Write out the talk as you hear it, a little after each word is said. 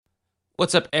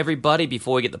What's up, everybody?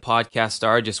 Before we get the podcast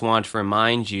started, just wanted to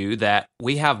remind you that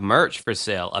we have merch for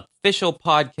sale, official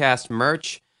podcast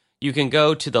merch. You can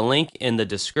go to the link in the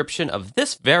description of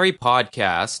this very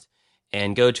podcast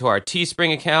and go to our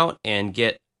Teespring account and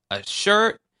get a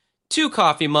shirt, 2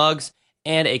 coffee mugs,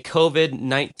 and a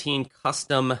COVID-19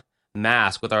 custom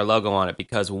mask with our logo on it,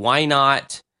 because why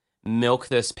not milk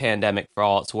this pandemic for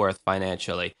all it's worth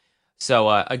financially? So,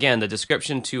 again, the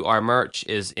description to our merch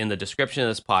is in the description of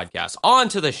this podcast. On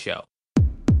to the show.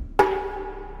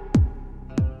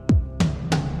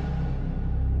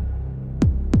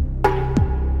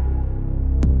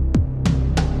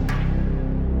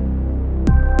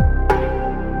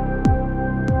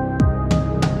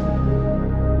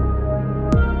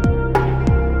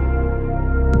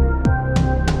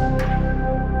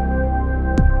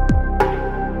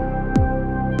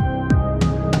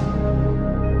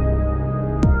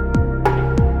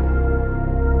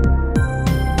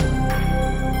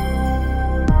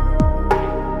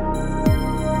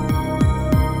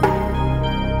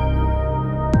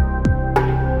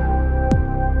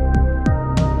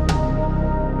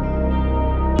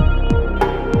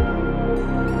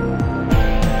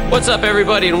 What's up,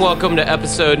 everybody, and welcome to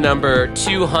episode number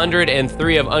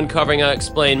 203 of Uncovering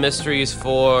Unexplained Mysteries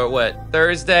for,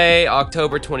 Thursday,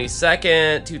 October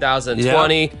 22nd,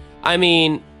 2020. Yeah. I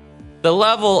mean, the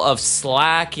level of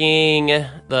slacking,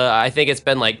 I think it's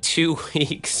been like 2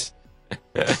 weeks.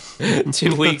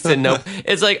 2 weeks and no...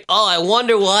 It's like, I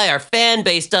wonder why our fan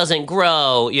base doesn't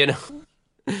grow, you know?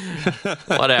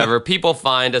 Whatever. People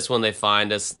find us when they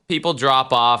find us. People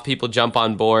drop off. People jump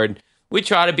on board. We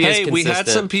try to be as consistent. We had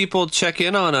some people check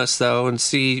in on us, though, and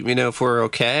see, if we're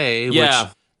okay. Yeah.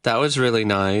 Which, that was really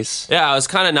nice. Yeah, it was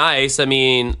kind of nice. I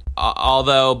mean,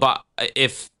 but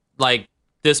if,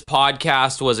 this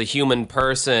podcast was a human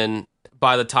person,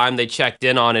 by the time they checked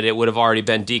in on it, it would have already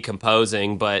been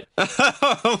decomposing, but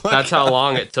that's how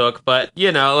long it took. But,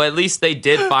 at least they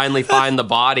did finally find the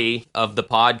body of the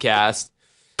podcast.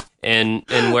 And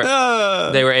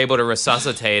they were able to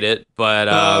resuscitate it, but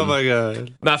oh my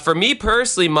god! Now, for me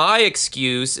personally, my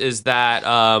excuse is that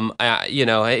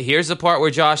here's the part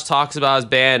where Josh talks about his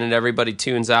band and everybody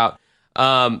tunes out.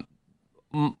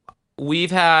 We've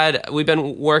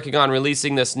been working on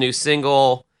releasing this new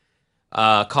single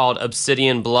called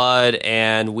Obsidian Blood,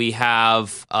 and we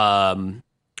have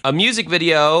a music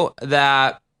video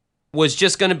that was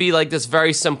just going to be like this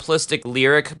very simplistic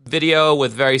lyric video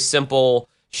with very simple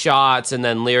shots and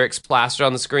then lyrics plastered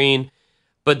on the screen.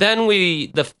 But then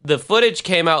the footage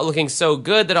came out looking so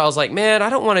good that I was like, man, I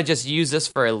don't want to just use this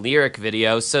for a lyric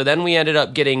video. So then we ended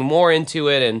up getting more into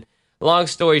it, and long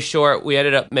story short, we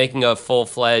ended up making a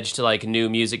full-fledged new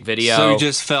music video. So you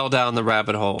just fell down the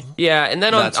rabbit hole. Yeah, and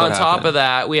then on top of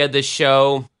that, we had this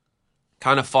show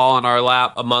kind of fall in our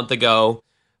lap a month ago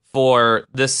for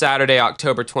this Saturday,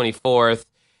 October 24th,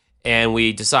 and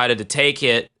we decided to take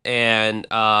it, and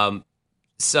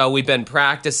so we've been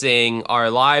practicing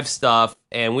our live stuff,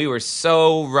 and we were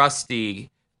so rusty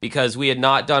because we had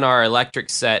not done our electric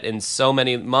set in so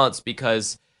many months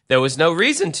because there was no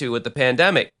reason to with the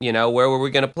pandemic. Where were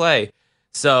we going to play?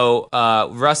 So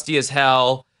rusty as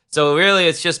hell. So really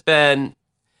it's just been...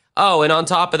 Oh, and on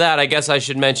top of that, I guess I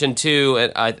should mention too,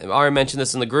 and I already mentioned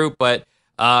this in the group, but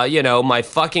my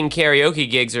fucking karaoke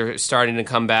gigs are starting to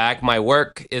come back. My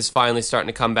work is finally starting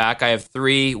to come back. I have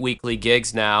 3 weekly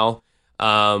gigs now.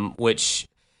 Which,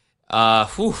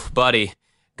 buddy,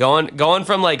 going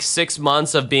from 6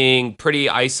 months of being pretty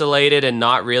isolated and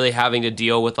not really having to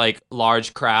deal with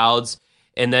large crowds,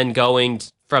 and then going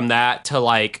from that to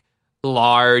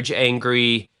large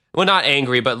angry, well, not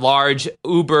angry, but large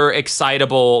uber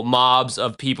excitable mobs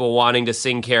of people wanting to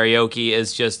sing karaoke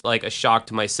is just a shock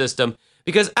to my system.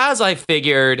 Because as I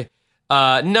figured,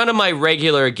 none of my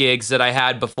regular gigs that I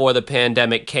had before the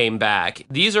pandemic came back.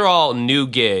 These are all new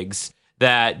gigs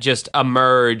that just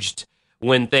emerged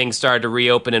when things started to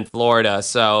reopen in Florida.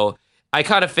 So I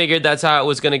kind of figured that's how it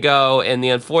was going to go. And the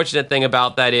unfortunate thing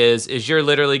about that is you're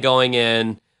literally going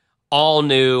in all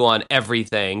new on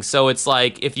everything. So it's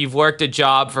like if you've worked a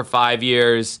job for 5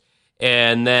 years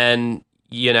and then,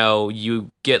 you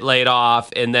get laid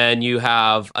off and then you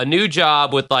have a new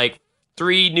job with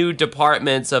 3 new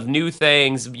departments of new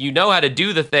things. You know how to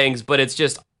do the things, but it's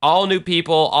just all new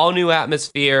people, all new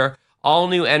atmosphere, all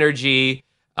new energy.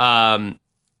 2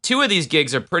 of these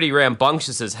gigs are pretty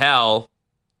rambunctious as hell.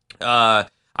 I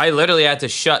literally had to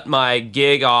shut my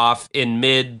gig off in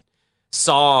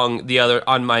mid-song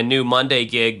on my new Monday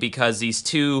gig because these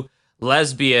 2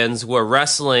 lesbians were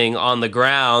wrestling on the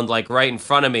ground, right in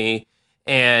front of me,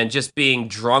 and just being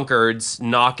drunkards,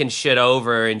 knocking shit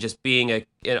over, and just being a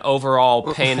an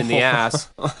overall pain in the ass.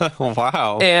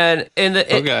 Wow. And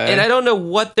I don't know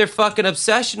what their fucking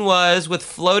obsession was with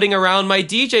floating around my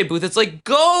DJ booth. It's like,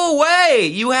 go away.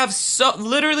 You have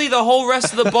literally the whole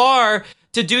rest of the bar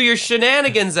to do your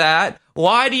shenanigans at.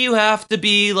 Why do you have to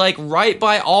be like right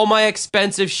by all my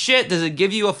expensive shit? Does it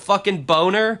give you a fucking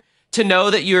boner to know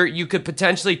that you could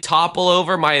potentially topple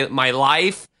over my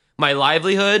life, my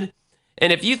livelihood?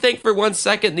 And if you think for 1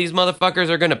 second these motherfuckers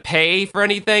are going to pay for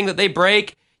anything that they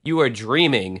break, you are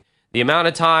dreaming. The amount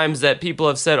of times that people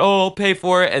have said, "Oh, I'll pay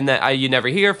for it," and that you never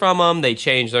hear from them. They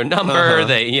change their number.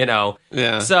 They,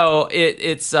 Yeah. So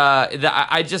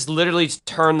I just literally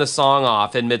turn the song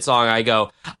off in mid-song. I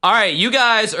go, "All right, you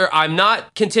guys I'm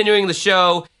not continuing the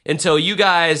show until you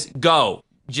guys go.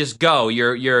 Just go.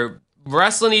 You're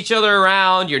wrestling each other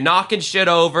around. You're knocking shit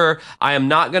over. I am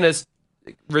not going to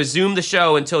resume the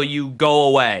show until you go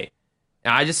away."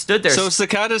 And I just stood there. So it's the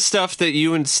kind of stuff that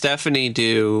you and Stephanie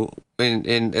do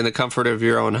in the comfort of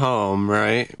your own home,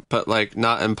 right? But like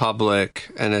not in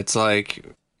public. And it's like,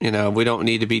 we don't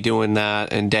need to be doing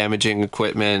that and damaging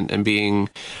equipment and being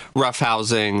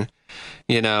roughhousing,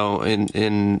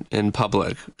 in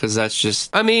public, because that's just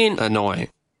annoying.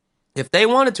 If they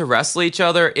wanted to wrestle each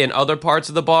other in other parts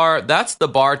of the bar, that's the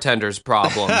bartender's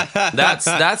problem.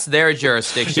 That's their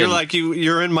jurisdiction. You're like,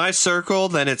 you're in my circle,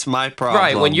 then it's my problem.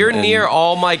 Right, when you're near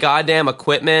all my goddamn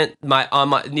equipment,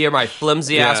 near my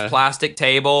flimsy ass plastic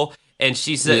table, and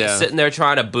she's sitting there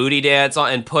trying to booty dance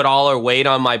and put all her weight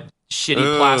on my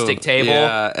shitty plastic table.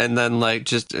 Yeah, and then like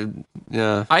just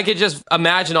I could just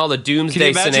imagine all the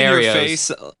doomsday scenarios. Your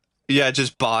face? Yeah,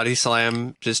 just body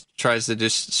slam. Just tries to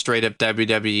just straight up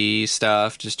WWE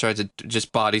stuff. Just tries to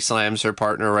body slams her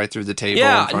partner right through the table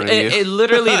in front of you. It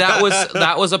literally that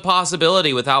was a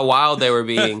possibility with how wild they were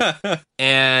being,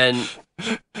 and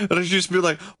I'd just be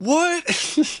like, "What?"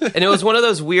 And it was one of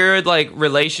those weird like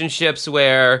relationships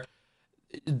where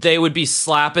they would be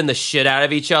slapping the shit out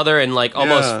of each other and like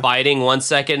almost fighting 1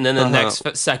 second, and then the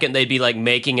next second they'd be like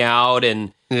making out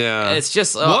and. Yeah, it's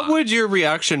just. What would your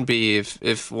reaction be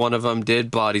if one of them did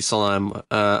body slam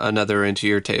another into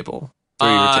your table?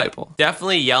 Your table?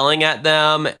 Definitely yelling at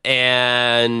them,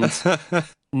 and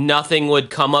nothing would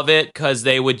come of it because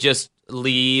they would just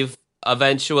leave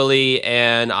eventually,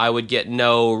 and I would get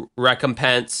no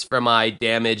recompense for my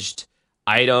damaged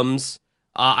items.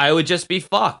 I would just be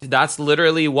fucked. That's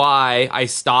literally why I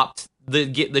stopped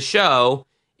the show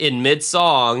in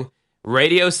mid-song,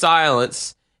 radio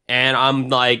silence. And I'm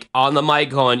like on the mic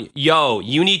going, "Yo,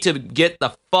 you need to get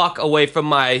the fuck away from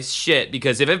my shit,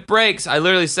 because if it breaks," I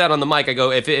literally said on the mic, I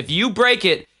go, if you break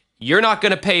it, you're not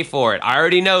going to pay for it. I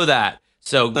already know that.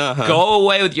 So go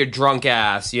away with your drunk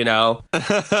ass, and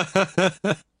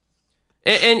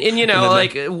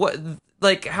like what,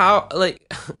 like how,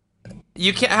 like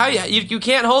you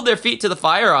can't hold their feet to the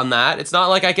fire on that. It's not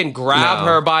like I can grab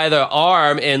her by the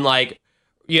arm and like,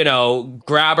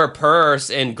 grab her purse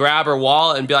and grab her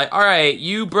wallet and be like, "All right,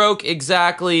 you broke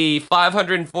exactly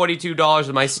 $542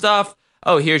 of my stuff.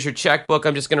 Oh, here's your checkbook.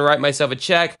 I'm just going to write myself a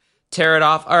check, tear it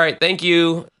off. All right, thank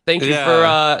you. Thank you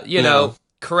for,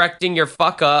 correcting your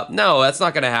fuck up." No, that's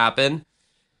not going to happen.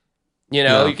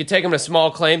 You could take them to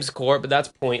small claims court, but that's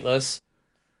pointless.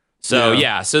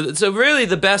 So, So really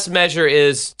the best measure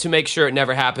is to make sure it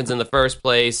never happens in the first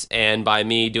place, and by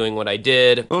me doing what I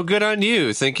did. Well, good on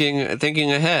you, thinking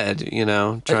ahead,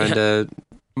 trying to...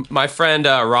 My friend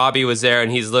Robbie was there,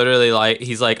 and he's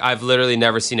like, "I've literally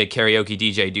never seen a karaoke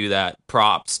DJ do that.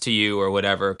 Props to you," or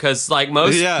whatever. Because like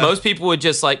most people would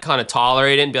just like kind of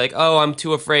tolerate it and be like, "Oh, I'm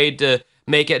too afraid to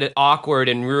make it awkward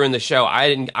and ruin the show."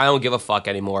 I don't give a fuck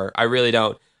anymore. I really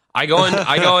don't. I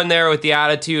go in there with the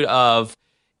attitude of,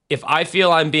 if I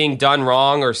feel I'm being done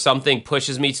wrong or something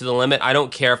pushes me to the limit, I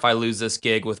don't care if I lose this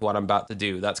gig with what I'm about to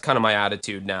do. That's kind of my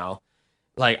attitude now.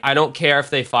 Like, I don't care if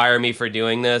they fire me for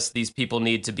doing this. These people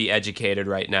need to be educated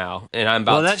right now. And I'm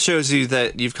about that shows you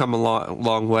that you've come a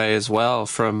long way as well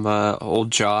from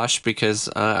old Josh, because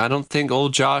I don't think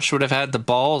old Josh would have had the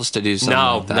balls to do something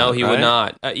like that. No, he would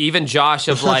not. Even Josh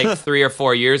of like 3 or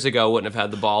 4 years ago wouldn't have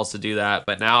had the balls to do that.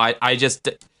 But now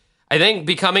I think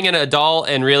becoming an adult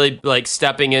and really like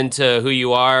stepping into who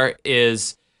you are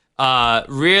is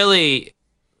really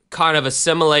kind of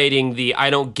assimilating the "I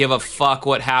don't give a fuck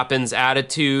what happens"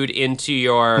 attitude into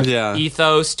your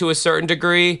ethos to a certain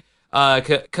degree.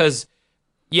 Because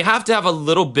you have to have a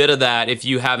little bit of that if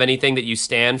you have anything that you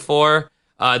stand for.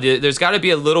 There's got to be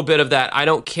a little bit of that. I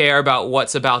don't care about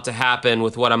what's about to happen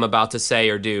with what I'm about to say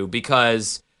or do,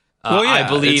 because I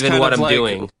believe in what I'm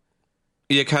doing.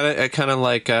 Yeah, kind of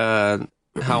like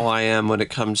how I am when it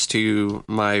comes to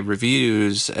my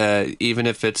reviews, even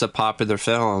if it's a popular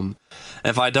film.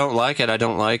 If I don't like it, I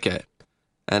don't like it.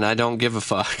 And I don't give a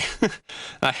fuck.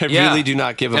 I really do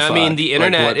not give a fuck. I mean, the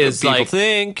internet what is people like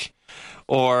think,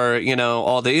 or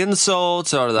all the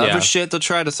insults or the other shit they'll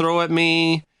try to throw at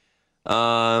me,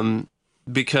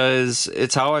 because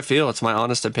it's how I feel. It's my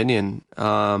honest opinion.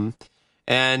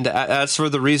 And as for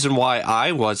the reason why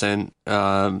I wasn't,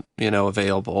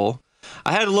 available,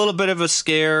 I had a little bit of a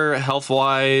scare health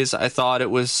wise. I thought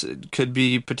it could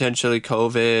be potentially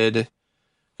COVID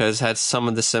because it had some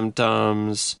of the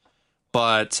symptoms.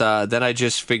 But then I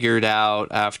just figured out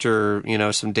after,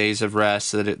 some days of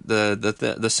rest that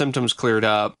the symptoms cleared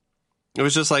up. It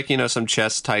was just like, some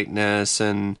chest tightness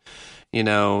and,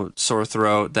 sore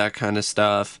throat, that kind of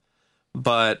stuff.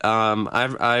 But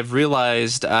I've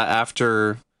realized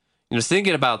after,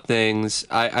 thinking about things,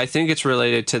 I think it's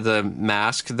related to the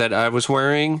mask that I was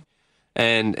wearing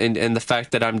and the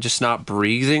fact that I'm just not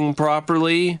breathing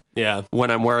properly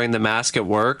when I'm wearing the mask at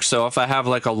work. So if I have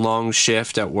like a long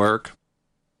shift at work,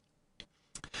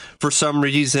 for some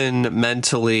reason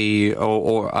mentally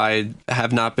or I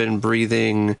have not been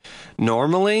breathing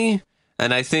normally,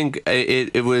 and I think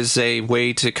it was a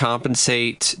way to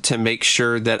compensate to make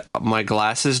sure that my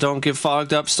glasses don't get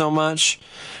fogged up so much.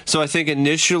 So I think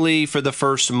initially for the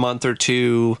first month or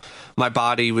two my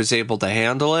body was able to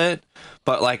handle it,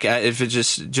 but like if it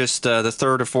just the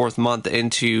third or fourth month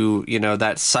into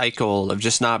that cycle of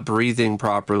just not breathing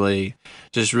properly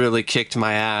just really kicked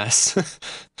my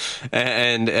ass.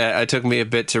 and it took me a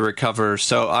bit to recover.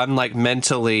 So I'm like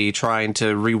mentally trying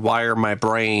to rewire my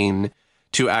brain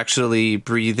to actually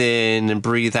breathe in and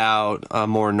breathe out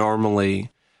more normally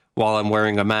while I'm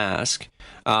wearing a mask.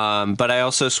 But I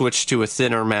also switched to a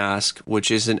thinner mask, which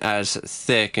isn't as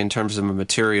thick in terms of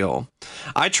material.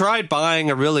 I tried buying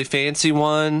a really fancy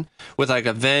one with like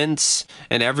a vents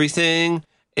and everything.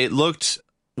 It looked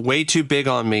way too big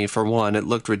on me, for one. It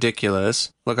looked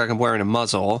ridiculous. Looked like I'm wearing a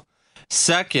muzzle.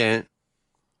 Second,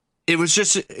 it was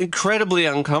just incredibly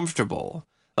uncomfortable.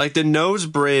 Like the nose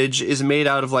bridge is made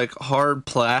out of like hard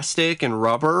plastic and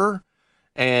rubber,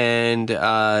 and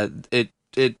it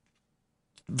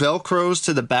velcros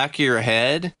to the back of your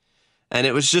head, and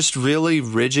it was just really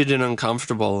rigid and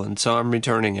uncomfortable. And so I'm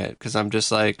returning it because I'm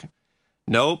just like,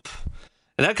 nope.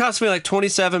 And that cost me like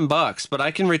 $27, but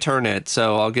I can return it,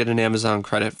 so I'll get an Amazon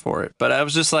credit for it. But I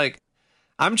was just like,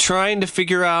 I'm trying to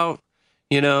figure out,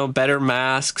 better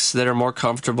masks that are more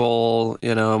comfortable,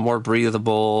 more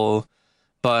breathable.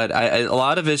 But a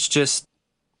lot of it's just,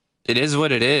 it is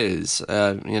what it is.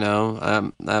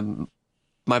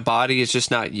 My body is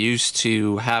just not used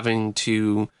to having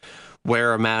to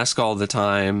wear a mask all the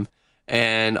time.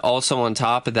 And also on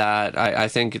top of that, I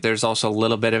think there's also a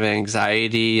little bit of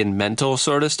anxiety and mental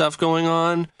sort of stuff going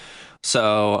on.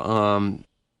 So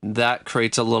that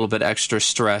creates a little bit extra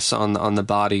stress on the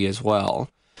body as well.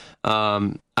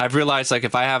 I've realized like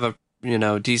if I have a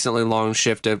decently long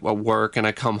shift at work and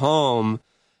I come home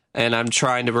and I'm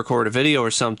trying to record a video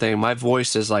or something, my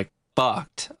voice is like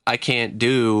fucked. I can't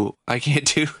do a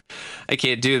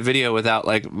video without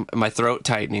like my throat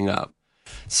tightening up.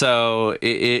 So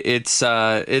it's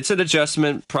an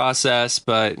adjustment process,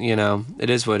 but it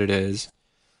is what it is.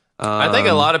 I think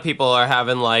a lot of people are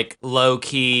having like low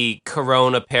key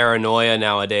corona paranoia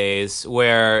nowadays,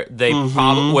 where they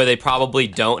probably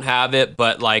don't have it,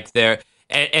 but like they're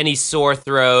any sore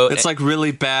throat. It's like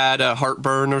really bad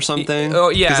heartburn or something. Oh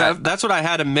yeah, that's what I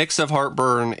had, a mix of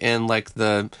heartburn and like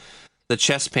the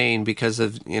chest pain because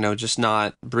of just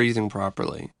not breathing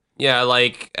properly. Yeah,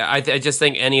 like I just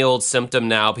think any old symptom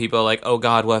now, people are like, oh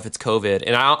God, what if it's COVID?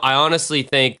 And I honestly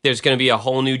think there's going to be a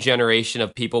whole new generation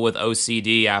of people with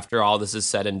OCD after all this is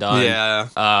said and done.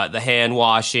 Yeah. The hand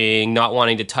washing, not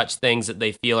wanting to touch things that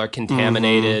they feel are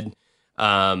contaminated.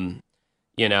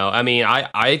 I mean,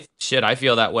 I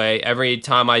feel that way. Every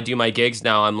time I do my gigs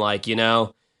now, I'm like,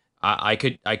 I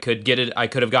could get it. I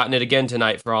could have gotten it again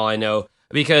tonight for all I know.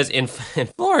 Because in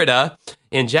Florida,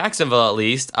 in Jacksonville at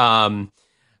least,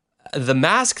 the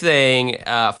mask thing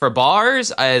for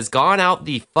bars has gone out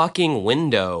the fucking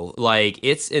window. Like,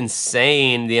 it's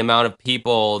insane the amount of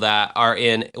people that are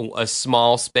in a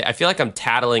small space. I feel like I'm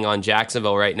tattling on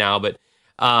Jacksonville right now, but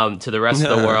to the rest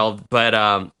of the world.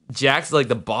 But Jacksonville, like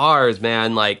the bars,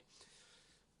 man, like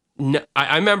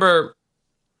I remember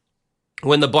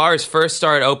when the bars first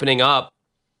started opening up,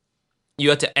 you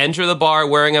had to enter the bar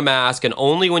wearing a mask, and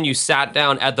only when you sat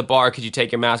down at the bar could you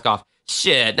take your mask off.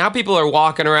 Shit, now people are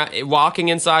walking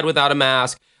inside without a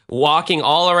mask, walking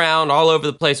all around, all over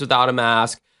the place without a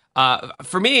mask.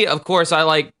 For me, of course, I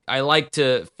like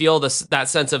to feel that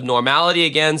sense of normality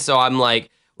again. So I'm like,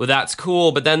 well, that's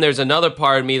cool. But then there's another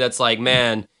part of me that's like,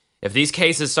 man, if these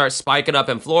cases start spiking up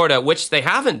in Florida, which they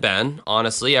haven't been,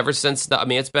 honestly, ever since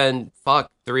it's been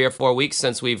 3 or 4 weeks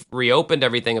since we've reopened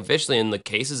everything officially, and the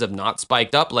cases have not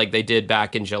spiked up like they did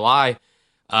back in July.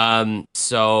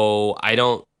 So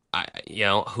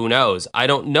who knows?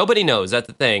 Nobody knows. That's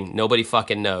the thing. Nobody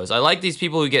fucking knows. I like these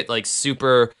people who get like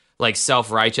super like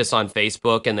self-righteous on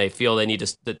Facebook and they feel they need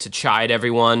to chide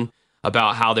everyone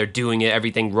about how they're doing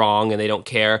everything wrong and they don't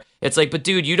care. It's like, but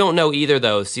dude, you don't know either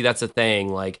though. See, that's the thing.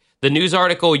 Like the news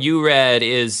article you read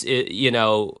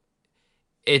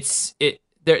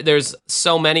there's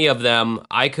so many of them.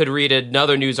 I could read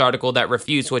another news article that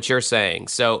refutes what you're saying.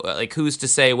 So like, who's to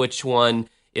say which one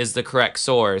is the correct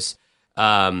source?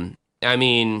 I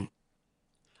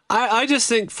just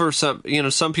think for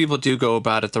some people do go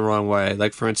about it the wrong way.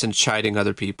 Like for instance, chiding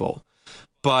other people.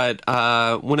 But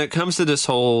when it comes to this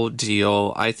whole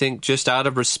deal, I think just out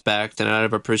of respect and out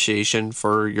of appreciation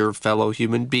for your fellow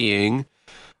human being,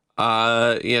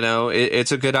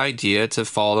 it's a good idea to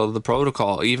follow the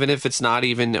protocol, even if it's not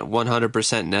even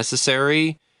 100%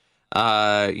 necessary.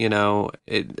 Follow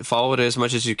it as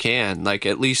much as you can. Like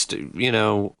at least,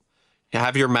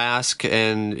 have your mask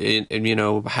and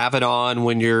have it on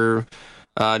when you're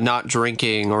not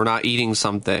drinking or not eating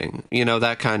something,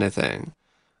 that kind of thing.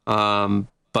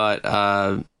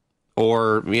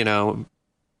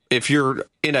 If you're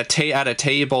at a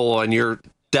table and you're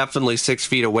definitely 6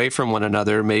 feet away from one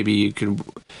another, maybe you can,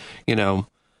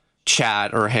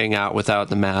 chat or hang out without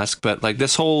the mask. But like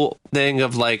this whole thing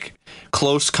of like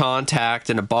close contact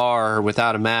in a bar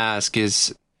without a mask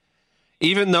is,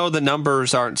 even though the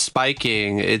numbers aren't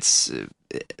spiking,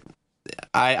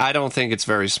 I don't think it's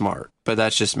very smart, but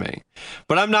that's just me.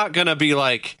 But I'm not going to be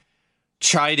like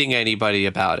chiding anybody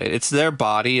about it. It's their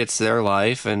body, it's their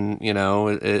life, and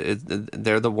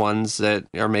they're the ones that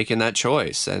are making that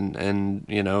choice, and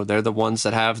they're the ones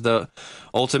that have the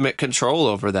ultimate control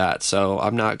over that. So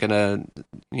I'm not gonna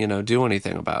do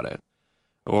anything about it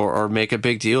or make a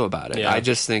big deal about it. Yeah. I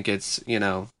just think it's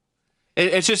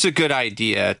it's just a good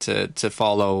idea to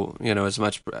follow as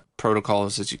much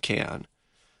protocols as you can.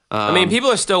 People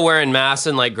are still wearing masks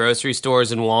in like grocery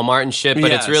stores and Walmart and shit,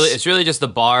 but yes. it's really just the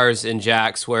bars and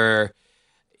Jack's where,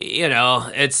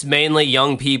 it's mainly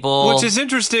young people. Which is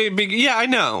interesting. Yeah, I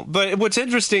know. But what's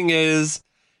interesting is,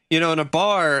 in a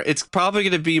bar, it's probably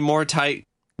going to be more tight.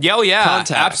 Oh yeah,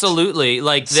 contact. Absolutely.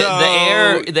 Like the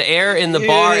air in the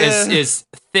bar is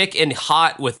thick and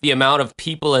hot with the amount of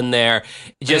people in there,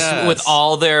 just with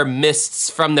all their mists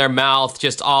from their mouth,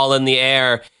 just all in the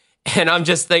air. And I'm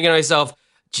just thinking to myself,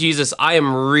 Jesus, I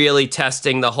am really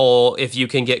testing the whole if you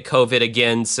can get COVID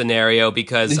again scenario,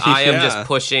 because I am just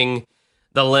pushing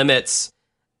the limits.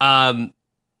 But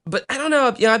I don't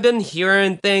know. I've been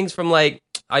hearing things from I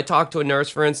talked to a nurse,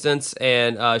 for instance,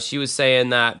 and she was saying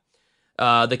that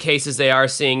the cases they are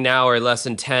seeing now are less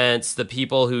intense. The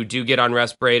people who do get on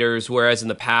respirators, whereas in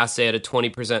the past they had a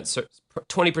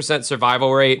 20%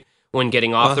 survival rate when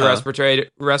getting off the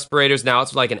respirators. Now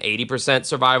it's like an 80%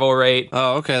 survival rate.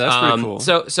 Oh, okay, that's pretty cool.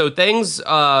 So things,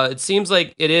 it seems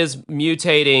like it is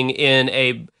mutating in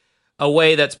a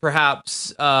way that's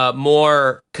perhaps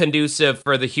more conducive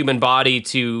for the human body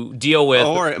to deal with.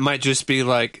 Or it might just be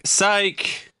like,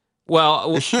 psych.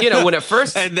 Well, when it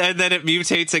first... and then it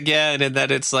mutates again, and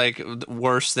then it's like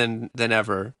worse than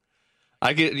ever.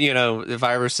 I get, the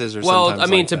viruses or something.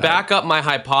 Well, to back up my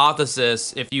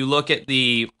hypothesis, if you look at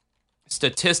the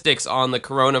statistics on the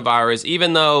coronavirus,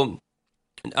 even though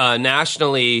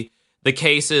nationally the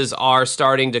cases are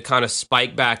starting to kind of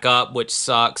spike back up, which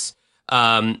sucks,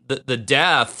 the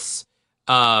deaths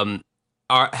have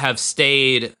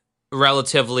stayed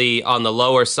relatively on the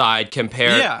lower side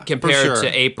compared to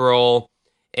April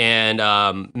and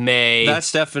May.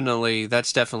 That's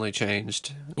definitely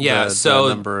changed. Yeah,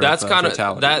 so that's kind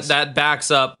of that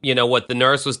backs up what the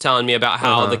nurse was telling me about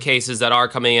how the cases that are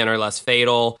coming in are less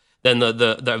fatal than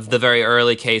the very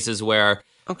early cases where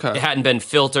it hadn't been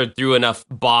filtered through enough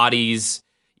bodies,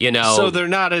 So they're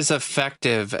not as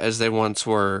effective as they once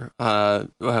were,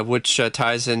 which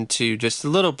ties into just a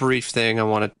little brief thing I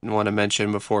want to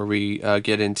mention before we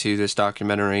get into this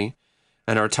documentary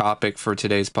and our topic for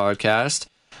today's podcast.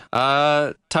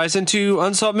 Ties into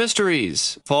Unsolved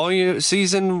Mysteries,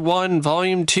 Season 1,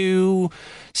 Volume 2,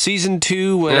 Season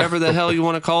 2, whatever the hell you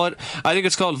want to call it. I think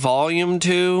it's called Volume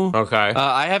 2. Okay.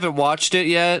 I haven't watched it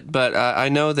yet, but I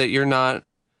know that you're not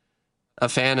a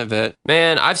fan of it.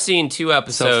 Man, I've seen 2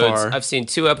 episodes. I've seen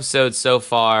 2 episodes so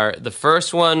far. The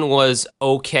first one was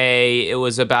okay. It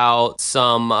was about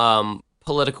some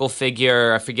political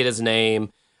figure. I forget his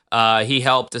name. He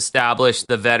helped establish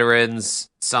the veterans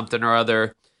something or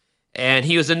other. And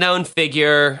he was a known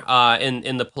figure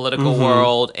in the political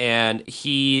world, and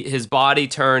his body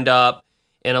turned up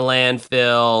in a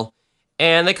landfill,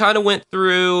 and they kind of went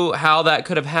through how that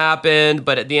could have happened.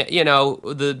 But at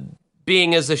the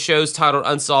being as the show's titled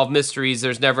Unsolved Mysteries,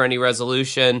 there's never any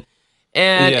resolution.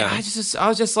 And I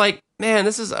was just like, man,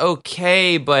 this is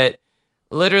okay, but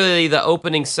literally the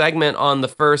opening segment on the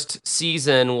first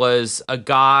season was a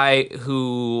guy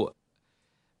who,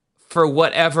 for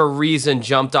whatever reason,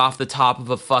 jumped off the top of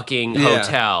a fucking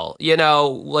hotel.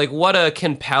 Like, what a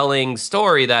compelling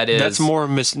story that is. That's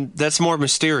more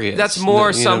mysterious. That's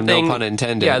more something. No pun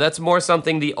intended. Yeah, that's more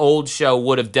something the old show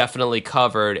would have definitely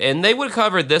covered, and they would have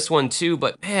covered this one too.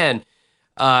 But man,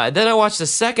 then I watched the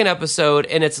second episode,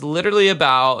 and it's literally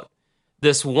about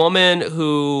this woman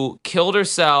who killed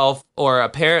herself, or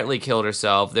apparently killed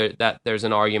herself. There's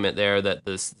an argument there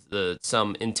that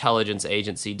some intelligence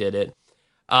agency did it.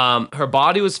 Her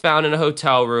body was found in a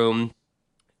hotel room.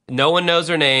 No one knows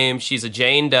her name. She's a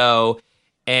Jane Doe.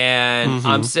 And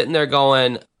I'm sitting there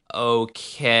going,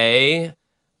 okay,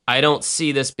 I don't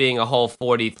see this being a whole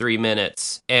 43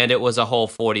 minutes. And it was a whole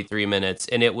 43 minutes.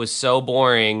 And it was so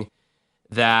boring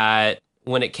that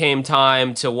when it came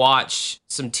time to watch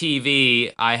some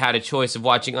TV, I had a choice of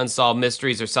watching Unsolved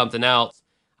Mysteries or something else.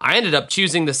 I ended up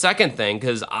choosing the second thing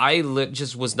because I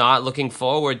just was not looking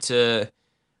forward to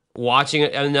watching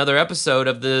another episode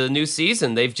of the new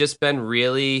season. They've just been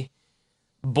really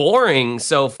boring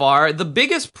so far. The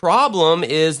biggest problem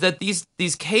is that these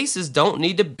cases don't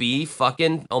need to be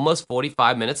fucking almost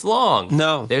 45 minutes long.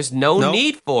 No. There's no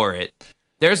need for it.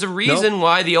 There's a reason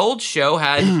why the old show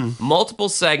had multiple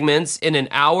segments in an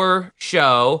hour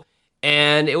show,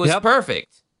 and it was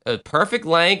perfect. A perfect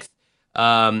length.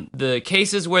 The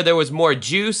cases where there was more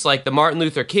juice, like the Martin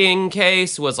Luther King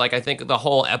case, was like, I think, the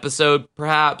whole episode,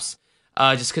 perhaps,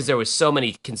 just because there was so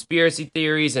many conspiracy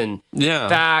theories and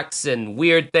facts and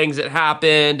weird things that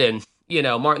happened. And,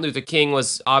 Martin Luther King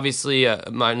was obviously,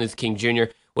 Martin Luther King Jr.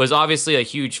 was obviously a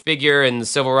huge figure in the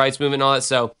civil rights movement and all that,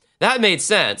 so that made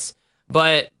sense.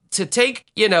 But to take,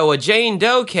 a Jane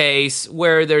Doe case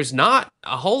where there's not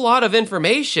a whole lot of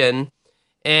information,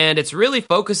 and it's really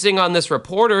focusing on this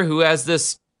reporter who has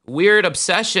this weird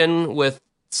obsession with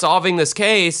solving this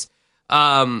case.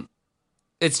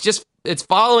 It's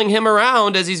following him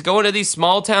around as he's going to these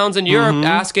small towns in Europe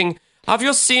asking, have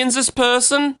you seen this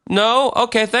person? No?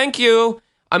 Okay, thank you.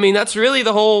 I mean, that's really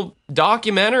the whole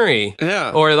documentary.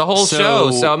 Yeah. Or the whole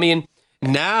show. So, I mean,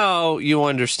 now you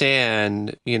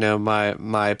understand,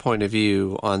 my point of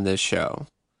view on this show.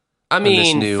 I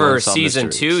mean, for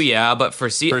season 2, yeah, but for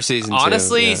season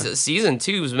honestly, 2, season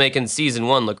 2 was making season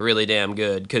 1 look really damn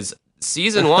good, because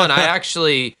season 1,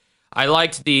 I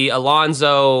liked the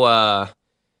Alonzo,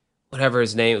 whatever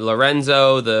his name,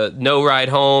 Lorenzo, the No Ride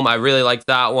Home. I really liked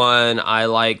that one. I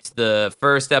liked the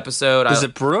first episode. Is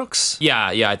it Brooks? Yeah,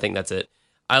 I think that's it.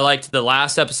 I liked the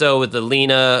last episode with the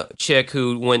Lena chick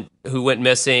who went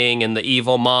missing and the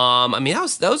evil mom. I mean,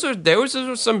 those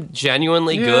were some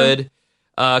genuinely good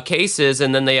cases,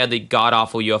 and then they had the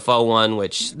god-awful UFO one,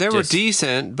 which were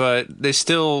decent, but they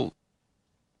still,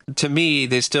 to me,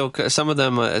 some of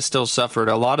them still suffered.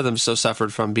 A lot of them still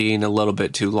suffered from being a little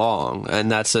bit too long,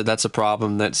 and that's a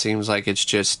problem that seems like it's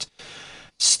just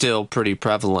still pretty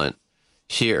prevalent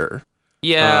here.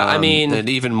 Yeah, I mean, and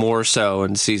even more so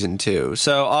in season 2.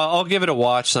 So I'll give it a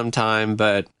watch sometime,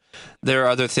 but there are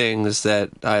other things that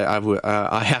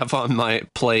I have on my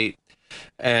plate,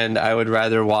 and I would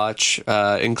rather watch,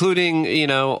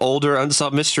 including, older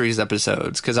Unsolved Mysteries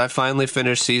episodes, because I finally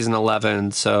finished season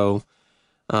 11, so,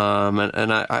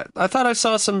 and I thought I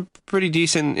saw some pretty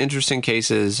decent, interesting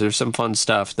cases. There's some fun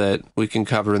stuff that we can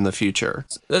cover in the future.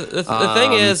 The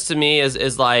thing is, to me,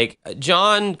 is like,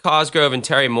 John Cosgrove and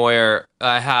Terry Moyer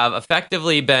have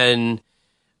effectively been,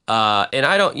 and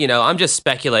I don't, I'm just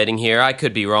speculating here, I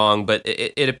could be wrong, but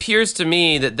it appears to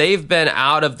me that they've been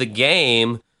out of the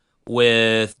game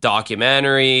with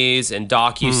documentaries and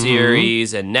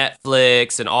docuseries and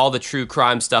Netflix and all the true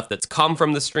crime stuff that's come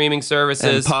from the streaming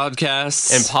services and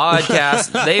podcasts.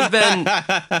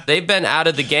 They've been out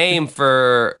of the game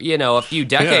for a few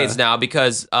decades now,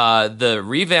 because the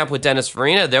revamp with Dennis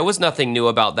Farina, there was nothing new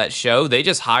about that show. They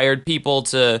just hired people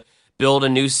to build a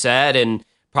new set and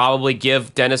probably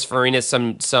give Dennis Farina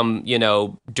some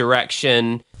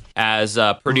direction as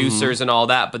producers and all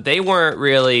that, but they weren't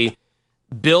really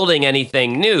building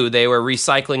anything new. They were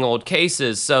recycling old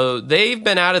cases, so they've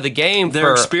been out of the game.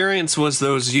 Their experience was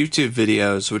those YouTube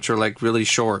videos, which are like really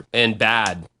short and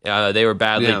bad. They were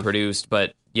badly produced,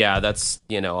 but yeah, that's,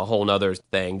 a whole nother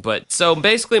thing. But so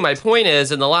basically my point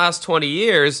is, in the last 20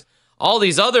 years, all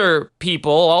these other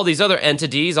people, all these other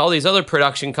entities, all these other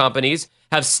production companies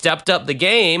have stepped up the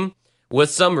game with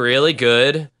some really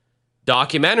good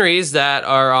documentaries that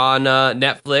are on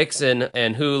Netflix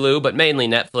and Hulu, but mainly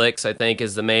Netflix, I think,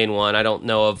 is the main one. I don't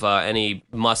know of any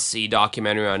must-see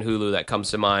documentary on Hulu that comes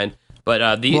to mind.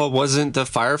 But wasn't the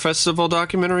Fire Festival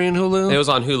documentary in Hulu? It was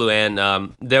on Hulu,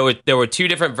 and there were two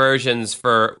different versions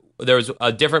There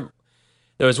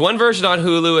was one version on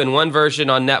Hulu and one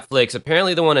version on Netflix.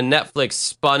 Apparently, the one on Netflix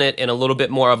spun it in a little bit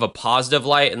more of a positive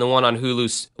light, and the one on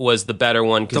Hulu was the better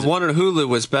one. The one on Hulu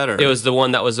was better. It was the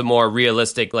one that was a more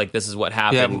realistic, like, this is what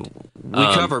happened. Yeah,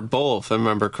 we covered both, if I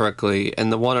remember correctly,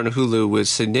 and the one on Hulu was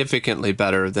significantly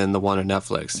better than the one on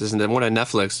Netflix. The one on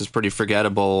Netflix is pretty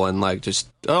forgettable and, like, just,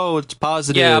 it's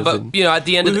positive. Yeah, but, at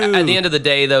the end of the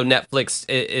day, though,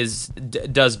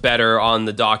 Netflix does better on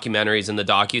the documentaries and the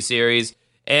docuseries.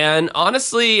 And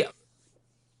honestly,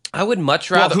 I would much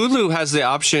rather... Well, Hulu has the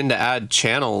option to add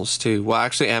channels, too. Well,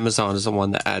 actually, Amazon is the one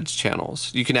that adds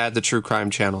channels. You can add the true crime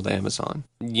channel to Amazon.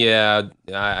 Yeah,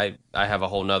 I have a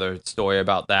whole nother story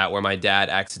about that, where my dad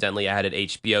accidentally added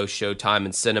HBO, Showtime,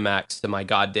 and Cinemax to my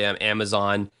goddamn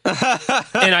Amazon. And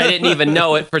I didn't even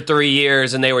know it for 3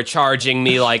 years, and they were charging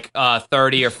me like $30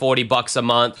 or $40 a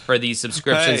month for these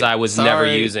subscriptions I was never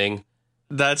using.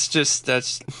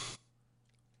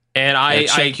 And I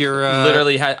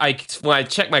literally had, when I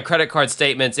checked my credit card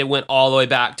statements, it went all the way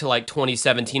back to like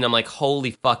 2017. I'm like,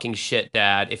 holy fucking shit,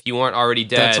 Dad. If you weren't already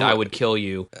dead, I would kill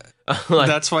you.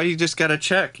 That's why you just got to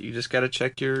check. You just got to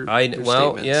check your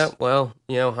statements. Yeah, well,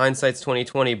 hindsight's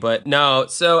 2020. But no,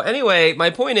 so anyway, my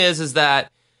point is that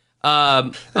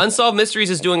Unsolved Mysteries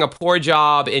is doing a poor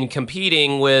job in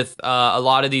competing with a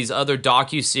lot of these other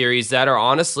docuseries that are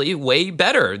honestly way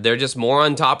better. They're just more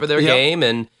on top of their game,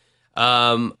 and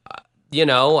I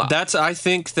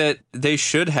think that they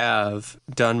should have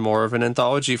done more of an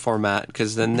anthology format,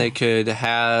 because then they could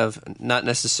have not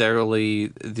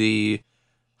necessarily the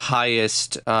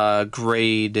highest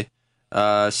grade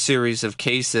series of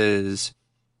cases,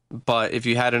 but if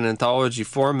you had an anthology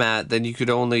format, then you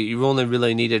only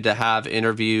really needed to have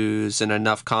interviews and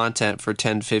enough content for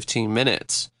 10-15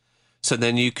 minutes. So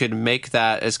then you could make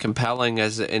that as compelling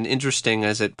and interesting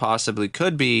as it possibly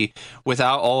could be,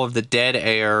 without all of the dead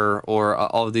air or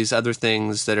all of these other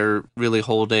things that are really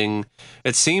holding.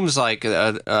 It seems like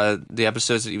the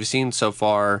episodes that you've seen so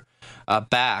far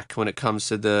back when it comes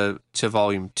to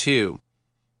Volume 2.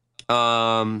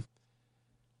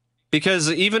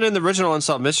 Because even in the original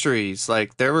Unsolved Mysteries,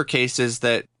 like, there were cases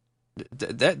that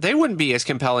they wouldn't be as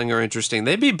compelling or interesting.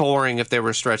 They'd be boring if they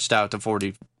were stretched out to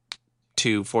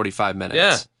 45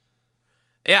 minutes.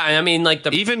 Yeah, I mean, like,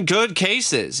 even good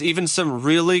cases, even some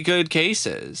really good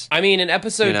cases. I mean, in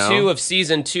episode 2 of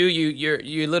season 2,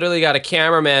 you literally got a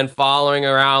cameraman following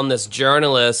around this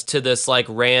journalist to this, like,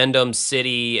 random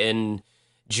city in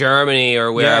Germany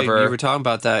or wherever. Yeah, you were talking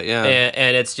about that, yeah.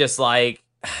 And it's just like,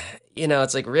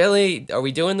 it's like, really? Are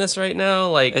we doing this right now?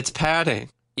 Like, it's padding.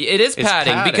 It is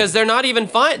padding because they're not even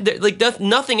fine. Like,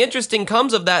 nothing interesting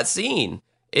comes of that scene.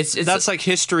 That's like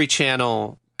History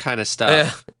Channel kind of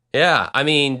stuff. Yeah, I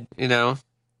mean, I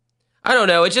don't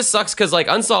know. It just sucks because, like,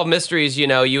 Unsolved Mysteries, you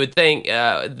would think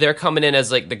they're coming in as,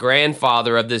 like, the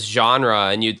grandfather of this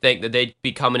genre, and you'd think that they'd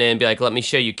be coming in and be like, let me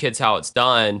show you kids how it's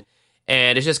done.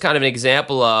 And it's just kind of an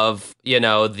example of,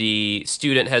 the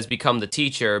student has become the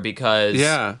teacher because...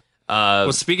 Yeah.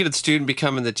 Well, speaking of the student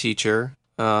becoming the teacher...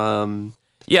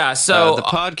 Yeah, so the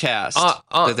podcast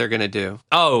that they're going to do.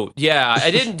 Oh,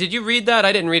 yeah. Did you read that?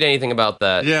 I didn't read anything about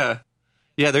that. Yeah.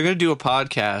 Yeah, they're going to do a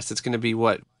podcast. It's going to be,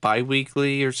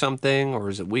 bi-weekly or something? Or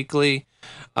is it weekly?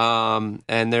 And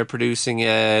they're producing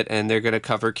it, and they're going to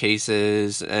cover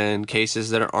cases, and cases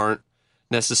that aren't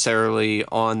necessarily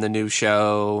on the new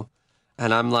show.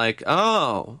 And I'm like,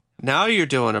 oh, now you're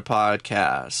doing a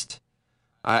podcast.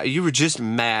 You were just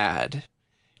mad.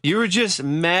 You were just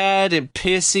mad and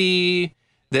pissy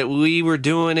that we were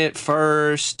doing it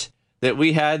first, that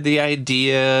we had the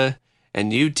idea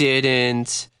and you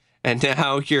didn't, and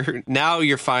now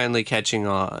you're finally catching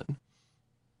on.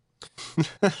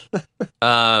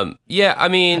 Yeah, I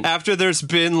mean, after there's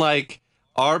been like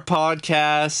our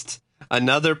podcast,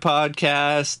 another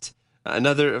podcast,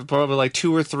 another probably like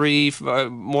 2 or 3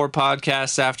 more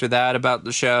podcasts after that about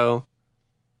the show.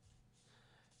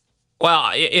 Well,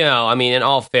 I mean, in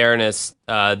all fairness,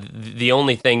 the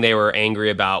only thing they were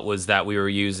angry about was that we were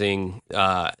using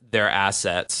their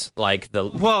assets, like their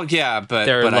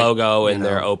logo and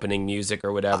their opening music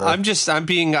or whatever. I'm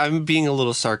being a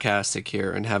little sarcastic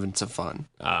here and having some fun.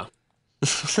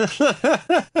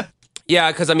 Yeah,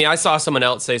 because I mean, I saw someone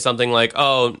else say something like,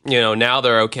 "Oh, now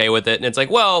they're okay with it," and it's like,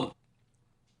 well,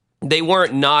 they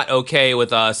weren't not okay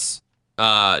with us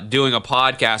doing a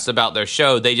podcast about their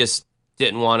show. They just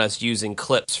didn't want us using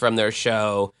clips from their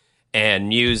show and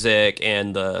music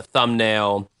and the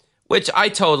thumbnail, which I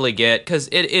totally get because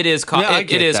it is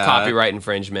copyright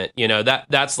infringement.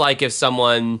 That's like if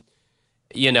someone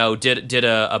did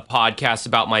a podcast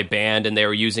about my band and they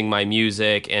were using my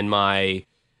music and my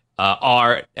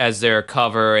art as their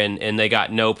cover and they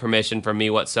got no permission from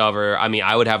me whatsoever. I mean,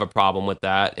 I would have a problem with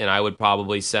that, and I would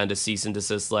probably send a cease and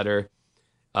desist letter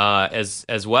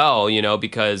as well,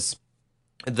 because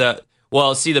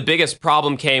the biggest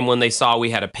problem came when they saw we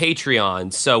had a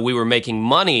Patreon, so we were making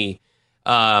money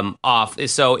off.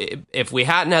 So if we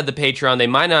hadn't had the Patreon, they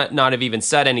might not have even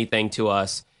said anything to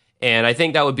us. And I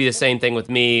think that would be the same thing with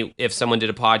me if someone did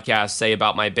a podcast, say,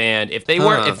 about my band. If they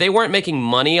weren't making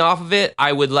money off of it,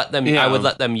 I would let them. Yeah. I would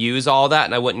let them use all that,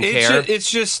 and I wouldn't care.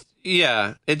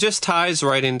 It just ties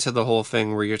right into the whole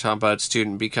thing where you're talking about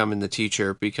student becoming the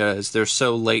teacher because they're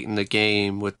so late in the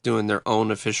game with doing their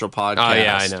own official podcast. Oh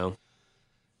yeah, I know.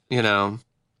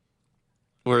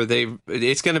 Where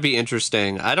it's going to be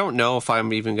interesting. I don't know if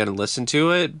I'm even going to listen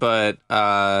to it, but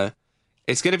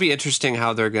it's going to be interesting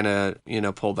how they're going to,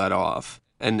 pull that off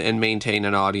and maintain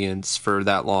an audience for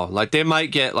that long. Like, they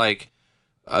might get,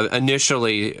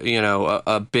 initially,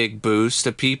 a big boost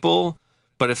of people,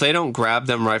 but if they don't grab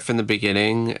them right from the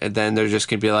beginning, then they're just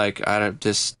going to be like, I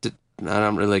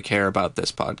don't really care about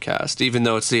this podcast, even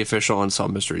though it's the official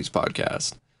Unsolved Mysteries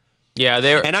podcast. Yeah,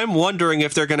 and I'm wondering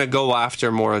if they're going to go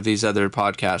after more of these other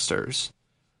podcasters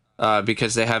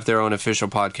because they have their own official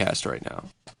podcast right now.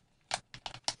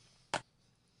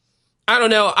 I don't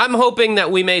know. I'm hoping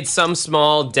that we made some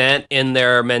small dent in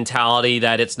their mentality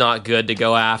that it's not good to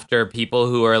go after people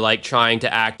who are trying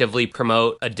to actively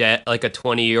promote a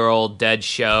 20-year-old dead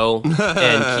show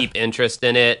and keep interest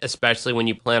in it, especially when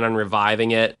you plan on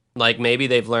reviving it. Maybe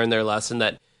they've learned their lesson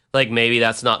that maybe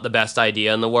that's not the best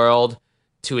idea in the world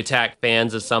to attack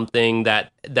fans of something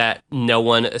that no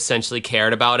one essentially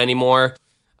cared about anymore.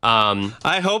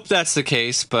 I hope that's the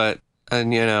case, but I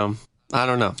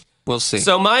don't know. We'll see.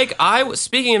 So, Mike,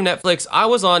 speaking of Netflix, I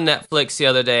was on Netflix the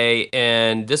other day,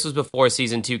 and this was before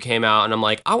season 2 came out, and I'm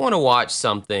like, I want to watch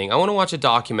something. I want to watch a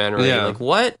documentary. Yeah.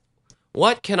 What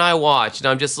can I watch? And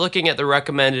I'm just looking at the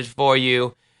recommended for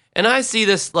you, and I see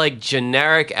this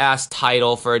generic ass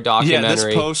title for a documentary. Yeah,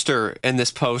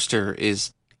 this poster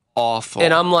is awful.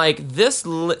 And I'm like,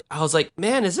 I was like,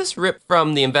 man, is this ripped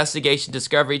from the Investigation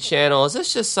Discovery Channel? Is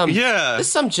this just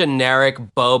some generic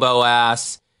Bobo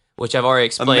ass? Which I've already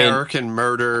explained. American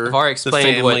Murder. I've already explained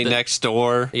The Family Next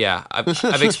Door. Yeah,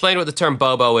 I've explained what the term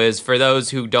Bobo is. For those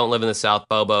who don't live in the South,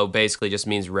 Bobo basically just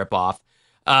means ripoff.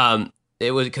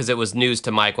 It was news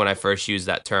to Mike when I first used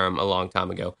that term a long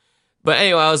time ago. But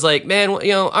anyway, I was like, man,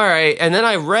 all right. And then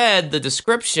I read the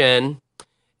description,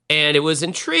 and it was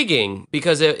intriguing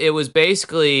because it was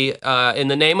basically in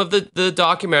the name of the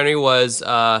documentary was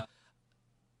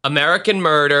American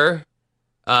Murder.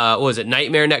 What was it,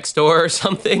 Nightmare Next Door or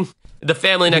something? The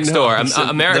Family Next Door.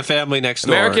 The Family Next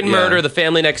Door. American Murder, The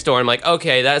Family Next Door. I'm like,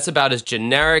 okay, that's about as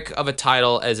generic of a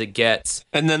title as it gets.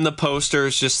 And then the poster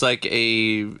is just like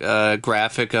a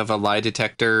graphic of a lie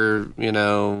detector,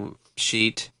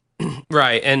 sheet.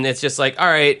 Right, and it's just like, all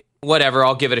right, whatever,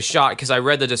 I'll give it a shot, because I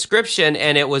read the description,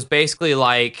 and it was basically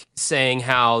saying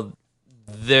how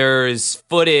there's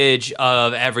footage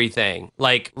of everything.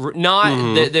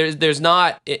 There's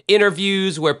not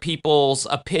interviews where people's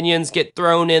opinions get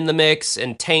thrown in the mix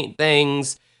and taint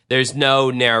things. There's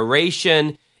no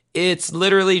narration. It's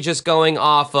literally just going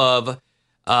off of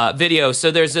video.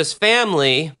 So there's this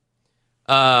family,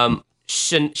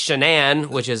 Shanann,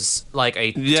 which is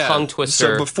a tongue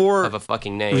twister of a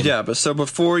fucking name. Yeah, but so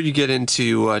before you get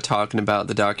into talking about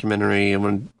the documentary, I'm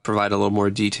going to provide a little more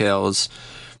details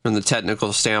from the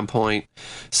technical standpoint.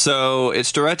 So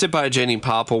it's directed by Jenny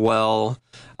Popplewell.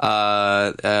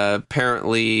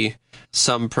 Apparently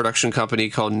some production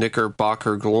company called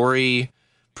Knickerbocker Glory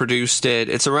produced it.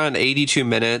 It's around 82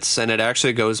 minutes, and it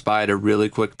actually goes by at a really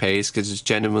quick pace because it's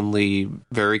genuinely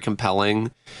very compelling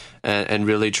and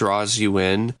really draws you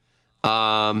in.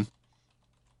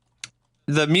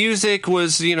 The music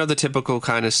was, the typical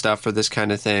kind of stuff for this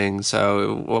kind of thing,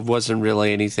 so it wasn't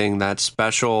really anything that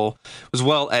special. It was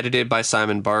well edited by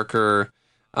Simon Barker.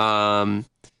 What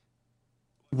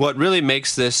really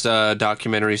makes this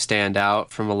documentary stand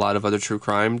out from a lot of other true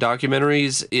crime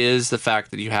documentaries is the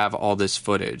fact that you have all this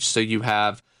footage. So you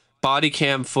have body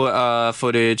cam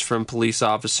footage from police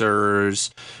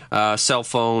officers, cell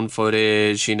phone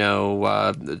footage,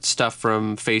 stuff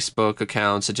from Facebook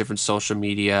accounts and different social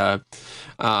media,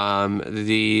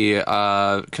 the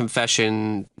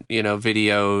confession,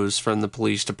 videos from the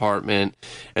police department,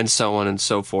 and so on and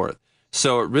so forth.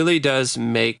 So it really does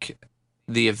make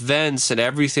the events and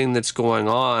everything that's going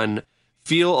on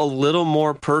feel a little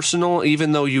more personal,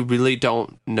 even though you really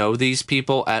don't know these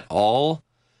people at all.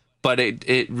 But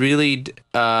it really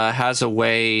has a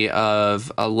way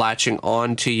of latching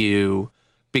on to you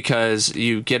because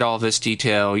you get all this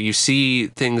detail. You see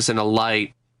things in a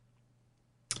light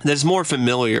that's more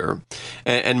familiar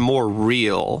and more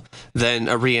real than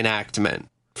a reenactment,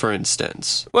 for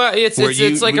instance. Well, it's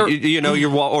like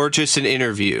or just an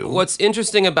interview. What's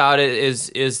interesting about it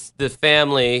is the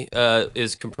family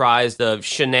is comprised of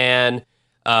Shanann,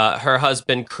 her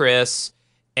husband Chris,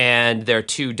 and their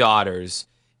 2 daughters.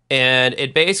 And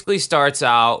it basically starts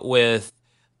out with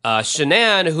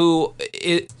Shanann, who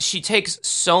she takes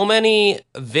so many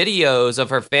videos of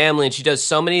her family, and she does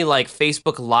so many like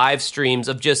Facebook live streams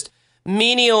of just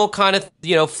menial kind of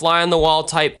fly on the wall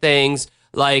type things,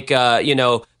 like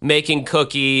making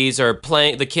cookies or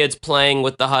the kids playing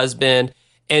with the husband.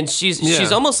 And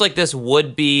she's almost like this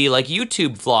would be like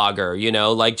YouTube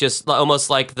vlogger, like just almost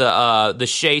like the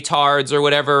Shaytards or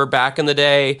whatever back in the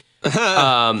day.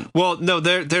 Well, no,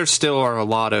 there still are a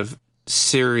lot of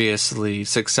seriously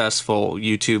successful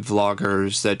YouTube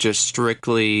vloggers that just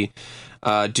strictly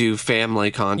do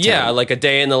family content. Yeah, like a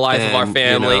day in the life of our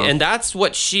family, and that's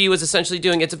what she was essentially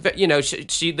doing. It's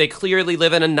they clearly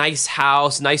live in a nice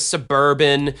house, nice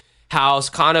suburban house,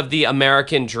 kind of the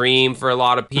American dream for a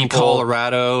lot of people. In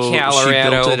Colorado, she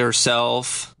built it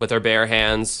herself with her bare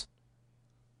hands.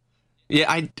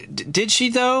 Yeah, did she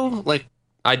though? Like.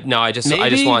 I just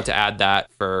wanted to add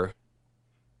that for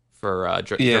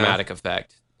dramatic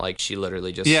effect. Like she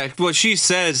literally just well, she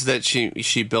says that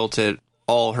she built it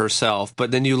all herself,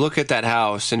 but then you look at that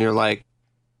house and you're like,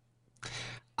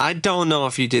 I don't know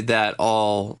if you did that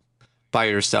all by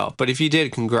yourself, but if you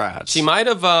did, congrats. She might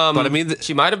have. But I mean,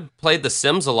 she might have played The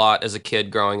Sims a lot as a kid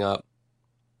growing up.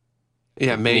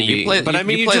 Yeah, maybe. You play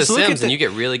The Sims and you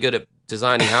get really good at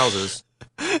designing houses.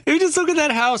 You just look at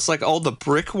that house, like all the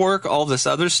brickwork, all this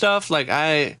other stuff. Like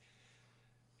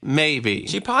maybe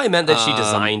she probably meant that she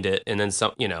designed it, and then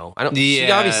some. I don't. Yeah,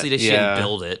 she obviously she didn't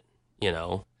build it.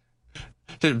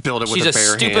 Didn't build it with She's a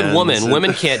bare stupid hands. Woman.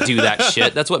 Women can't do that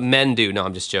shit. That's what men do. No,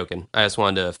 I'm just joking. I just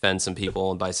wanted to offend some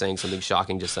people by saying something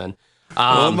shocking just then.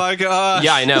 Oh my gosh!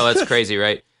 Yeah, I know that's crazy,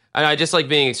 right? I just like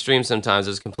being extreme sometimes. I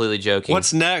was completely joking.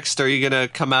 What's next? Are you going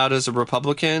to come out as a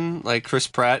Republican? Like Chris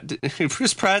Pratt?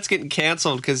 Chris Pratt's getting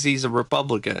canceled because he's a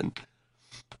Republican.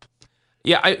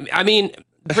 Yeah, I mean,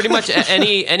 pretty much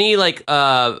any like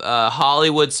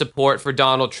Hollywood support for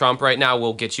Donald Trump right now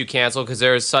will get you canceled because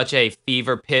there is such a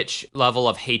fever pitch level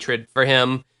of hatred for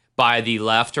him by the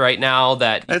left right now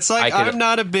that it's like I'm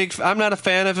not a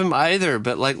fan of him either.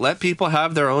 But like, let people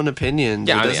have their own opinions.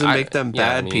 Yeah, it doesn't make them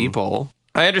bad people.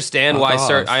 I understand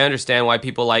I understand why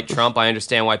people like Trump. I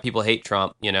understand why people hate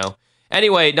Trump,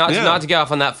 Anyway, not to get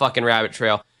off on that fucking rabbit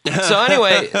trail. So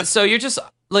anyway, so you're just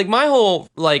like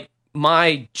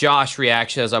my Josh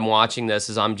reaction as I'm watching this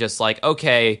is I'm just like,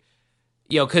 okay,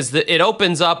 because it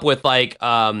opens up with like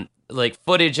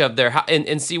footage of their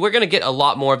and see, we're going to get a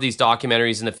lot more of these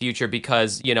documentaries in the future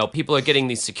because, people are getting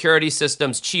these security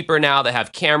systems cheaper now that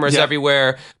have cameras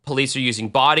everywhere. Police are using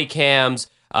body cams.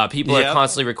 People are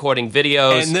constantly recording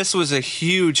videos. And this was a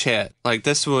huge hit. Like,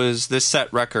 this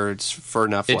set records for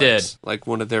Netflix. It did. Like,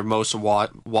 one of their most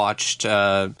watched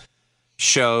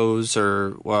shows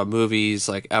or movies,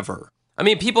 like, ever. I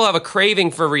mean, people have a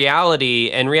craving for reality,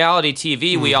 and reality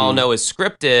TV, we all know, is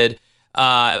scripted.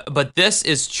 But this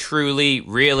is truly,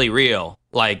 really real.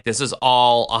 Like, this is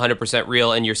all 100%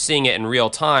 real, and you're seeing it in real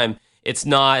time. It's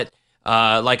not,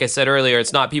 like I said earlier,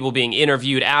 it's not people being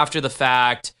interviewed after the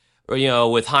fact,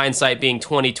 or, with hindsight being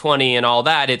 20/20 and all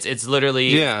that. It's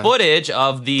literally footage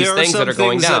of these things that are going down. There are some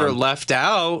things that are left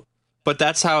out, but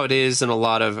that's how it is in a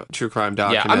lot of true crime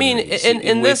documentaries. Yeah, I mean,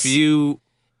 in this,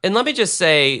 and let me just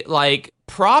say, like,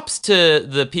 props to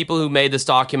the people who made this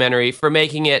documentary for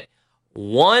making it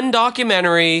one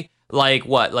documentary. Like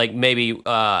what? Like maybe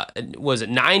was it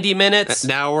 90 minutes?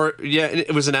 An hour? Yeah,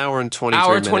 it was an hour and 23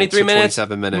 minutes.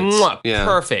 27 minutes. Yeah.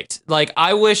 Perfect. Like,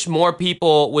 I wish more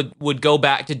people would go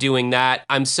back to doing that.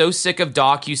 I'm so sick of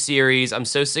docuseries. I'm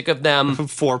so sick of them.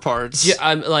 4 parts. Yeah,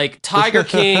 I'm like, Tiger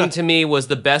King to me was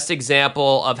the best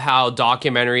example of how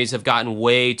documentaries have gotten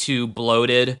way too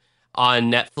bloated.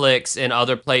 on Netflix and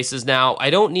other places now. I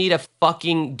don't need a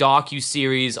fucking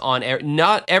docuseries on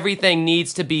not everything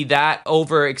needs to be that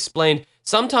over explained.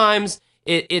 Sometimes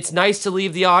it's nice to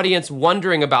leave the audience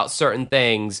wondering about certain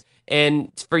things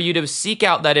and for you to seek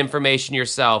out that information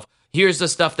yourself. Here's the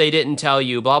stuff they didn't tell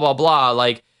you, blah, blah, blah.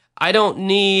 Like, I don't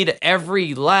need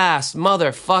every last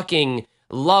motherfucking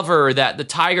lover that the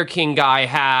Tiger King guy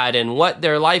had and what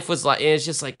their life was like. And it's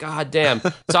just like, God damn.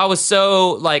 So I was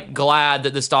so like glad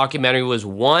that this documentary was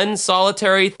one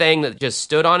solitary thing that just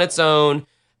stood on its own.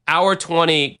 Hour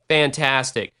 20,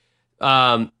 fantastic.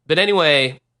 But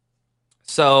anyway,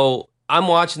 so I'm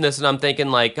watching this and I'm thinking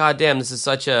like, God damn, this is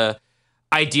such a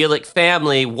idyllic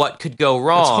family. What could go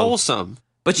wrong? It's wholesome.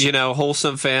 But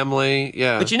wholesome family,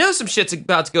 yeah. But some shit's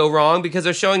about to go wrong because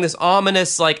they're showing this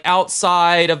ominous, like,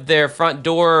 outside of their front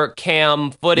door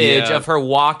cam footage of her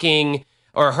walking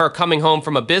or her coming home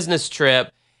from a business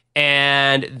trip,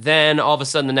 and then all of a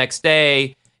sudden the next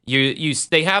day,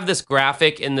 they have this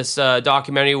graphic in this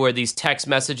documentary where these text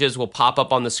messages will pop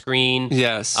up on the screen.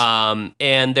 Yes.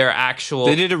 And they're actual.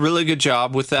 They did a really good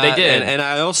job with that. They did. And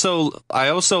I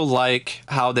also like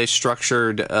how they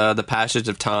structured the passage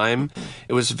of time.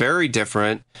 It was very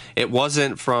different. It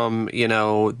wasn't from,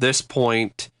 this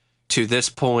point to this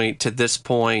point to this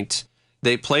point.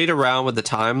 They played around with the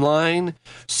timeline,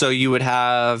 so you would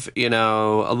have,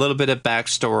 a little bit of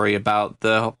backstory about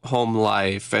the home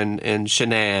life and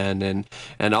Shanann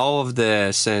and all of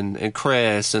this and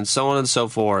Chris and so on and so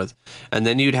forth. And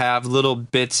then you'd have little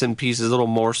bits and pieces, little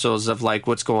morsels of like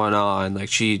what's going on. Like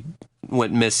she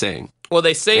went missing. Well,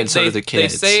 they save the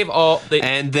kids. They save all.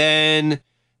 And then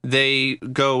they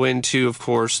go into, of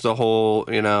course, the whole,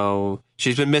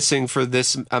 she's been missing for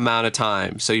this amount of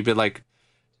time. So you'd be like,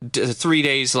 3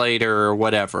 days later or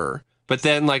whatever. But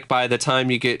then like by the time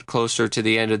you get closer to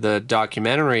the end of the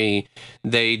documentary,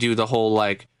 they do the whole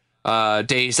like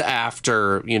days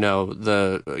after,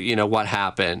 what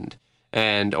happened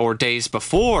or days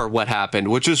before what happened,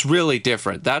 which is really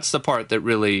different. That's the part that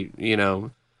really,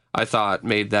 I thought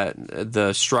made that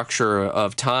the structure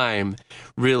of time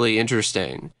really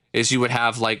interesting is you would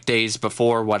have like days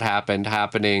before what happened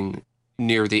happening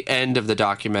near the end of the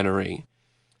documentary.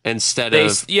 Instead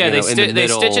of they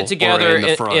stitch it together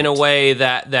in a way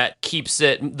that keeps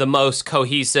it the most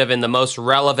cohesive and the most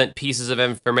relevant pieces of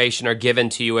information are given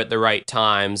to you at the right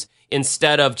times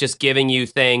instead of just giving you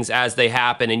things as they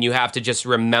happen and you have to just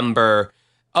remember,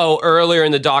 oh, earlier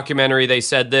in the documentary they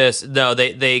said this. No,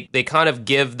 they kind of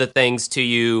give the things to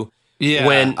you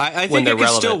when I think when they're it can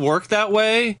relevant. still work that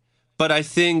way, but I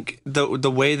think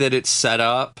the way that it's set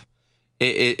up,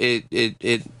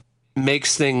 it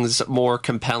makes things more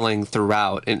compelling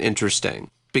throughout and interesting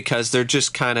because they're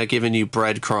just kind of giving you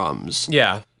breadcrumbs.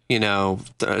 Yeah.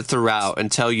 Throughout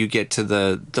until you get to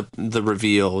the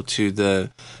reveal to the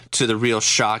real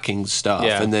shocking stuff.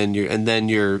 Yeah. And then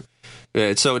you're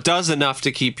so it does enough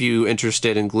to keep you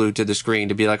interested and glued to the screen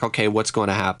to be like, okay, what's going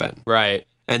to happen? Right.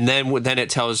 And then it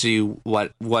tells you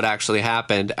what actually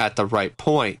happened at the right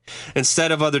point.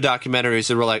 Instead of other documentaries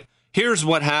that were like, here's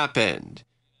what happened,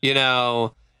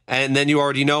 and then you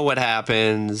already know what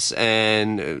happens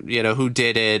and who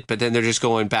did it, but then they're just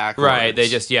going backwards. Right. They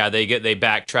just they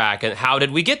backtrack and how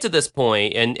did we get to this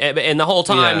point? And the whole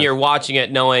time you're watching it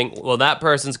knowing, well, that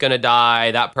person's going to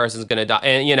die, that person's going to die,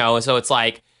 and so it's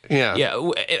like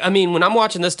I mean, when I'm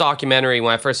watching this documentary,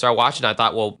 when I first started watching it, I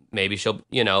thought, well, maybe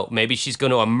maybe she's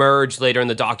going to emerge later in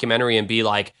the documentary and be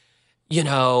like,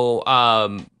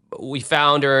 we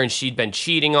found her and she'd been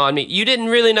cheating on me. You didn't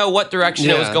really know what direction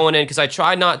it was going in because I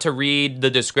tried not to read the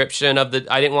description of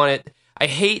I didn't want it. I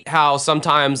hate how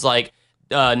sometimes like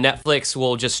Netflix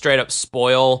will just straight up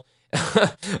spoil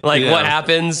what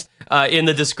happens in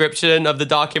the description of the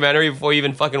documentary before you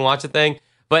even fucking watch the thing.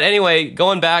 But anyway,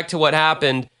 going back to what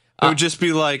happened. It would just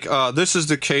be like, this is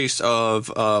the case of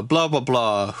blah, blah,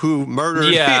 blah, who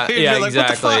murdered... Yeah, like,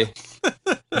 exactly.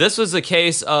 This was a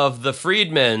case of the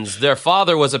Friedmans. Their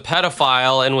father was a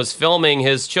pedophile and was filming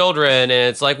his children, and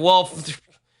it's like, well,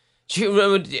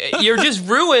 you're just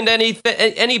ruined any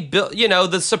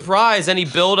the surprise, any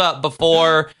build up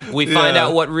before we find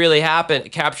out what really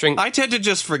happened. Capturing, I tend to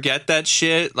just forget that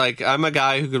shit. Like I'm a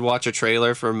guy who could watch a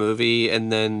trailer for a movie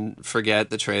and then forget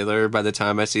the trailer by the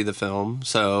time I see the film.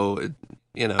 So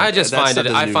I just find it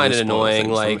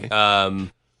annoying. Like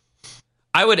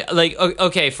I would like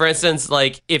okay, for instance,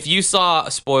 like if you saw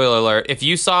spoiler alert, if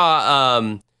you saw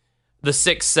The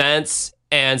Sixth Sense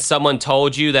and someone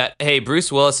told you that, hey,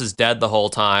 Bruce Willis is dead the whole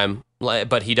time,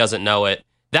 but he doesn't know it,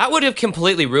 that would have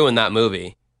completely ruined that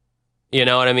movie. You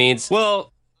know what I mean?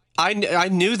 Well, I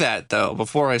knew that though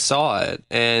before I saw it,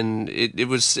 and it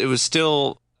was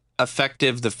still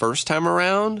effective the first time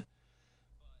around,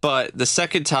 but the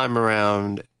second time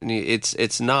around,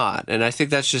 it's not. And I think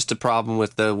that's just a problem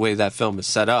with the way that film is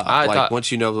set up.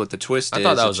 Once you know what the twist is, I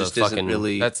thought that was it just isn't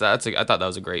really. I thought that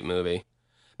was a great movie.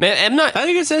 Man, I'm not. I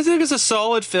think it's a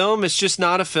solid film. It's just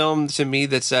not a film to me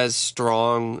that's as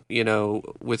strong,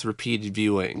 with repeated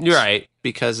viewing. You're right,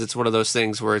 because it's one of those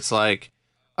things where it's like,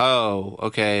 oh,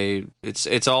 okay,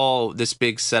 it's all this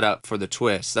big setup for the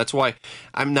twist. That's why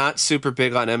I'm not super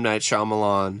big on M. Night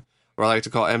Shyamalan, or I like to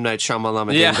call M. Night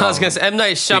Shyamalan. Yeah, I was gonna say M.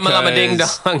 Night Shyamalan Ding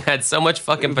Dong had so much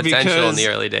fucking potential in the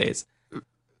early days.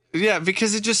 Yeah,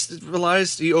 because it just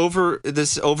relies over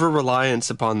reliance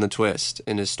upon the twist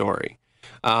in his story.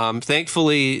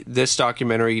 Thankfully, this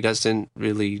documentary doesn't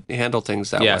really handle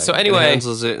things that way. Yeah. So anyway, it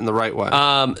handles it in the right way.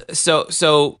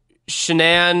 So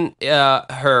Shanann,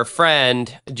 her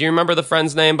friend. Do you remember the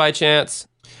friend's name by chance?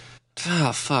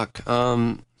 Oh fuck.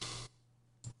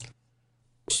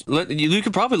 You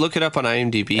could probably look it up on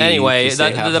IMDb. Anyway,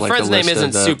 the friend's name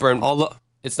isn't super.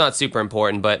 It's not super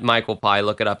important, but Mike will probably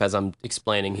look it up as I'm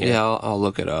explaining here. Yeah, I'll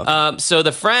look it up. So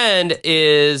the friend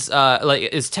is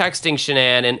texting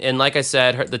Shanann, and like I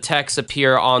said, the texts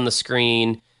appear on the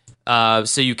screen,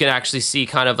 so you can actually see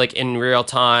kind of like in real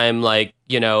time, like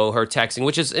her texting,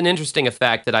 which is an interesting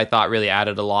effect that I thought really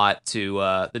added a lot to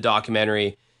the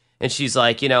documentary. And she's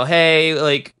like, hey,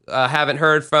 like haven't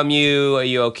heard from you. Are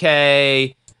you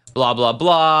okay? Blah blah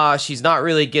blah. She's not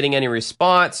really getting any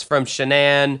response from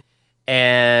Shanann.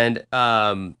 And,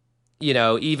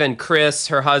 even Chris,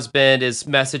 her husband, is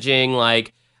messaging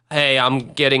like, hey,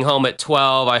 I'm getting home at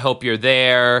 12. I hope you're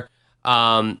there.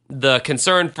 The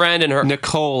concerned friend and her...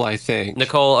 Nicole, I think.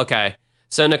 Nicole, okay.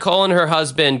 So Nicole and her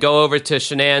husband go over to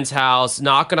Shanann's house,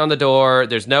 knocking on the door.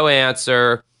 There's no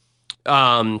answer.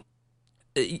 The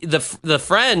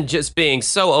friend, just being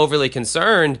so overly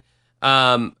concerned,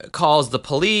 calls the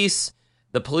police.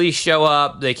 The police show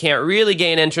up. They can't really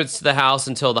gain entrance to the house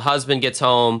until the husband gets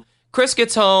home. Chris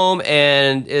gets home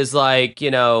and is like,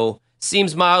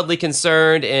 seems mildly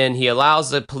concerned, and he allows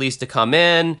the police to come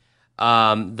in.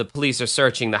 The police are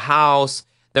searching the house.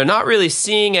 They're not really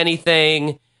seeing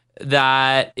anything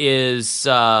that is,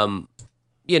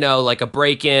 like a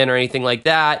break-in or anything like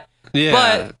that. Yeah.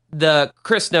 But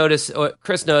Chris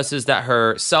notices that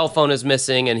her cell phone is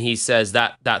missing, and he says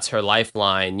that's her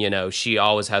lifeline. She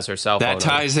always has her cell phone. That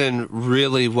ties in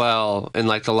really well in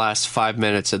like the last 5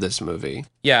 minutes of this movie.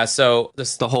 Yeah, so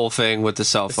the whole thing with the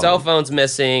cell phone. The cell phone's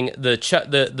missing.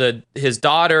 His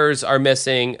daughters are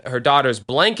missing. Her daughters'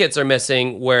 blankets are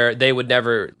missing, where they would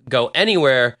never go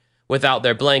anywhere without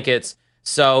their blankets.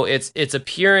 So it's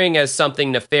appearing as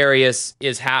something nefarious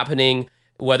is happening,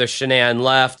 whether Shanann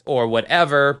left or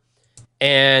whatever.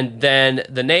 And then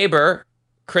the neighbor,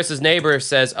 Chris's neighbor,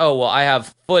 says, oh, well, I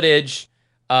have footage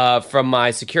from my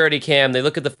security cam. They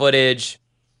look at the footage.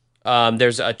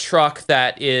 There's a truck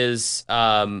that is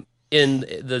in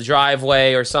the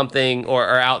driveway or something,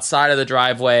 or outside of the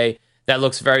driveway, that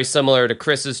looks very similar to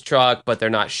Chris's truck, but they're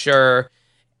not sure.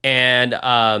 And,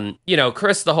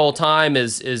 Chris the whole time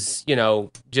is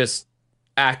just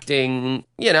acting,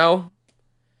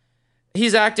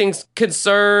 he's acting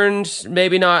concerned,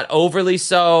 maybe not overly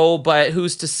so, but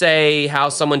who's to say how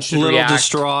someone should react?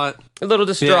 A little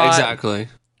distraught. Yeah, exactly.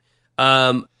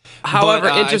 However,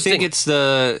 interesting. I think it's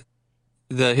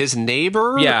his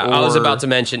neighbor. Yeah, I was about to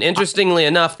mention. Interestingly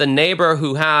enough, the neighbor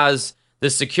who has the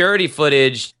security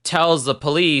footage tells the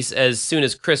police as soon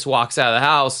as Chris walks out of the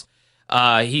house.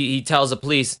 He tells the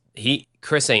police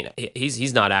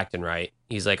he's not acting right.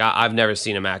 He's like, I've never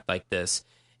seen him act like this.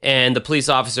 And the police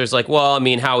officer's like, well, I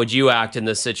mean, how would you act in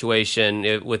this situation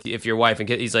if your wife and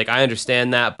kid? He's like, I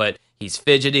understand that, but he's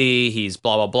fidgety. He's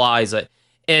blah, blah, blah. He's like,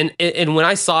 and when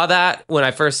I saw that, when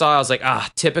I first saw it, I was like,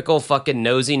 typical fucking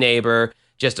nosy neighbor,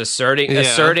 just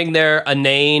asserting their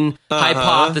inane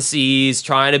hypotheses,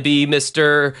 trying to be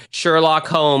Mr. Sherlock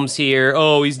Holmes here.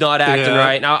 Oh, he's not acting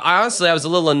right. Now, honestly, I was a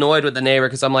little annoyed with the neighbor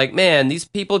because I'm like, man, these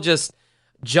people just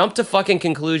jump to fucking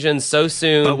conclusions so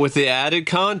soon. But with the added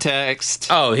context.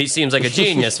 Oh, he seems like a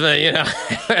genius, but,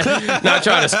 not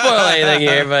trying to spoil anything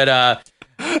here, but,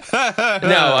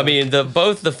 no, I mean,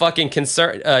 both the fucking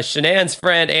Shanann's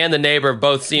friend and the neighbor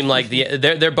both seem like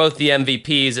they're both the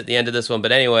MVPs at the end of this one.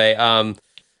 But anyway,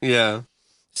 yeah.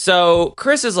 So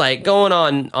Chris is like going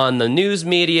on the news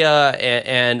media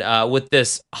and with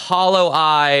this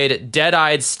hollow-eyed,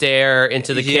 dead-eyed stare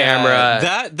into the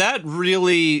camera. That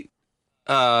really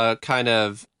kind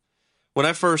of, when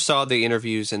I first saw the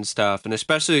interviews and stuff, and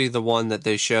especially the one that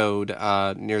they showed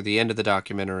near the end of the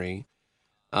documentary,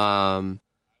 I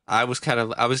was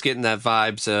getting that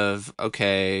vibes of,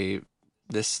 okay,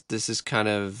 this is kind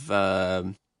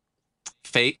of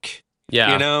fake.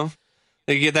 Yeah. You know?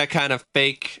 You get that kind of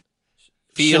fake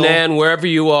feel. Shanann, wherever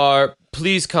you are,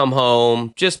 please come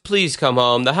home. Just please come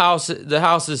home. The house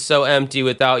is so empty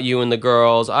without you and the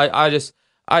girls. I just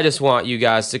want you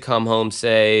guys to come home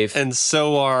safe. And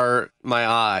so are my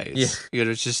eyes. Yeah.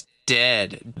 You're just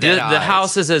dead The eyes.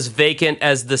 house is as vacant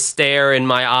as the stare in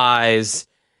my eyes.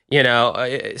 You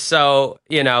know, so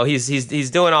you know he's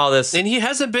doing all this, and he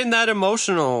hasn't been that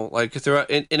emotional like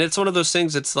throughout. And it's one of those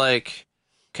things. It's like,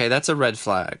 okay, that's a red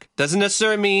flag. Doesn't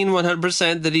necessarily mean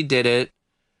 100% that he did it.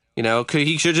 You know,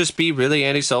 he should just be really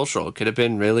antisocial. Could have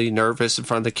been really nervous in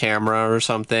front of the camera or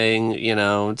something. You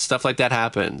know, stuff like that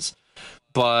happens.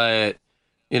 But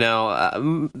you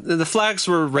know, the flags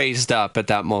were raised up at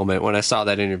that moment when I saw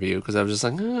that interview because I was just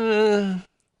like.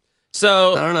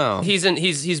 So I don't know.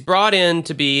 He's brought in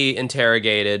to be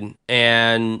interrogated,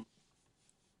 and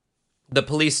the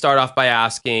police start off by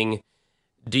asking,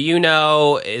 "Do you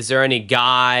know? Is there any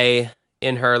guy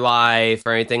in her life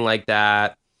or anything like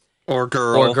that, or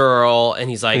girl?" And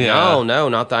he's like, "No,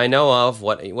 not that I know of.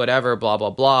 Whatever, blah blah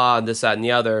blah, this, that, and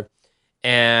the other."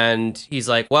 And he's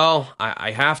like, "Well,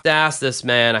 I have to ask this,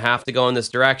 man. I have to go in this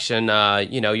direction.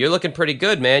 You know, you're looking pretty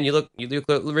good, man. You look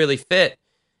really fit."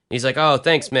 He's like, "Oh,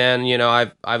 thanks, man. You know,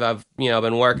 I've you know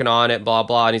been working on it, blah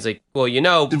blah." And he's like, "Well, you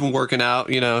know, he's been working out.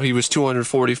 You know, he was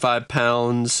 245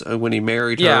 pounds when he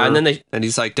married her. Yeah, and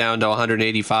he's like down to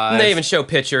 185. And they even show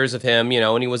pictures of him, you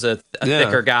know, when he was a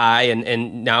thicker guy,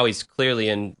 and now he's clearly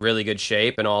in really good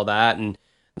shape and all that. And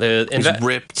he's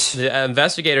ripped. The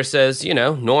investigator says, you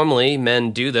know, normally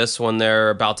men do this when they're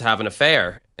about to have an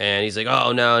affair, and he's like,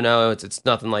 "Oh no, it's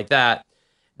nothing like that."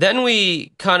 Then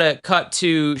we kind of cut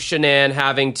to Shanann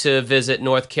having to visit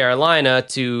North Carolina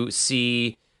to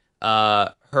see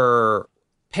her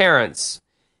parents.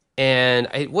 And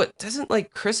doesn't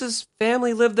like Chris's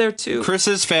family live there too?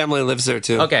 Chris's family lives there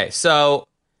too. Okay, so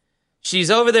she's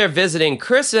over there visiting.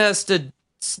 Chris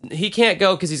he can't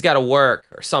go because he's got to work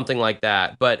or something like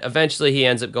that. But eventually he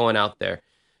ends up going out there.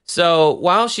 So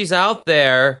while she's out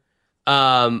there,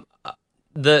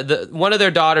 the one of their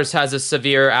daughters has a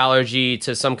severe allergy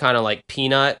to some kind of like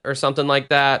peanut or something like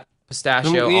that,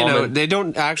 pistachio. You know, almond. they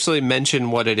don't actually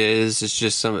mention what it is. It's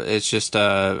just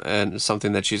and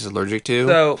something that she's allergic to.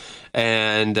 So,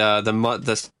 and the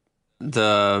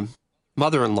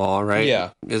mother-in-law, right?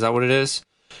 Yeah, is that what it is?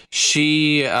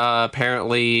 She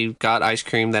apparently got ice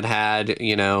cream that had,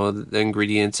 you know, the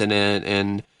ingredients in it,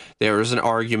 and there was an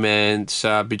argument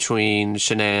between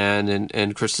Shanann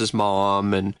and Chris's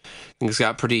mom, and things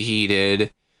got pretty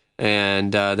heated.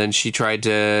 And then she tried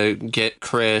to get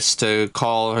Chris to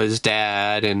call his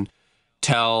dad and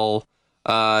tell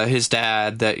his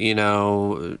dad that, you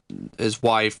know, his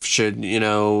wife should, you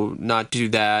know, not do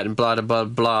that and blah, blah,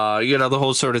 blah, you know, the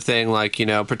whole sort of thing, like, you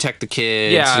know, protect the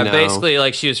kids. Yeah, you know. Basically,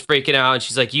 like, she was freaking out, and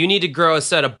she's like, "You need to grow a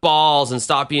set of balls and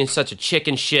stop being such a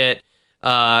chicken shit,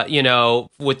 you know,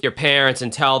 with your parents,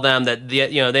 and tell them that,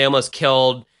 you know, they almost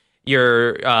killed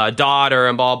your daughter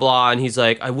and blah, blah." And he's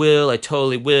like, "I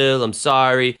totally will, I'm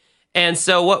sorry." And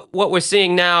so what we're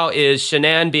seeing now is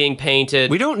Shanann being painted.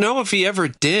 We don't know if he ever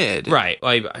did. Right.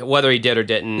 Like, whether he did or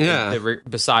didn't,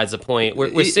 besides the point.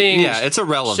 We're seeing it's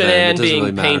irrelevant. Shanann being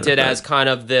really painted as kind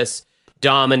of this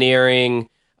domineering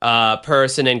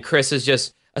person, and Chris is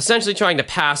just essentially trying to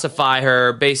pacify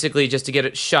her, basically just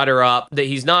to shut her up. That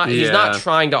he's not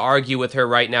trying to argue with her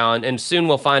right now, and soon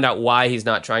we'll find out why he's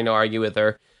not trying to argue with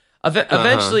her.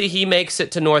 Eventually, he makes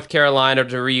it to North Carolina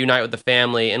to reunite with the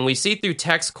family, and we see through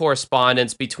text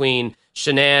correspondence between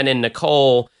Shanann and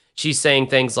Nicole, she's saying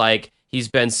things like, "He's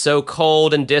been so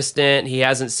cold and distant. He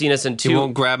hasn't seen us in He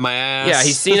won't grab my ass." Yeah,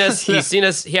 he's seen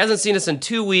us. He hasn't seen us in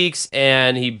 2 weeks,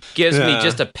 and he gives me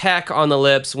just a peck on the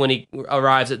lips when he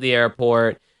arrives at the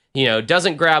airport. You know,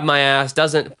 doesn't grab my ass,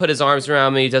 doesn't put his arms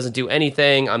around me, doesn't do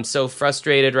anything. I'm so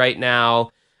frustrated right now.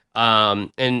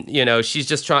 And you know, she's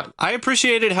just trying. I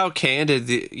appreciated how candid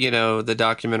the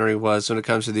documentary was when it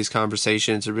comes to these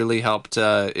conversations. It really helped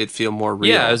it feel more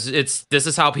real. Yeah, this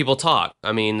is how people talk.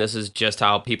 I mean, this is just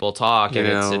how people talk, and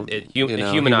it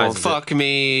humanizes. He won't fuck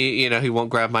me. You know, he won't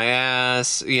grab my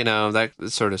ass. You know, that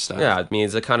sort of stuff. Yeah, I mean,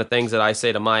 it's the kind of things that I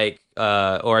say to Mike,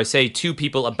 or I say to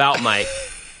people about Mike.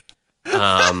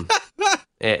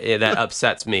 That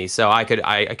upsets me. So I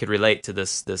could relate to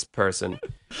this person.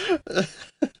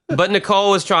 But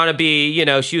Nicole was trying to be, you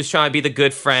know, she was trying to be the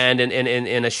good friend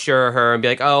and assure her and be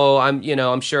like, "Oh,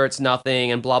 I'm sure it's nothing,"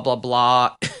 and blah blah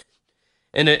blah.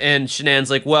 and Shanann's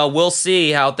like, "Well, we'll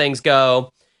see how things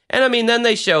go." And I mean, then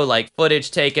they show like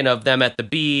footage taken of them at the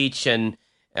beach, and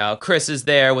Chris is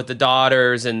there with the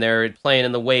daughters, and they're playing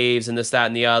in the waves and this, that,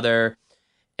 and the other.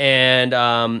 and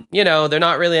they're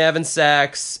not really having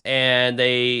sex, and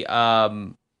they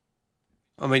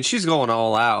I mean, she's going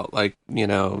all out. Like,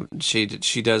 she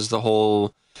does the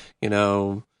whole,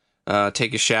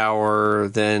 take a shower,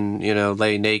 then,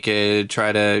 lay naked,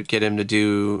 try to get him to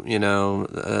do,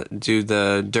 do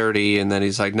the dirty. And then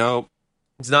he's like, nope.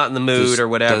 He's not in the mood or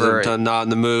whatever. Not in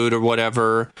the mood or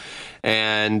whatever.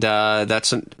 And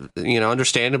that's,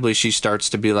 understandably, she starts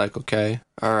to be like, okay,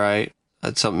 all right.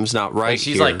 That something's not right. And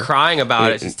she's here. like crying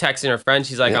about it. She's texting her friend.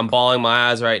 She's like, I'm bawling my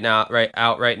eyes right now.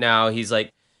 He's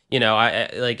like,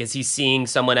 is he seeing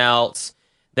someone else?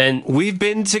 Then we've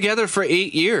been together for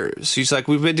 8 years. She's like,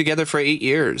 we've been together for 8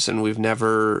 years, and we've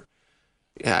never,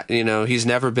 he's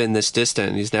never been this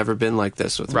distant. He's never been like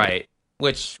this with me. Right.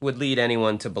 Which would lead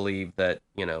anyone to believe that,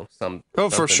 something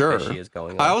for sure fishy is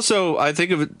going on. I think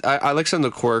of it. I like some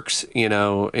of the quirks,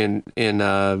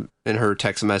 in her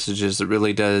text messages that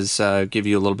really does give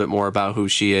you a little bit more about who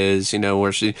she is.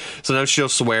 Where sometimes she'll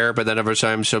swear, but then other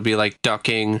times she'll be like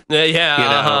ducking.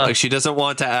 Yeah, like she doesn't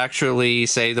want to actually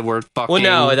say the word fucking. Well,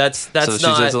 no, that's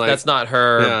not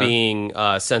her being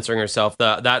censoring herself.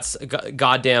 That's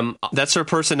goddamn. That's her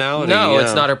personality. No,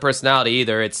 it's not her personality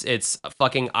either. It's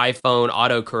fucking iPhone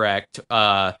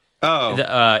autocorrect.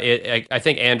 I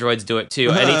think Androids do it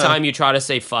too. Anytime you try to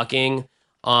say fucking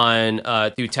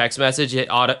on through text message, it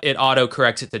auto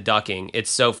corrects it to ducking. It's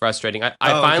so frustrating. I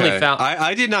finally found.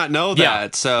 I did not know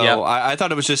that. So I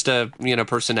thought it was just a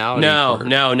personality.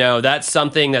 No. That's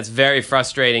something that's very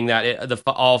frustrating that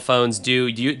all phones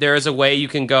do. There is a way you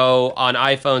can go on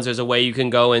iPhones. There's a way you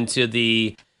can go into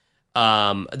the.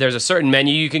 There's a certain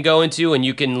menu you can go into, and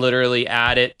you can literally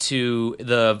add it to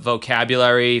the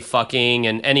vocabulary, fucking,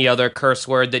 and any other curse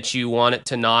word that you want it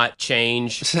to not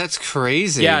change. That's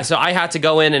crazy. Yeah, so I had to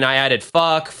go in and I added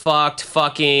fuck, fucked,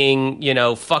 fucking,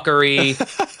 fuckery,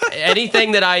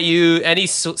 anything that I use, any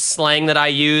slang that I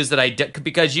use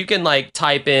because you can like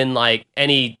type in like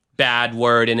any bad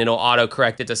word and it'll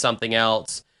autocorrect it to something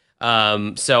else.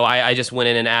 So I just went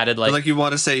in and added like you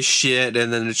want to say shit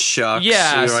and then it's shucks.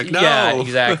 Yeah, you're like, no. Yeah,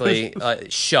 exactly.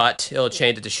 Shut. It'll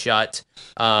change it to shut.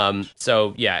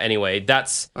 So yeah. Anyway,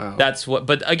 that's what.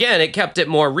 But again, it kept it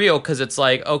more real because it's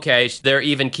like, okay, they're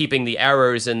even keeping the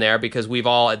errors in there because we've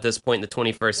all at this point in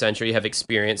the 21st century have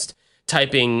experienced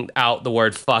typing out the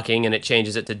word fucking and it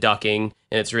changes it to ducking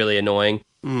and it's really annoying.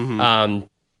 Mm-hmm.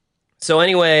 So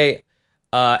anyway.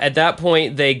 At that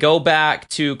point, they go back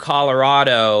to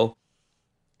Colorado,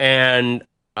 and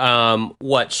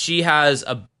she has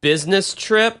a business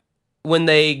trip when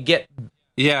they get...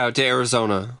 Yeah, to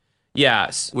Arizona.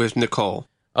 Yes. With Nicole.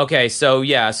 Okay, so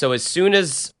as soon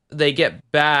as they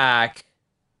get back,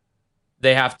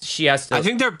 she has to... I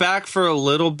think they're back for a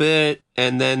little bit,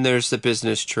 and then there's the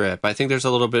business trip. I think there's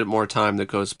a little bit more time that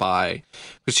goes by.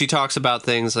 Because she talks about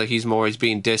things like he's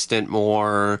being distant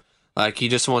more... Like, he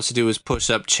just wants to do his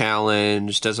push-up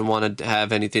challenge, doesn't want to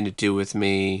have anything to do with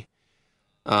me.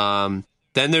 Then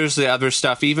there's the other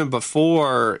stuff, even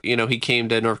before, he came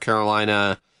to North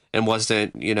Carolina and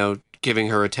wasn't, giving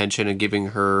her attention and giving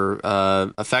her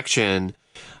affection.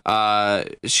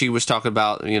 She was talking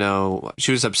about,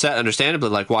 she was upset, understandably,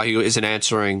 like, why he isn't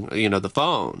answering, the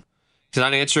phone. He's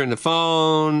not answering the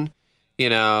phone. He's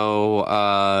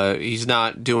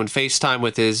not doing FaceTime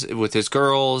with his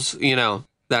girls,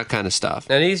 that kind of stuff.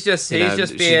 And he's just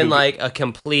being like a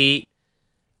complete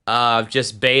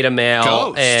just beta male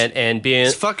Ghost. and being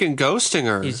he's fucking ghosting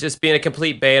her. He's just being a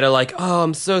complete beta, like, oh,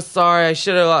 I'm so sorry, I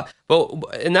should have.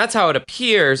 And that's how it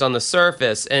appears on the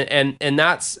surface, and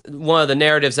that's one of the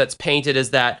narratives that's painted is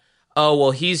that, oh,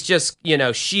 well, he's just,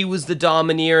 she was the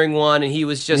domineering one, and he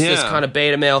was just this kind of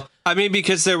beta male. I mean,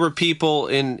 because there were people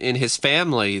in his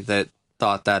family that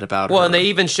thought that about her. Well, and they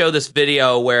even show this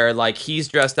video where like he's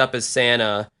dressed up as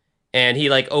Santa and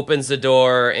he like opens the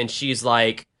door and he's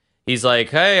like,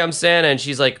 hey, I'm Santa, and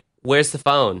she's like, where's the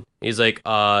phone? He's like,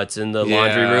 it's in the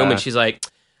laundry room, and she's like,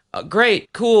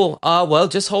 great, cool, well,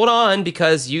 just hold on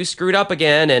because you screwed up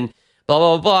again and blah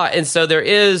blah blah. And so there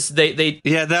is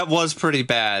that was pretty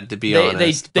bad, to be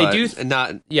honest. They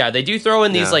do throw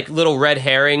in these like little red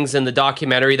herrings in the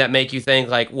documentary that make you think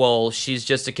like, well, she's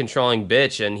just a controlling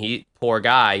bitch and he poor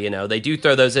guy, they do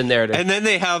throw those in there and then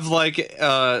they have like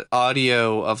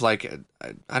audio of like,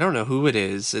 I don't know who it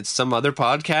is, it's some other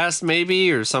podcast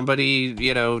maybe, or somebody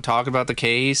talk about the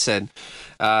case, and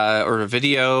or a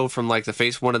video from like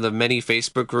one of the many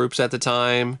Facebook groups at the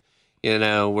time,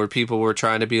 where people were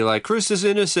trying to be like, Chris is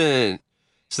innocent.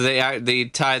 So they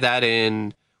tie that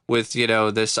in with,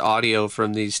 this audio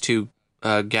from these two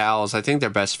gals. I think they're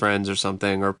best friends or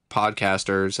something, or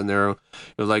podcasters, and they're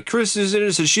like, Chris is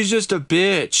innocent. She's just a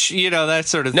bitch. You know, that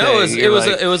sort of thing. No,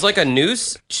 it was like a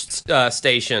news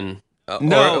station.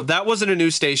 No, that wasn't a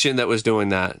news station that was doing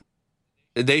that.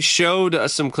 They showed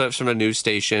some clips from a news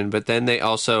station, but then they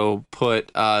also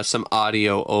put some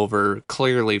audio over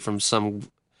clearly from some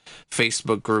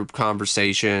Facebook group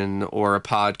conversation or a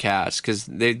podcast, because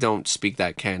they don't speak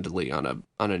that candidly on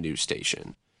a news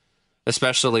station,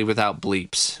 especially without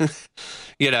bleeps.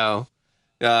 You know,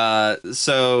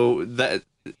 so that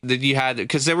you had,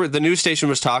 because the news station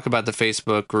was talking about the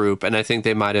Facebook group, and I think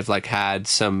they might have like had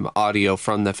some audio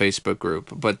from the Facebook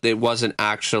group, but it wasn't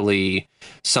actually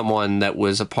someone that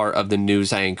was a part of the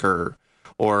news anchor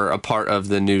or a part of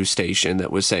the news station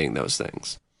that was saying those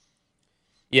things.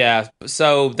 Yeah,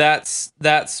 so that's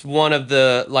one of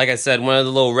the, like I said, one of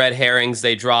the little red herrings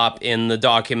they drop in the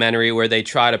documentary, where they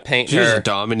try to paint She's her a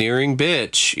domineering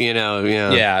bitch, you know.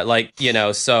 Yeah, like, you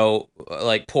know, so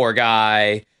like, poor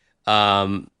guy,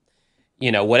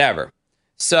 you know, whatever.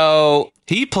 So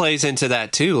he plays into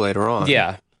that too later on.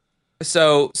 Yeah.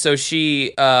 So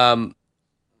she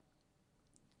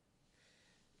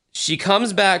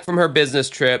comes back from her business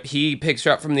trip. He picks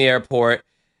her up from the airport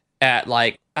at,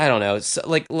 like, I don't know, it's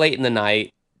like late in the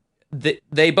night.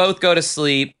 They both go to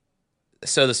sleep,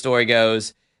 so the story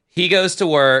goes. He goes to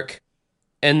work,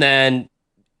 and then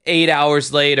 8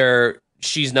 hours later,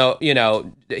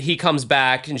 he comes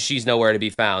back and she's nowhere to be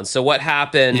found. So what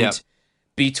happened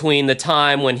between the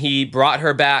time when he brought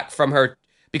her back from her,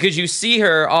 because you see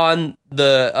her on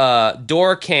the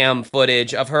door cam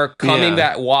footage of her coming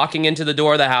back, walking into the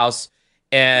door of the house.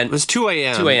 And it was 2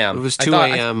 a.m. 2 a.m. It was 2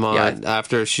 a.m.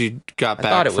 After she got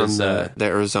back from the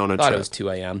Arizona trip. I thought it was 2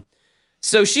 a.m.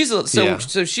 So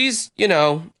she's, you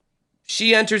know,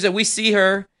 she enters and we see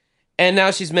her, and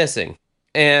now she's missing.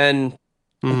 And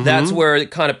that's where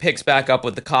it kind of picks back up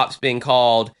with the cops being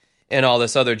called and all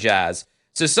this other jazz.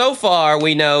 So far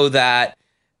we know that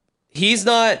he's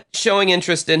not showing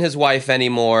interest in his wife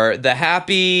anymore. The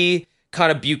happy,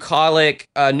 kind of bucolic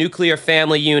nuclear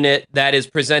family unit that is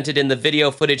presented in the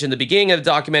video footage in the beginning of the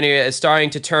documentary is starting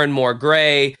to turn more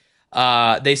gray.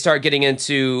 They start getting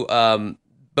into,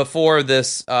 before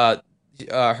this,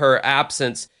 her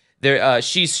absence,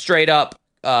 she's straight up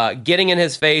getting in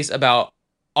his face about,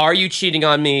 are you cheating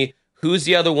on me? Who's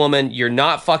the other woman? You're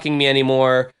not fucking me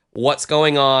anymore. What's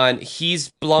going on? He's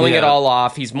blowing it all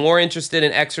off. He's more interested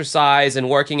in exercise and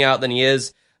working out than he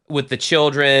is with the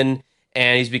children,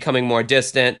 and he's becoming more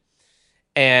distant.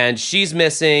 And she's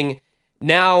missing.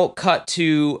 Now cut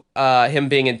to him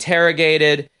being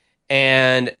interrogated,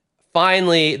 and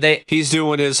finally he's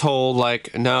doing his whole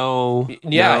like, no.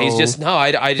 He's just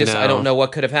I don't know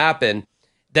what could have happened.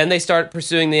 Then they start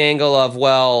pursuing the angle of,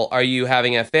 well, are you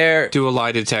having an affair? Do a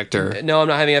lie detector. No, I'm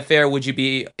not having an affair. Would you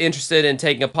be interested in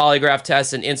taking a polygraph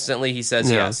test? And instantly he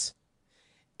says yes.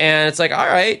 And it's like, all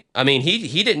right. I mean,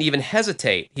 he didn't even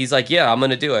hesitate. He's like, yeah, I'm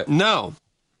going to do it. No.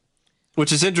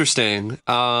 Which is interesting.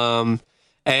 And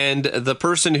the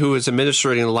person who was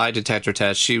administrating the lie detector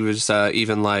test, she was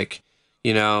even like,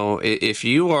 you know, if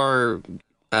you are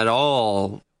at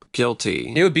all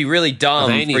guilty, it would be really dumb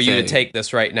for you to take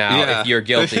this right now if you're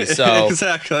guilty. So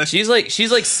exactly. She's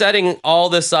like setting all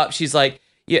this up. She's like,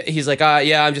 yeah, he's like,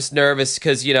 I'm just nervous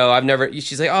because, you know, I've never.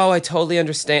 She's like, oh, I totally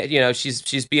understand. You know,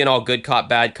 she's being all good cop,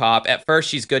 bad cop. At first,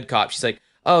 she's good cop. She's like,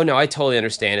 oh no, I totally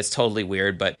understand. It's totally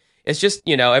weird, but it's just,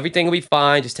 you know, everything will be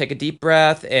fine. Just take a deep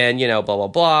breath, and, you know, blah blah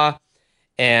blah.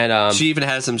 And she even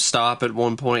has him stop at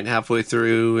one point halfway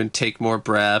through and take more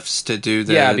breaths to do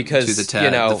the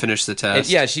to finish the test.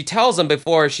 She tells him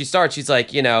before she starts. She's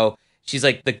like, you know,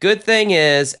 the good thing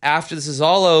is, after this is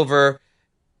all over,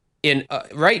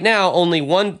 right now only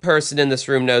one person in this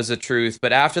room knows the truth,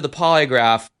 but after the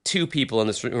polygraph, 2 people in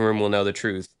this room will know the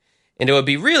truth. And it would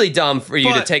be really dumb for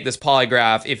you to take this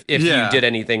polygraph if you did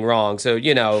anything wrong. So,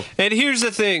 you know. And here's the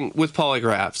thing with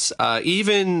polygraphs.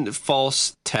 Even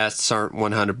false tests aren't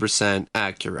 100%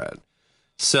 accurate.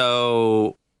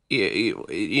 So,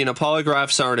 you know,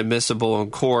 polygraphs aren't admissible in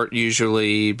court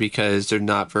usually because they're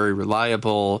not very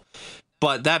reliable.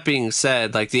 But that being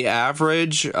said, like, the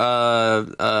average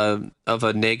of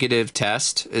a negative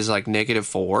test is like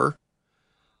 -4.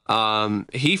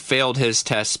 He failed his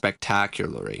test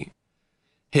spectacularly.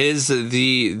 The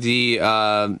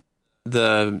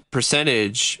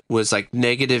percentage was like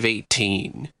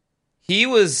 -18. He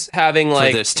was having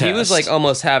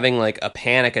almost having like a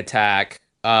panic attack.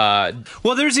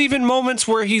 Well, there's even moments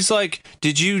where he's like,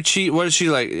 "Did you cheat?" What is she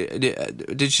like?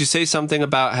 Did she say something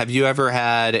about, have you ever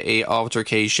had a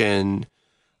altercation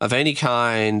of any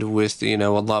kind with, you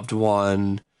know, a loved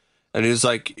one? And he was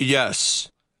like, yes.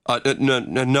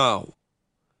 No.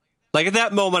 Like, at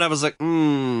that moment, I was like,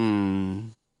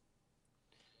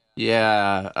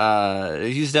 yeah,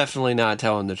 he's definitely not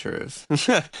telling the truth.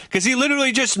 Because he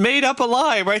literally just made up a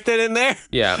lie right then and there.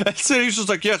 Yeah. So he was just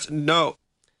like, yes, no.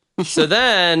 So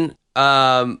then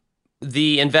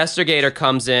the investigator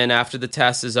comes in after the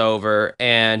test is over,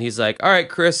 and he's like, all right,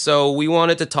 Chris, so we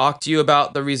wanted to talk to you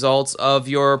about the results of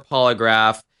your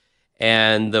polygraph.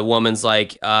 And the woman's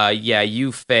like, yeah,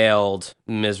 you failed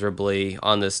miserably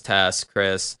on this test,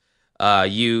 Chris.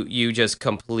 You just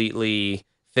completely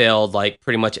failed like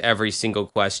pretty much every single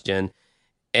question.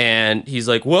 And he's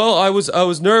like, well, I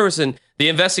was nervous. And the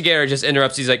investigator just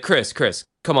interrupts. He's like, Chris,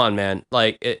 come on, man.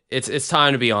 Like, it's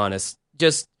time to be honest.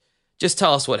 Just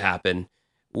tell us what happened.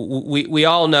 We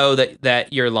all know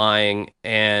that you're lying,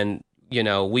 and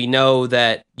we know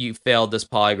that you failed this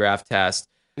polygraph test.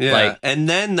 Yeah, like, and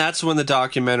then that's when the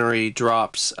documentary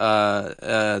drops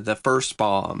the first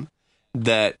bomb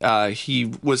that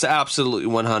he was absolutely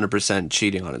 100%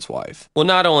 cheating on his wife. Well,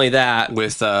 not only that,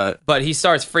 but he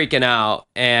starts freaking out,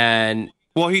 and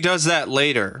well, he does that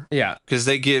later. Yeah, because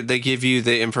they give you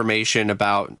the information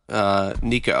about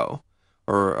Nico.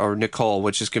 Or Nicole,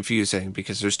 which is confusing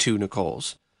because there's two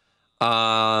Nicoles.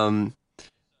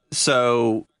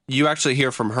 So you actually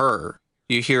hear from her.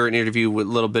 You hear a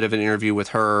little bit of an interview with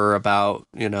her about,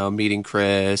 meeting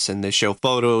Chris, and they show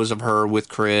photos of her with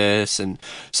Chris and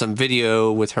some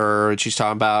video with her, and she's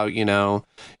talking about,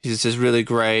 he's just really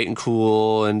great and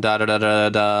cool and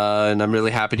da-da-da-da-da, and I'm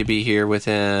really happy to be here with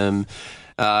him.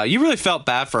 You really felt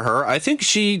bad for her. I think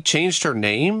she changed her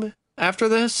name after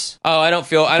this. Oh, I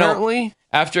don't.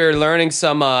 After learning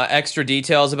some extra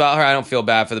details about her, I don't feel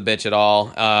bad for the bitch at all.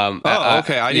 Okay.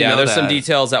 I didn't know there's that. some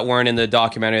details that weren't in the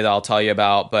documentary that I'll tell you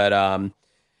about, but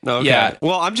okay. Yeah.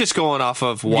 Well, I'm just going off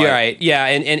of what. You're right. Yeah,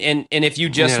 and if you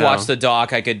just watch the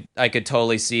doc, I could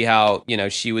totally see how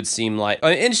she would seem like,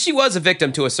 and she was a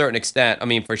victim to a certain extent. I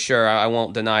mean, for sure, I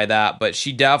won't deny that, but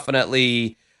she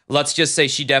definitely, let's just say,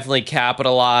 she definitely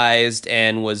capitalized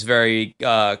and was very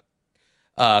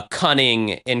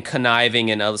cunning and conniving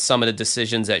in some of the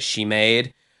decisions that she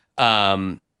made.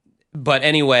 But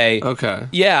anyway, okay.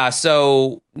 Yeah,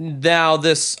 so now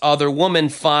this other woman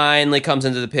finally comes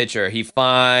into the picture. He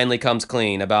finally comes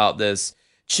clean about this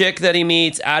chick that he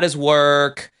meets at his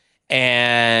work.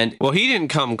 And well, he didn't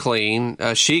come clean.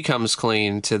 She comes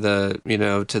clean to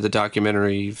the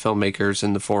documentary filmmakers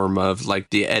in the form of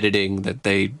like the editing that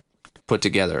they put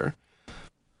together.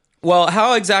 Well,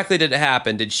 how exactly did it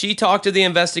happen? Did she talk to the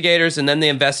investigators, and then the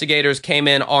investigators came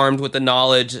in armed with the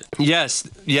knowledge? Yes,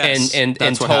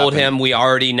 and told him, we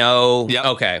already know. Yep.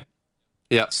 Okay.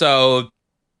 Yeah. So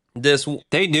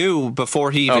they knew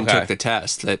before he even took the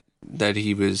test that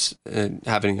he was having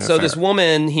an affair. So this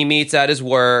woman he meets at his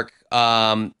work,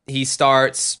 he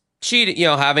starts cheating,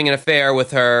 having an affair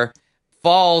with her,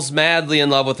 falls madly in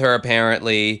love with her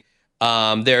apparently.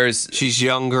 She's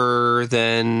younger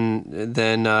than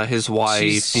his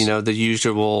wife, the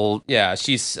usual. Yeah,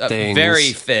 she's things.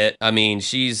 Very fit. I mean,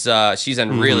 she's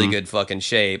in really good fucking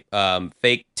shape.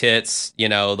 Fake tits,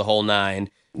 the whole nine.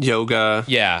 Yoga.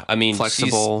 Yeah, I mean,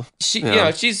 flexible. She's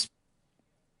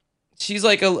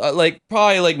like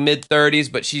probably like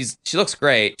mid-30s, but she looks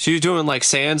great. She was doing like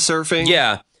sand surfing.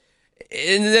 Yeah.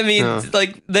 And I mean,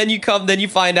 then you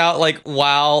find out like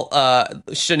while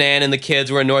Shanann and the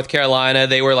kids were in North Carolina,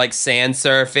 they were like sand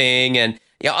surfing and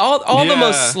all the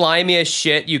most slimiest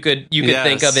shit you could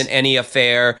think of in any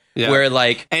affair. Yeah. Where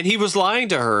like, and he was lying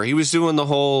to her. He was doing the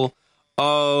whole,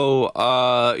 I'm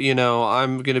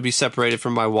gonna be separated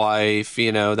from my wife.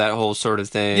 that whole sort of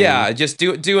thing. Yeah, just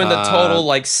doing the total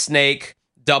like snake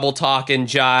double talking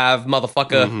jive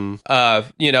motherfucker.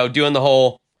 Doing the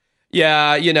whole.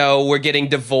 Yeah, we're getting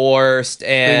divorced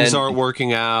and things aren't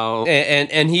working out.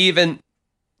 And he even,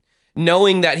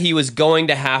 knowing that he was going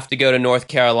to have to go to North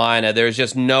Carolina, there's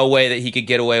just no way that he could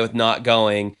get away with not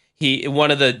going.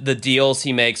 One of the deals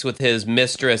he makes with his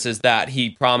mistress is that he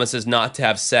promises not to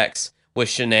have sex with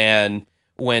Shanann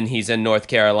when he's in North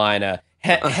Carolina.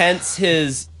 Hence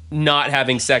his not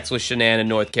having sex with Shanann in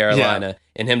North Carolina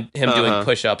and him doing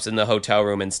push-ups in the hotel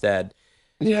room instead.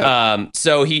 Yeah.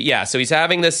 So he's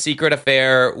having this secret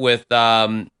affair with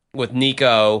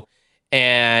Nico,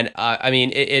 and I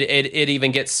mean it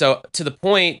even gets so to the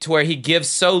point to where he gives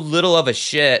so little of a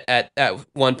shit at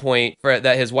one point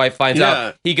that his wife finds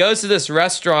out. He goes to this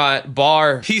restaurant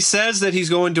bar. He says that he's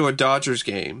going to a Dodgers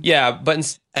game. Yeah,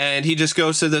 but and he just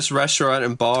goes to this restaurant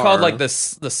and bar. It's called like the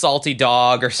Salty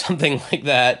Dog or something like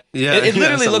that. Yeah, it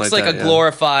literally looks like that, a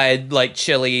glorified like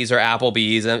Chili's or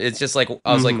Applebee's, and it's just like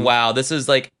I was like, wow, this is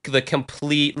like the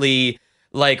completely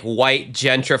like white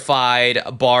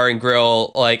gentrified bar and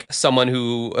grill, like someone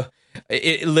who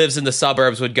it lives in the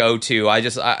suburbs would go to.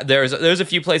 There's a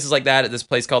few places like that at this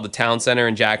place called the Town Center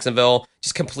in Jacksonville,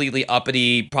 just completely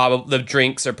uppity. Probably the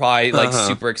drinks are probably like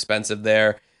super expensive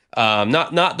there.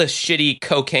 Not the shitty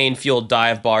cocaine fueled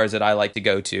dive bars that I like to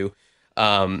go to.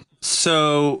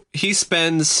 So he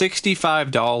spends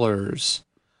 $65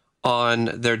 on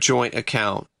their joint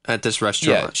account at this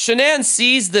restaurant. Yeah, Shanann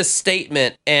sees this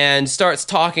statement and starts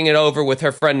talking it over with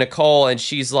her friend Nicole, and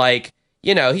she's like,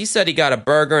 he said he got a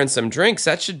burger and some drinks.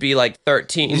 That should be like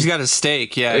 $13. He's got a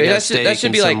steak, yeah. That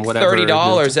should be like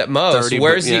 $30 at most.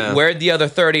 Where'd the other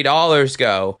 $30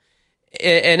 go?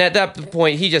 And at that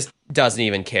point, he just doesn't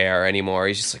even care anymore.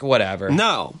 He's just like, whatever.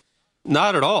 No,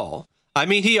 not at all. I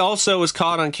mean, he also was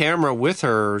caught on camera with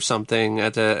her or something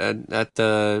at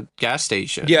the gas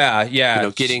station. Yeah,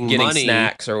 getting money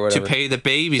snacks or whatever to pay the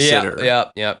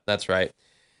babysitter. Yeah, that's right.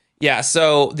 Yeah,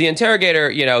 so the interrogator,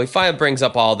 he finally brings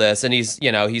up all this, and he's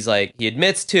like, he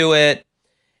admits to it,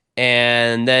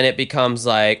 and then it becomes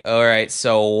like, all right,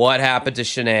 so what happened to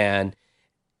Shanann?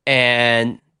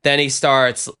 And then he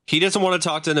doesn't want to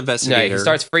talk to an investigator. No, he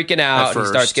starts freaking out. He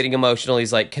starts getting emotional.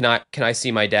 He's like, can I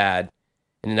see my dad?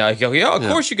 And I go, yeah, of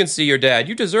course you can see your dad.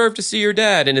 You deserve to see your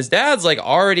dad. And his dad's like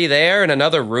already there in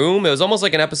another room. It was almost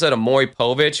like an episode of Maury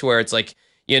Povich where it's like,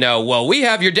 well, we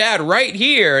have your dad right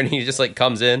here. And he just like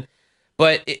comes in.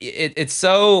 But it's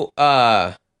so...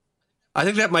 I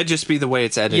think that might just be the way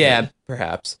it's edited. Yeah,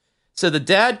 perhaps. So the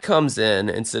dad comes in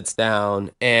and sits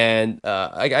down. And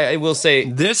I will say...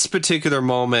 This particular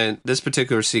moment, this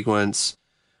particular sequence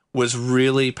was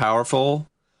really powerful.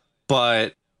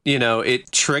 But,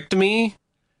 it tricked me.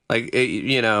 Like,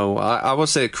 I will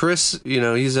say Chris,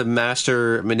 he's a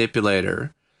master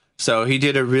manipulator. So he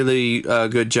did a really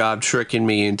good job tricking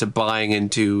me into buying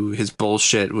into his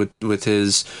bullshit with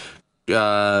his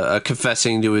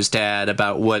confessing to his dad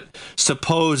about what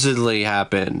supposedly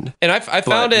happened. And I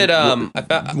found it...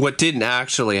 what didn't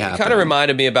actually happen. It kind of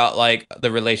reminded me about, like,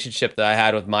 the relationship that I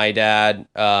had with my dad.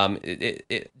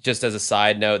 Just as a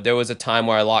side note, there was a time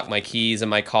where I locked my keys in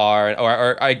my car,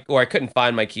 or I couldn't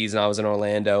find my keys, and I was in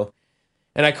Orlando.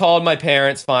 And I called my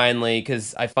parents finally,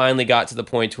 because I finally got to the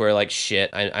point where, like, shit,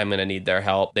 I'm going to need their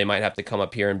help. They might have to come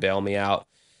up here and bail me out.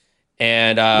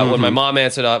 And when my mom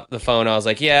answered up the phone, I was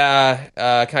like,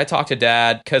 yeah, can I talk to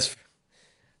Dad? Because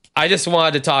I just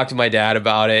wanted to talk to my dad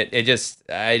about it.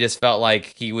 I just felt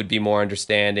like he would be more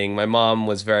understanding. My mom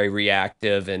was very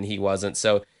reactive, and he wasn't.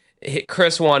 So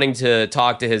Chris wanting to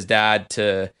talk to his dad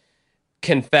to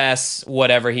confess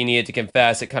whatever he needed to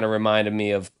confess, it kind of reminded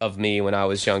me of me when I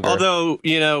was younger. Although,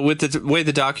 with the way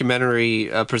the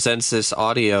documentary presents this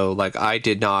audio, like, I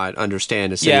did not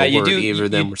understand a single word either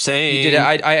of them were saying. You did.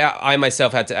 I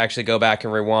myself had to actually go back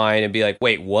and rewind and be like,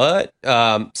 wait, what?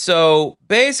 So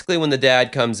basically when the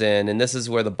dad comes in, and this is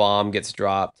where the bomb gets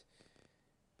dropped.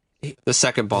 The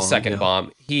second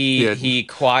bomb. He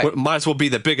quiet. Might as well be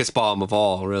the biggest bomb of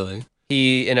all, really.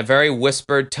 He, in a very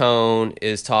whispered tone,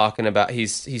 is talking about...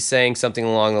 He's saying something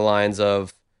along the lines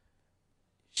of,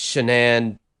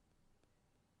 Shanann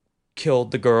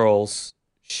killed the girls.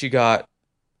 She got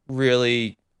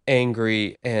really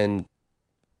angry and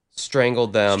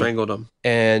strangled them.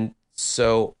 And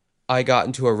so I got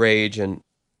into a rage and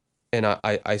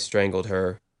I strangled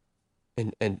her.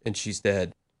 And she's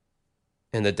dead.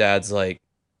 And the dad's like,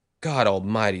 God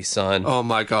almighty, son. Oh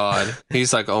my God.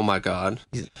 He's like, oh my God.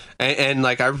 And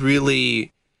like, I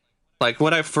really, like,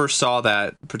 when I first saw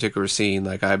that particular scene,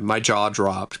 like, my jaw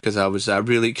dropped because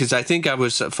I think I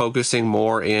was focusing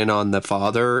more in on the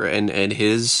father and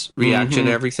his reaction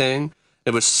to everything.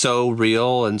 It was so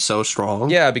real and so strong.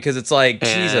 Yeah, because it's like,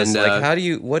 Jesus, like,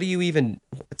 what do you even,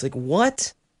 it's like,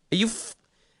 what? Are you,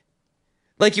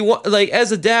 like,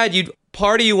 as a dad,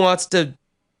 part of you wants to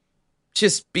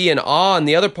just be in awe, and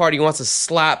the other party wants to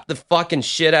slap the fucking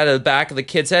shit out of the back of the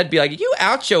kid's head, be like, you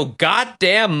out your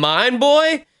goddamn mind,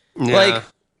 boy? Yeah.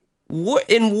 Like,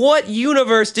 in what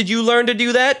universe did you learn to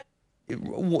do that?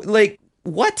 Like,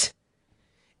 what?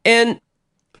 And,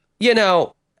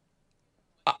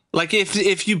 like,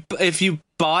 if you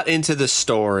bought into the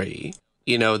story,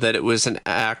 that it was an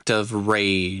act of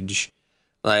rage,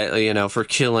 like, for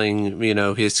killing,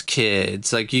 his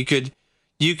kids, like, you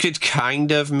could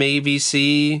kind of maybe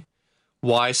see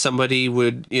why somebody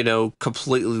would,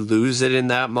 completely lose it in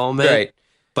that moment. Right.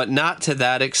 But not to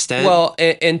that extent. Well,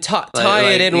 and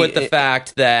tie it in with the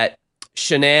fact that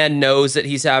Shanann knows that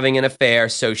he's having an affair,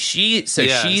 so she's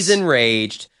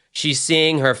enraged. She's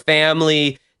seeing her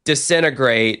family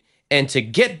disintegrate, and to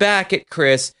get back at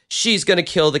Chris, she's going to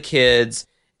kill the kids.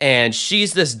 and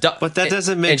she's this but that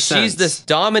doesn't make sense. She's this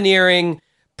domineering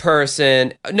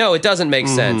person. No, it doesn't make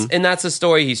sense. And that's the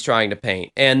story he's trying to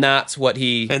paint. And that's what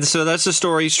And so that's the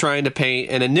story he's trying to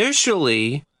paint. And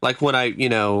initially, like when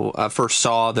I, first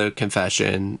saw the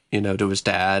confession, to his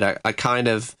dad, I kind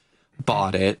of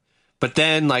bought it. But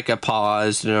then, like, I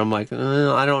paused, and I'm like,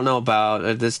 I don't know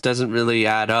about this. Doesn't really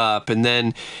add up. And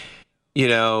then,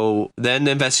 then the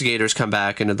investigators come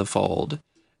back into the fold,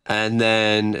 and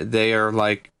then they are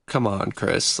like, "Come on,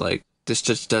 Chris, like this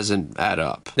just doesn't add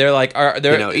up." They're like,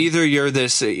 either you're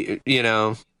this,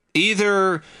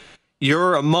 either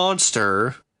you're a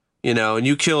monster." And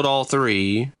you killed all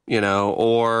three,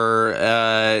 or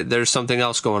there's something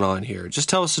else going on here. Just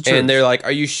tell us the truth. And they're like,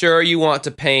 "Are you sure you want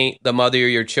to paint the mother of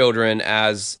your children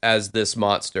as this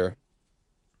monster?"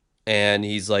 And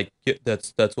he's like, yeah,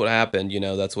 "That's what happened.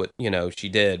 That's what she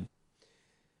did."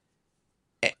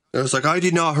 It was like, "I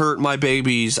did not hurt my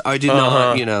babies. I did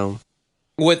not,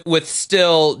 With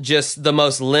still just the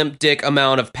most limp dick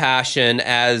amount of passion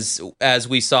as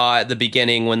we saw at the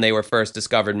beginning when they were first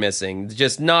discovered missing.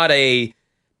 Just not a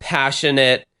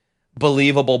passionate,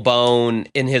 believable bone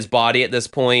in his body at this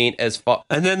point.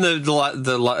 And then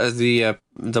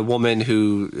the woman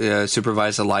who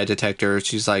supervised the lie detector,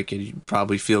 she's like, "You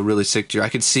probably feel really sick. I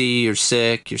can see you're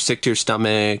sick. You're sick to your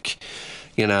stomach.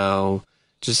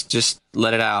 Just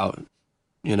let it out."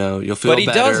 You'll feel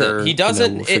better. But he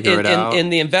doesn't. We'll figure it out. In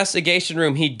the investigation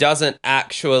room, he doesn't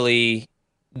actually.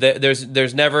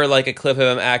 There's never like a clip of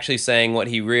him actually saying what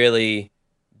he really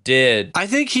did. I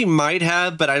think he might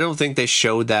have, but I don't think they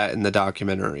showed that in the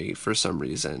documentary for some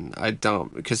reason. I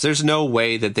don't, because there's no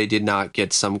way that they did not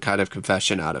get some kind of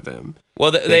confession out of him.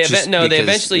 Well, they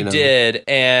eventually did,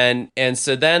 and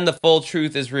so then the full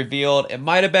truth is revealed. It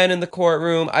might have been in the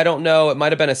courtroom. I don't know. It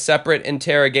might have been a separate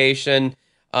interrogation.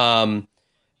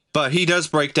 But he does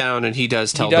break down, and he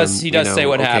does tell them. He does say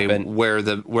what happened, where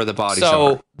the bodies are.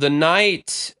 So the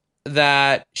night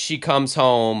that she comes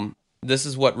home, this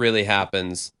is what really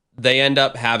happens. They end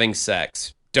up having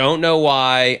sex. Don't know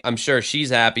why. I'm sure she's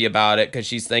happy about it because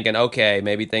she's thinking, okay,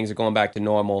 maybe things are going back to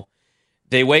normal.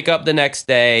 They wake up the next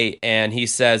day, and he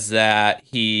says that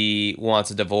he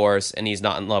wants a divorce, and he's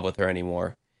not in love with her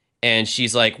anymore. And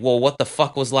she's like, well, what the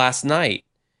fuck was last night?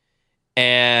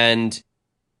 And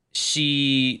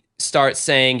she starts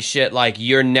saying shit like,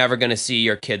 "You're never going to see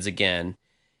your kids again."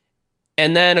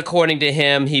 And then, according to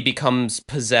him, he becomes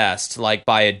possessed, like,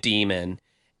 by a demon,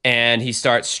 and he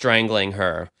starts strangling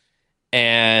her.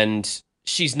 And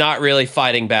she's not really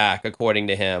fighting back, according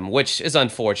to him, which is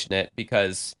unfortunate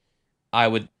because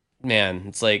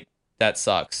it's like, that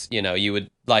sucks. You would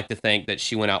like to think that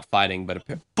she went out fighting, but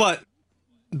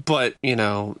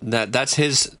that's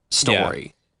his story.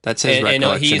 Yeah. That's his recollection.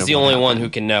 And he's the only one who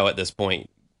can know at this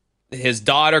point. His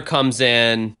daughter comes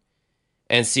in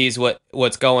and sees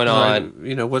what's going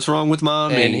on. What's wrong with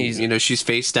Mommy? And she's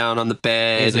face down on the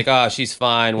bed. He's like, "Oh, she's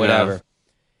fine, whatever." Yeah.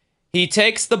 He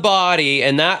takes the body,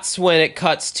 and that's when it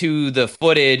cuts to the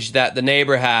footage that the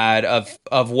neighbor had of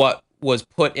what was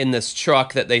put in this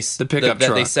truck that they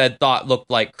thought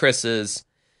looked like Chris's.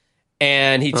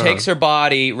 And he takes her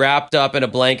body wrapped up in a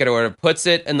blanket or whatever, puts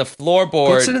it in the floorboard.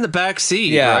 Puts it in the back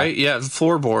seat, right? Yeah, the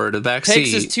floorboard, the back seat.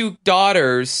 Takes his two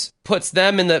daughters, puts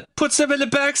them in the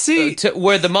back seat.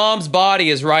 Where the mom's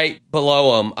body is right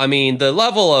below him. I mean, the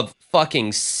level of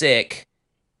fucking sick,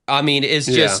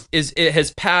 it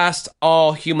has passed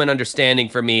all human understanding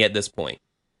for me at this point.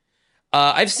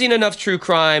 I've seen enough true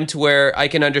crime to where I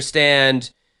can understand,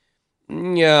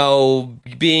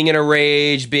 being in a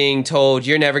rage, being told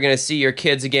you're never going to see your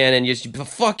kids again, and just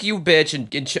fuck you,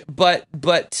 bitch.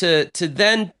 But to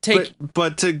then take,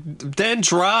 but to then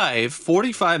drive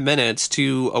 45 minutes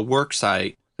to a work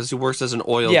site because he works as an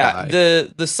oil guy.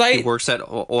 The site he works at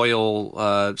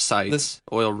oil sites,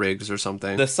 oil rigs or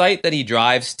something. The site that he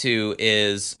drives to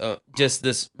is just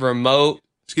this remote.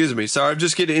 Excuse me, sorry, I'm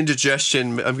just getting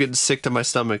indigestion. I'm getting sick to my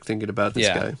stomach thinking about this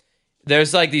guy.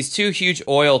 There's like these two huge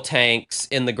oil tanks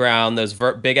in the ground, those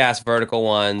big ass vertical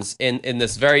ones in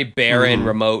this very barren,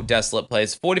 remote, desolate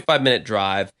place. 45-minute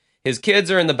drive. His kids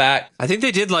are in the back. I think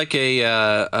they did like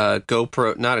a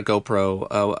GoPro, not a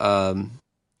GoPro,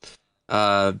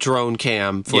 drone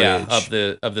cam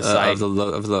footage of the site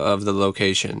of the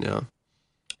location. Yeah.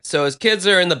 So his kids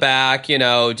are in the back,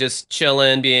 just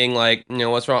chilling, being like,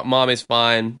 what's wrong? Mommy's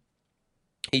fine.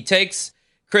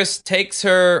 Chris takes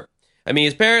her. I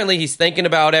mean, apparently he's thinking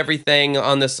about everything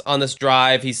on this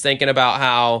drive. He's thinking about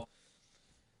how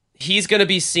he's going to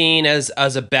be seen as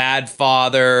a bad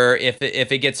father if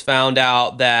it gets found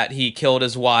out that he killed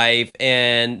his wife,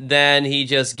 and then he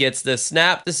just gets this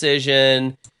snap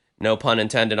decision, no pun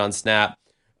intended on snap,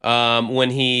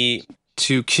 When he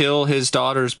to kill his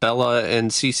daughters Bella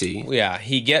and Cece. Yeah,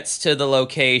 he gets to the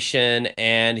location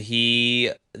and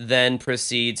he then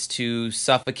proceeds to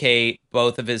suffocate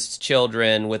both of his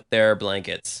children with their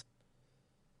blankets.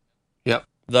 Yep.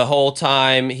 The whole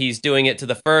time he's doing it to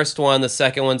the first one, the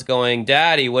second one's going,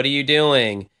 "Daddy, what are you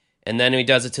doing?" And then he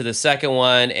does it to the second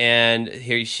one, and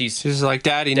she's like,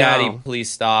 "Daddy, Daddy, no.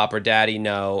 please stop," or "Daddy,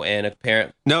 no." And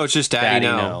apparently, no, it's just Daddy,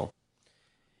 no.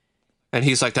 And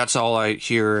he's like, "That's all I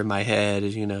hear in my head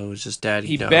is, it's just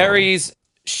Daddy, no." He buries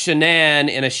Shanann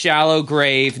in a shallow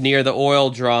grave near the oil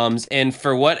drums, and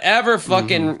for whatever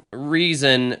fucking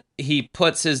reason, he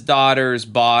puts his daughter's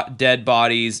dead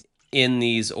bodies in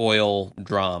these oil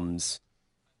drums.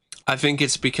 I think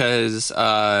it's because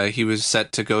he was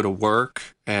set to go to work,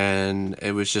 and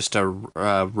it was just a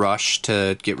rush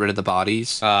to get rid of the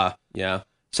bodies. Yeah.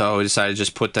 So he decided to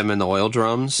just put them in the oil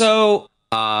drums. So,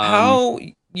 how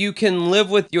you can live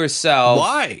with yourself...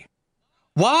 Why?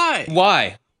 Why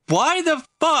the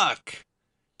fuck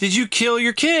did you kill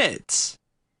your kids?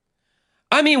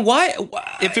 I mean, why?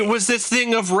 If it was this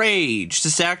thing of rage,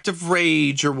 this act of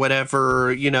rage or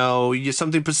whatever,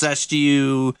 something possessed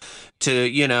you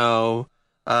to,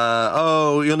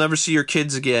 oh, you'll never see your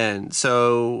kids again.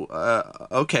 So,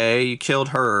 okay, you killed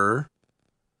her.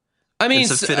 I mean,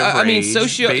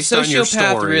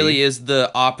 sociopath really is the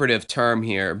operative term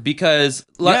here because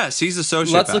yes, he's a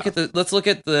sociopath. Let's look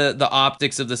at the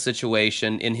optics of the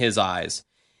situation in his eyes.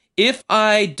 If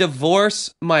I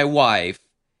divorce my wife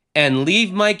and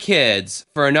leave my kids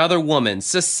for another woman,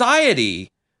 society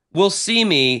will see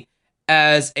me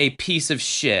as a piece of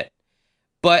shit.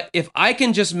 But if I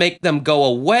can just make them go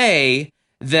away,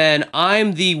 then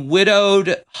I'm the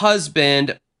widowed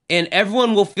husband and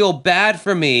everyone will feel bad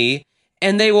for me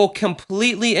and they will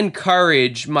completely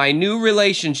encourage my new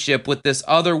relationship with this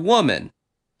other woman.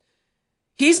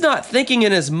 He's not thinking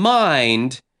in his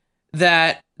mind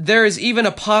that there is even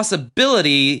a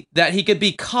possibility that he could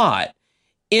be caught,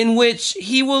 in which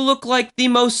he will look like the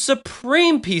most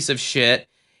supreme piece of shit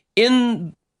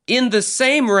in the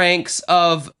same ranks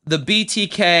of the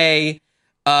BTK,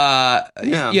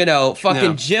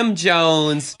 Jim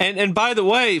Jones. And by the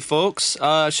way, folks,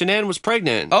 Shanann was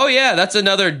pregnant. Oh yeah, that's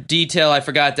another detail I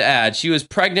forgot to add. She was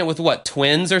pregnant with what,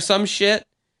 twins or some shit?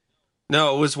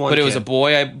 No, it was one. But it was a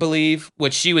boy, I believe,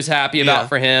 which she was happy about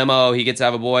for him. Oh, he gets to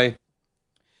have a boy.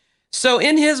 So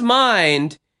in his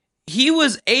mind, he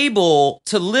was able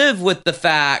to live with the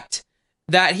fact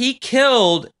that he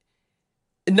killed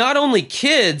not only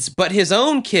kids, but his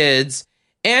own kids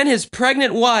and his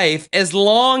pregnant wife, as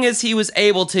long as he was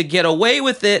able to get away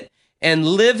with it and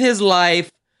live his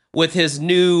life with his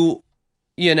new,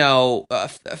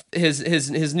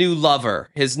 his new lover,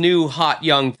 his new hot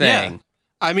young thing. Yeah.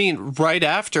 I mean, right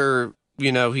after,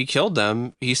 he killed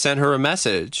them, he sent her a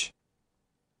message.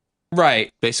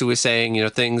 Right. Basically saying,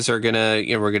 things are gonna,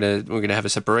 we're gonna have a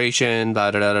separation,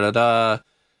 da da da da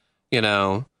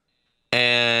da,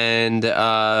 and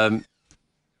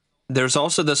there's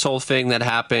also this whole thing that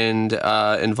happened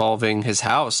involving his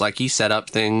house. Like, he set up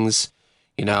things,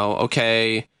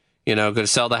 okay, going to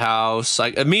sell the house.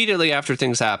 Like, immediately after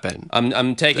things happen,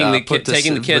 I'm taking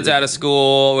the kids out of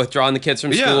school, withdrawing the kids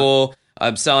from school.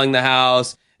 I'm selling the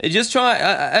house. Just try.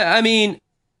 I mean,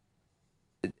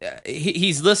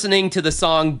 he's listening to the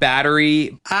song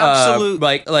 "Battery."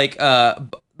 Absolutely. Like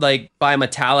by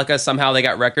Metallica. Somehow they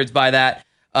got records by that.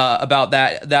 About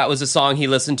that. That was a song he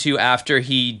listened to after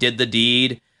he did the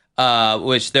deed,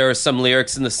 which there were some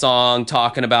lyrics in the song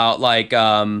talking about like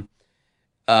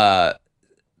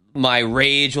my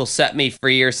rage will set me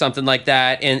free or something like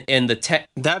that. And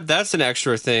that's an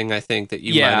extra thing I think that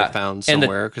you might have found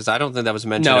somewhere, because I don't think that was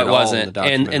mentioned at all. No, it wasn't. In the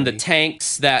documentary. And the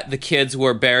tanks that the kids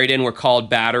were buried in were called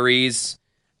batteries.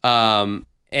 And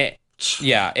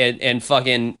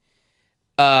fucking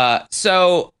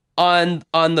so on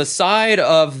the side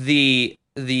of the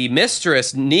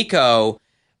mistress, Nico,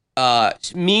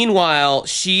 meanwhile,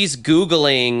 she's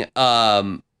Googling,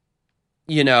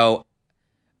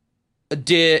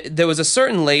 there was a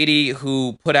certain lady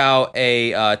who put out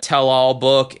a tell-all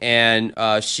book, and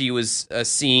she was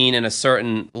seen in a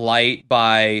certain light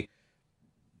by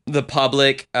the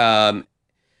public.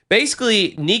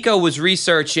 Basically, Nico was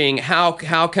researching how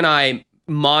can I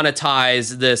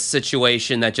monetize this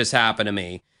situation that just happened to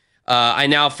me. How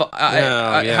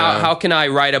can I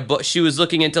write a book? She was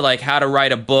looking into like how to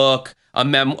write a book,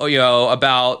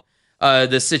 about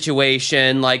the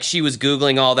situation. Like, she was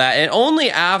Googling all that, and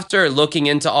only after looking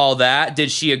into all that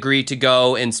did she agree to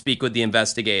go and speak with the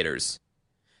investigators.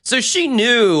 So she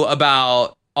knew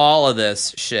about all of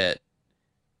this shit,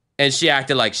 And she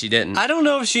acted like she didn't. I don't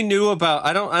know if she knew about.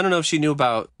 I don't know if she knew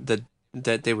about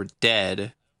that they were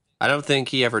dead. I don't think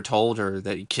he ever told her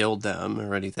that he killed them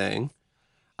or anything.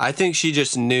 I think she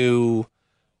just knew,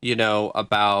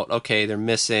 about, okay, they're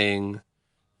missing.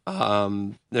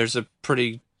 There's a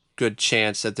pretty good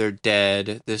chance that they're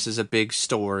dead. This is a big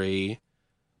story.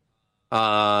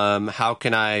 How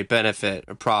can I benefit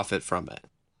or profit from it?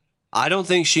 I don't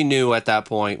think she knew at that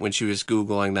point when she was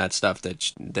Googling that stuff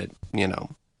that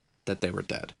they were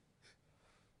dead.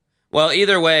 Well,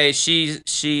 either way,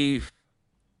 she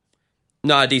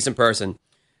not a decent person.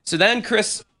 So then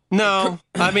Chris... No,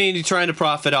 I mean, you're trying to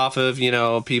profit off of,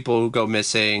 people who go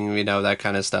missing, that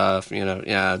kind of stuff.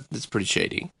 Yeah, it's pretty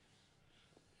shady.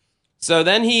 So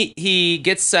then he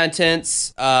gets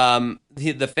sentenced.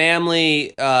 The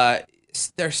family,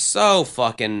 they're so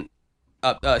fucking...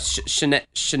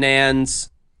 Shanann's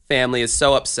family is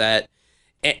so upset.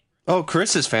 Oh,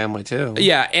 Chris's family too.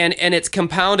 Yeah, and it's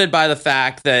compounded by the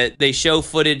fact that they show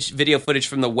video footage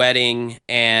from the wedding,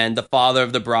 and the father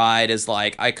of the bride is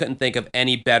like, I couldn't think of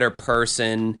any better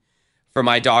person for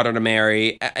my daughter to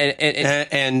marry.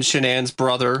 And Shanann's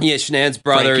brother. Yeah, Shanann's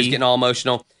brother Frankie. is getting all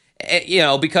emotional.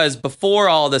 Because before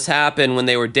all this happened, when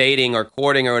they were dating or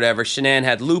courting or whatever, Shanann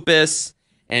had lupus.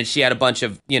 And she had a bunch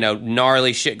of,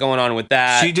 gnarly shit going on with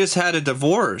that. She just had a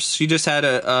divorce. She just had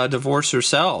a divorce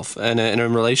herself in a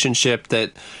relationship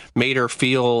that made her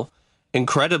feel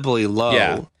incredibly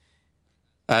low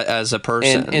as a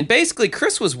person. And basically,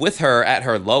 Chris was with her at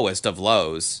her lowest of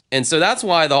lows. And so that's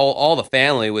why all the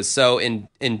family was so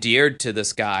endeared to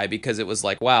this guy, because it was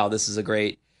like, wow, this is a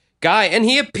great guy. And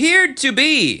he appeared to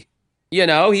be,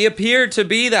 he appeared to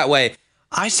be that way.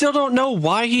 I still don't know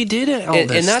why he did it. And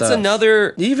that's stuff.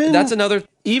 another.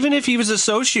 Even if he was a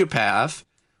sociopath,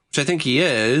 which I think he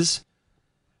is,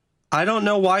 I don't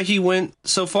know why he went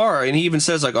so far. And he even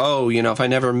says like, "Oh, if I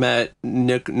never met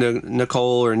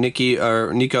Nicole or Nikki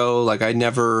or Nico, like I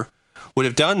never would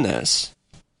have done this."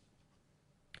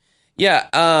 Yeah,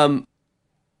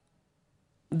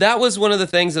 that was one of the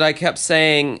things that I kept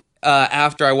saying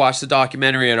after I watched the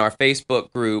documentary in our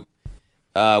Facebook group.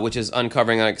 Which is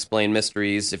Uncovering Unexplained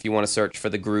Mysteries. If you want to search for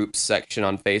the groups section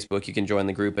on Facebook, you can join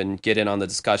the group and get in on the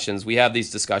discussions. We have these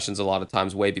discussions a lot of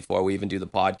times way before we even do the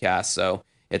podcast, so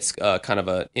it's kind of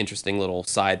an interesting little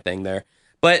side thing there.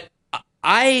 But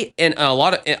I've read a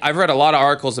lot of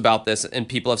articles about this, and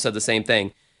people have said the same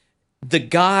thing. The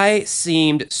guy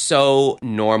seemed so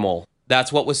normal.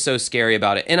 That's what was so scary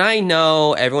about it. And I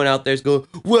know everyone out there's going,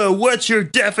 well, what's your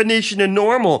definition of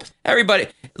normal? Everybody,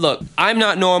 look, I'm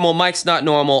not normal, Mike's not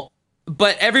normal,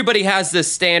 but everybody has this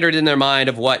standard in their mind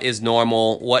of what is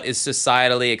normal, what is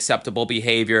societally acceptable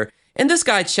behavior. And this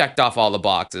guy checked off all the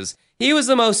boxes. He was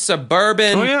the most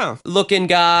suburban looking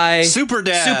guy. Super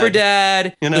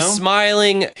dad. The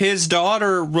smiling. His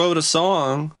daughter wrote a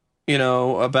song,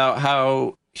 about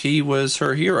how he was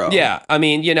her hero. Yeah, I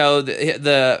mean,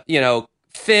 the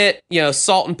fit,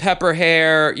 salt and pepper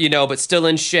hair, but still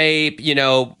in shape,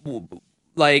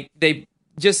 like they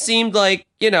just seemed like,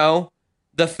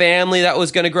 the family that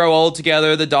was going to grow old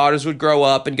together. The daughters would grow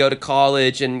up and go to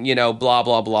college and, blah,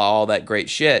 blah, blah, all that great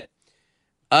shit.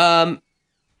 And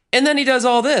then he does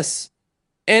all this.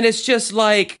 And it's just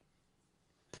like...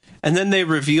 And then they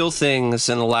reveal things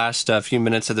in the last few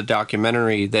minutes of the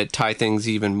documentary that tie things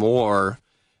even more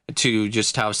to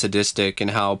just how sadistic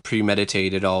and how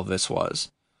premeditated all of this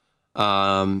was.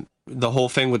 The whole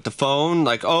thing with the phone,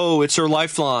 like, oh, it's her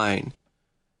lifeline.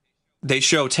 They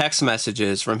show text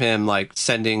messages from him, like,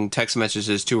 sending text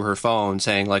messages to her phone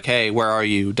saying, like, hey, where are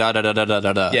you?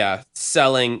 Da-da-da-da-da-da. Yeah,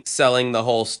 selling the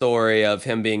whole story of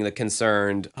him being the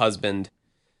concerned husband.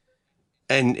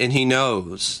 And he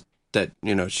knows that,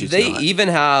 she's They not even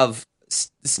have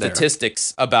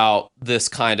statistics about this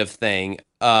kind of thing.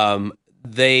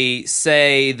 They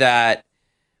say that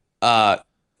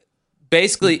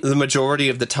basically the majority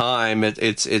of the time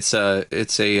it's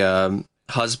a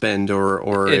husband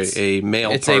or a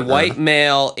male it's partner. A white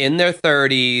male in their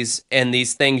 30s, and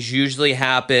these things usually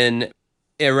happen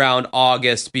around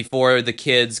August before the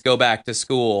kids go back to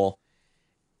school.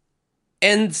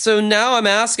 And so now I'm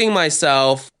asking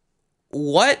myself,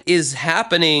 what is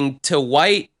happening to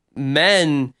white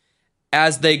men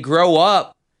as they grow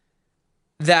up,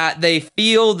 that they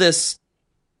feel this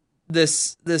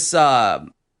I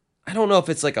don't know if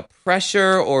it's like a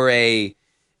pressure or a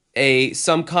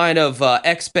some kind of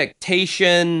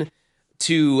expectation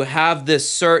to have this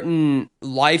certain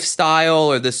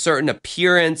lifestyle or this certain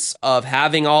appearance of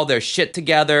having all their shit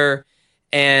together,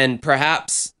 and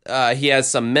perhaps he has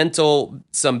some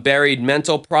buried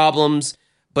mental problems,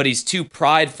 but he's too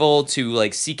prideful to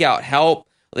like seek out help.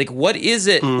 Like, what is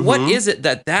it? What is it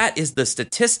that is the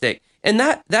statistic? And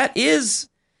that is,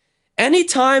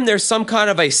 anytime there's some kind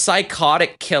of a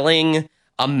psychotic killing,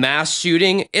 a mass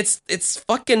shooting, it's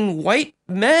fucking white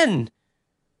men.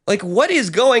 Like, what is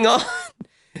going on?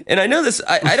 And I know this,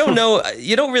 I don't know,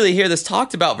 you don't really hear this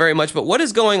talked about very much, but what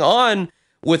is going on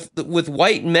with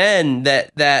white men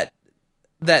that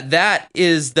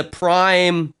is the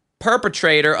prime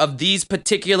perpetrator of these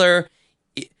particular...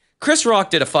 Chris Rock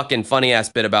did a fucking funny ass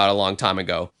bit about it a long time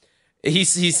ago. He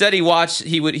said he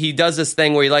does this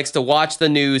thing where he likes to watch the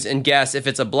news and guess if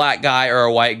it's a black guy or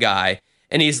a white guy.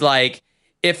 And he's like,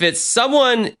 if it's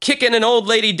someone kicking an old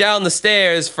lady down the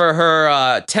stairs for her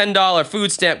 $10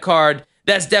 food stamp card,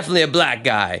 that's definitely a black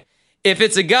guy. If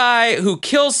it's a guy who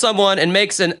kills someone and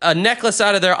makes a necklace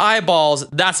out of their eyeballs,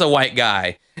 that's a white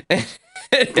guy. And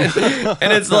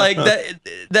it's like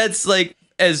that's like,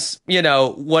 as, you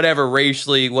know, whatever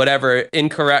racially, whatever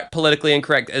incorrect, politically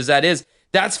incorrect as that is,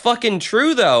 that's fucking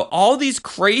true though. All these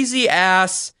crazy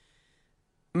ass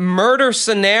murder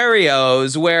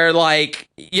scenarios where, like,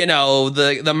 you know,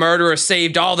 the murderer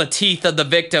saved all the teeth of the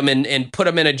victim and put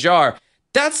them in a jar.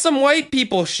 That's some white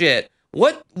people shit.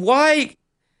 What kind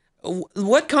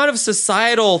of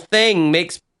societal thing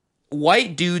makes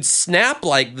white dudes snap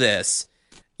like this?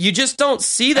 You just don't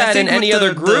see that in any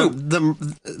other group.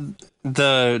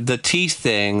 The teeth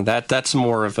thing, that's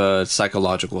more of a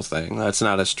psychological thing. That's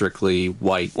not a strictly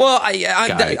white. Well,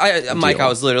 Mike, I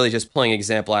was literally just pulling an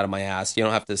example out of my ass. You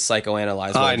don't have to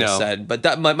psychoanalyze what I just said. But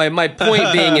that my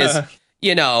point being is,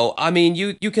 you know, I mean,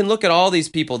 you can look at all these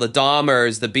people, the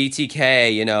Dahmers, the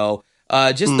BTK, you know,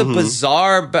 just the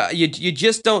bizarre. But you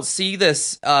just don't see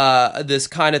this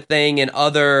kind of thing in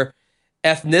other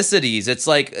ethnicities. It's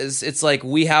like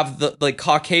we have the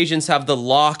Caucasians have the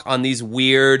lock on these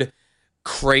weird,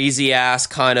 crazy ass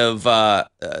kind of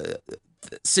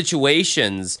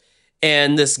situations,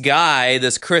 and this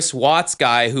Chris Watts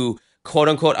guy who quote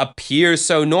unquote appears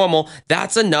so normal,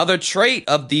 that's another trait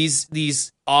of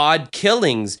these odd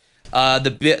killings.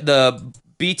 The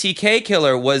BTK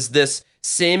killer was this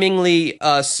seemingly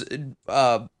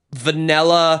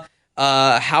vanilla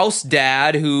house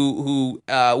dad who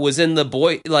was in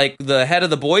the head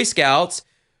of the Boy Scouts,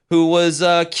 who was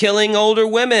killing older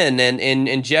women,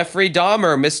 and Jeffrey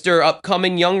Dahmer, Mr.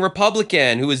 Upcoming Young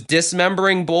Republican, who was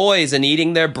dismembering boys and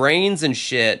eating their brains and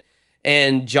shit,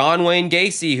 and John Wayne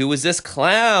Gacy, who was this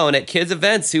clown at kids'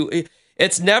 events, who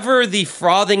it's never the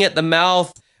frothing at the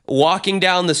mouth, walking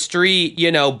down the street,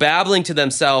 you know, babbling to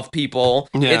themselves people.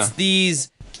 Yeah. It's these...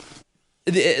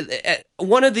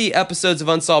 one of the episodes of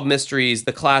Unsolved Mysteries,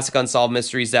 the classic Unsolved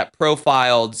Mysteries that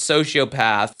profiled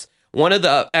sociopaths, one of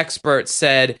the experts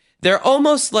said they're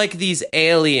almost like these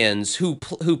aliens who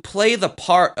play the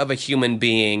part of a human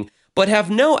being, but have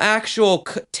no actual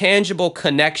tangible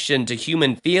connection to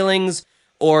human feelings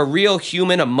or real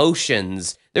human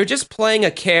emotions. They're just playing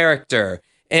a character.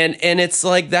 And it's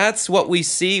like, that's what we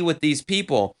see with these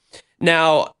people.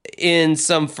 Now, in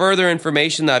some further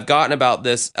information that I've gotten about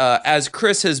this, as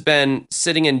Chris has been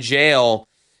sitting in jail,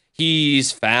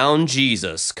 he's found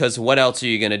Jesus, because what else are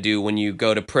you going to do when you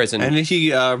go to prison? And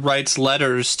he writes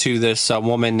letters to this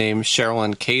woman named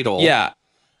Sherilyn Cadle.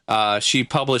 Yeah. She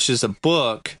publishes a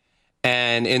book,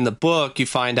 and in the book, you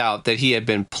find out that he had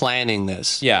been planning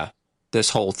this. Yeah.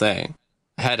 This whole thing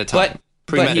ahead of time.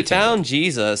 But he found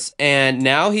Jesus, and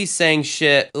now he's saying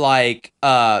shit like,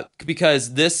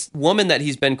 because this woman that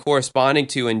he's been corresponding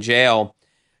to in jail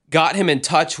got him in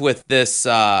touch with this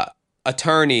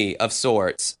attorney of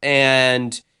sorts,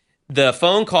 and the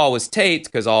phone call was taped,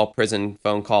 because all prison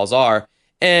phone calls are,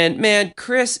 and man,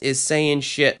 Chris is saying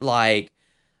shit like,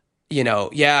 you know,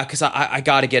 yeah, because I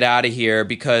got to get out of here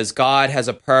because God has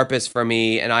a purpose for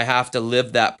me, and I have to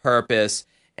live that purpose.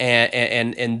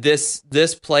 And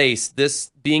this place,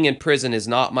 this being in prison is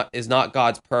not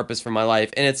God's purpose for my life.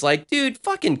 And it's like, dude,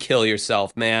 fucking kill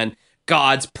yourself, man.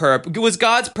 Was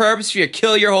God's purpose for you to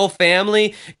kill your whole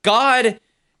family?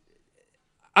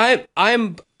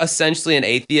 I'm essentially an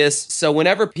atheist, so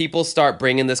whenever people start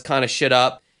bringing this kind of shit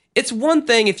up, it's one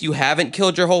thing if you haven't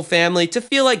killed your whole family to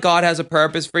feel like God has a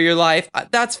purpose for your life.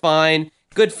 That's fine,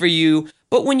 good for you.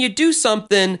 But when you do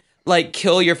something like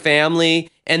kill your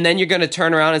family, and then you're going to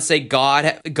turn around and say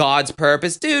God's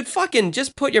purpose, dude, fucking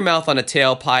just put your mouth on a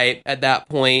tailpipe at that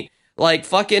point. Like,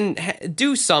 fucking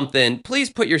do something. Please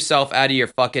put yourself out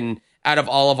of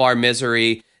all of our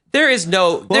misery. There's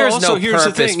no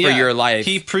purpose for your life.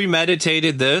 He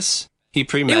premeditated this.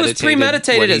 It was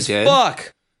premeditated as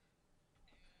fuck.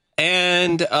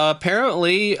 And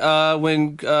apparently,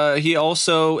 when he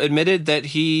also admitted that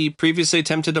he previously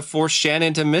attempted to force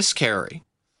Shannon to miscarry.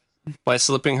 by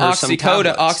slipping her some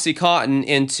tablets. Oxycontin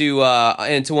into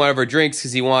one of her drinks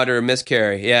because he wanted her to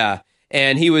miscarry. Yeah,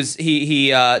 and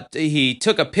he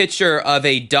took a picture of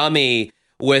a dummy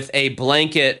with a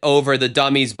blanket over the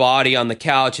dummy's body on the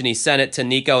couch, and he sent it to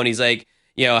Nico, and he's like,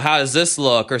 how does this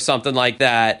look, or something like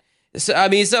that. So I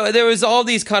mean, so there was all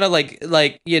these kind of like.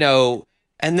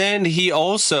 And then he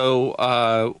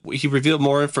also he revealed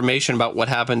more information about what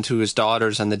happened to his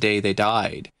daughters on the day they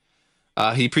died.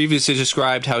 He previously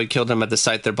described how he killed them at the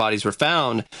site their bodies were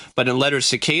found, but in letters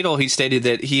to Cadle, he stated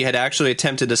that he had actually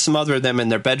attempted to smother them in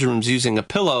their bedrooms using a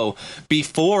pillow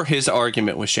before his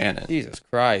argument with Shannon. Jesus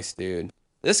Christ, dude.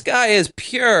 This guy is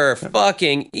pure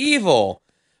fucking evil.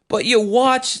 But you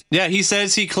watch... Yeah, he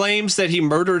says he claims that he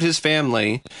murdered his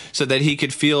family so that he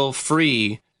could feel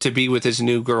free to be with his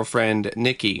new girlfriend,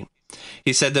 Nikki.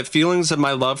 He said that feelings of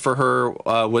my love for her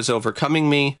was overcoming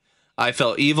me. I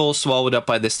felt evil, swallowed up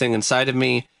by this thing inside of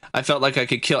me. I felt like I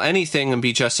could kill anything and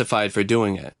be justified for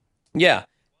doing it. Yeah.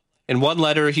 In one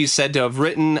letter, he's said to have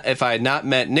written, if I had not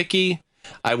met Nikki,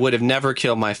 I would have never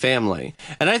killed my family.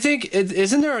 And I think,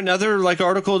 isn't there another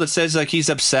article that says he's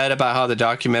upset about how the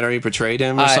documentary portrayed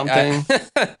him or something?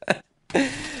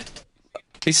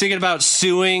 He's thinking about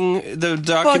suing the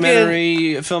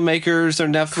documentary filmmakers or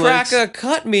Netflix. Cracker,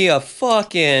 cut me a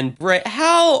fucking break.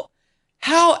 How...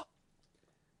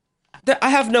 I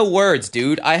have no words,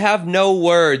 dude. I have no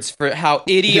words for how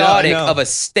idiotic of a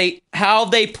state... How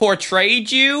they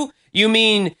portrayed you? You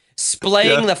mean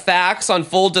splaying the facts on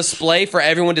full display for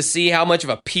everyone to see how much of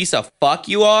a piece of fuck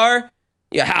you are?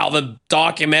 Yeah, how the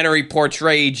documentary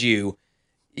portrayed you.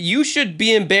 You should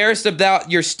be embarrassed about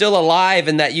you're still alive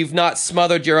and that you've not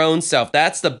smothered your own self.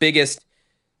 That's the biggest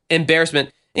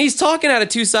embarrassment. And he's talking out of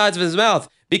two sides of his mouth,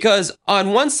 because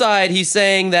on one side he's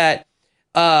saying that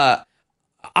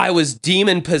I was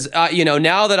demon possessed.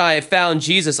 Now that I have found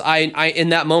Jesus, I in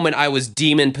that moment I was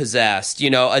demon possessed.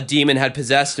 A demon had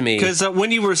possessed me. Because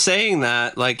when you were saying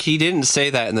that, he didn't say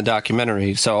that in the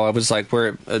documentary, so I was like,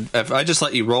 I just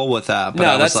let you roll with that. But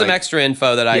no, that's some extra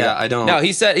info that I. Yeah, I don't. No,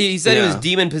 he said he was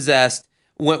demon possessed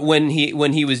when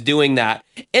he was doing that,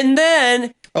 and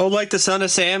then. Oh, like the Son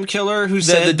of Sam killer who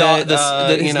said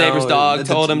his neighbor's dog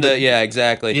told him to. Yeah,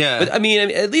 exactly. Yeah, but I mean,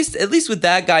 at least with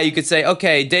that guy, you could say,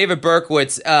 okay, David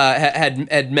Berkowitz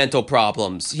had mental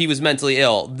problems. He was mentally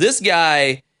ill. This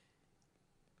guy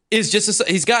is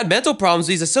he's got mental problems.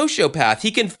 He's a sociopath.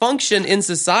 He can function in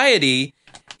society.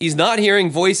 He's not hearing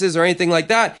voices or anything like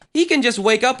that. He can just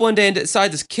wake up one day and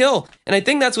decide to kill. And I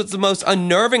think that's what's the most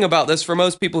unnerving about this for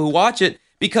most people who watch it,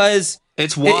 because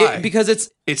it's why. Because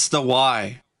it's the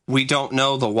why. We don't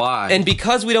know the why. And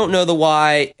because we don't know the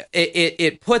why,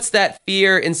 it puts that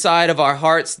fear inside of our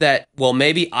hearts that, well,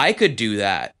 maybe I could do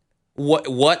that.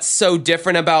 What's so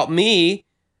different about me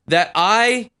that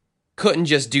I couldn't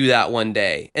just do that one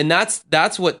day? And that's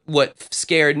what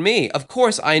scared me. Of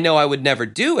course, I know I would never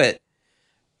do it.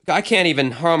 I can't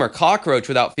even harm a cockroach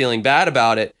without feeling bad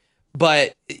about it.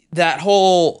 But that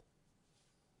whole...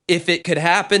 If it could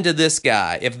happen to this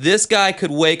guy, if this guy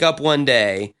could wake up one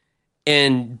day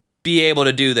and be able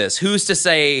to do this, who's to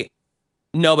say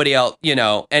nobody else,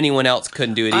 anyone else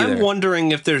couldn't do it either? I'm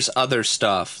wondering if there's other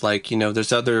stuff,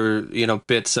 there's other,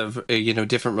 bits of,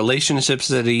 different relationships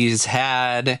that he's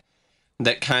had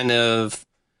that kind of,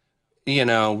 were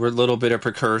a little bit of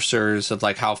precursors of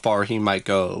how far he might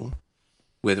go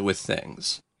with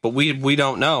things. But we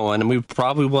don't know, and we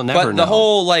probably will never know. But the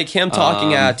whole, him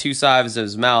talking out of two sides of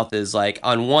his mouth is,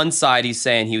 on one side he's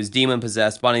saying he was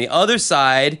demon-possessed, but on the other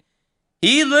side,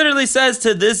 he literally says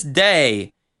to this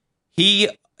day, he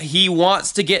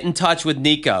wants to get in touch with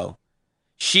Nico.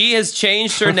 She has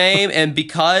changed her name, and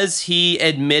because he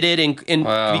admitted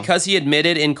because he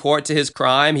admitted in court to his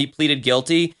crime, he pleaded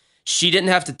guilty. She did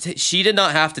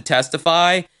not have to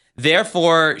testify.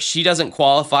 Therefore, she doesn't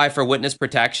qualify for witness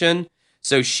protection.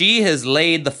 So she has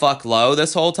laid the fuck low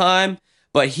this whole time,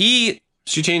 but she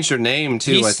changed her name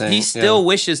too. I think he still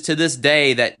wishes to this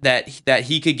day that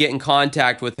he could get in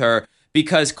contact with her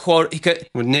because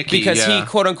with Nikki, he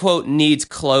quote unquote needs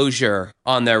closure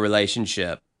on their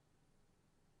relationship.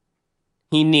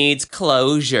 He needs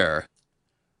closure.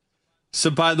 So,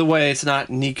 by the way, it's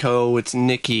not Nico, it's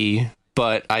Nikki.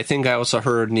 But I think I also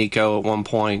heard Nico at one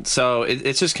point. So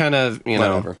it's just kind of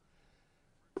whatever.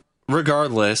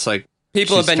 Regardless,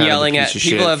 people have been yelling at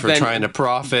people have been trying to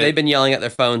profit. They've been yelling at their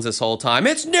phones this whole time.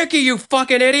 It's Nikki, you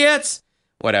fucking idiots!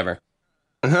 Whatever.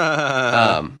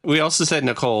 We also said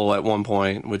Nicole at one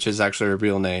point, which is actually her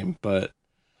real name, but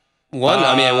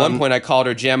at one point I called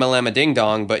her Jamalama Ding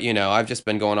Dong, but I've just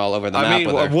been going all over the map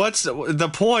with her. What's the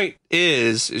point?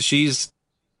 Is she's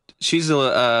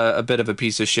a bit of a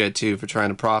piece of shit too for trying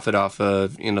to profit off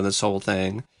of this whole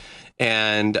thing.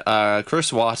 And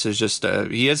Chris Watts is just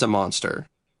he is a monster.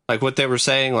 Like what they were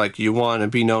saying, like you want to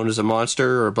be known as a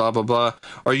monster or blah blah blah.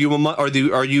 Are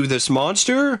you this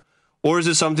monster or is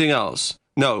it something else?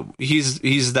 No,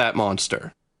 he's that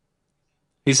monster.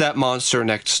 He's that monster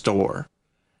next door.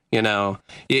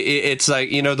 It's like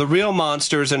the real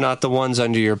monsters are not the ones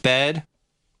under your bed.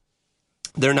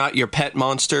 They're not your pet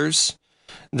monsters.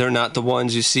 They're not the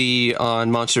ones you see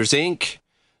on Monsters Inc.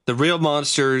 The real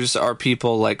monsters are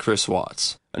people like Chris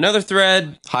Watts. Another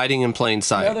thread. Hiding in plain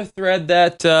sight. Another thread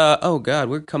that, oh God,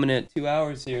 we're coming in at 2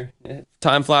 hours here.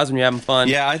 Time flies when you're having fun.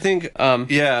 Yeah, I think,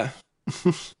 yeah.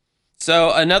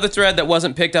 So another thread that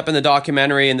wasn't picked up in the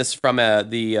documentary, and this is from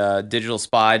the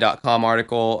digitalspy.com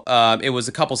article, it was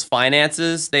a couple's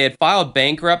finances. They had filed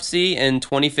bankruptcy in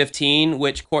 2015,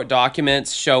 which court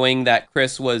documents showing that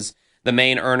Chris was the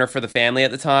main earner for the family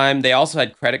at the time. They also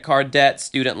had credit card debt,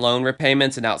 student loan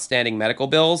repayments, and outstanding medical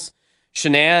bills.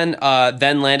 Shanann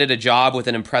then landed a job with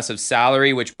an impressive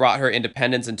salary, which brought her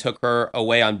independence and took her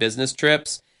away on business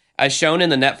trips. As shown in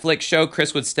the Netflix show,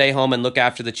 Chris would stay home and look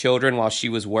after the children while she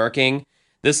was working.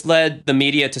 This led the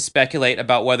media to speculate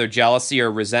about whether jealousy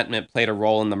or resentment played a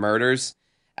role in the murders.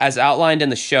 As outlined in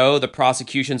the show, the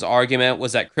prosecution's argument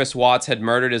was that Chris Watts had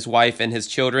murdered his wife and his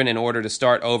children in order to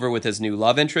start over with his new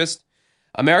love interest.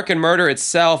 American Murder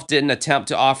itself didn't attempt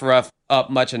to offer up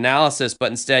much analysis,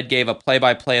 but instead gave a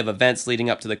play-by-play of events leading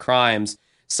up to the crimes,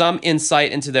 some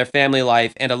insight into their family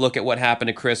life, and a look at what happened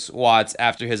to Chris Watts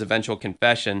after his eventual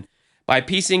confession. By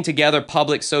piecing together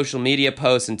public social media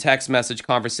posts and text message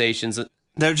conversations...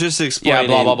 They're just explaining... Yeah,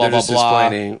 blah, blah, blah, blah,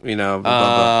 explaining, blah,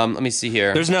 blah. Let me see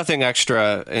here. There's nothing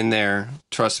extra in there,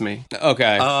 trust me.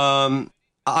 Okay.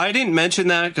 I didn't mention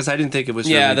that because I didn't think it was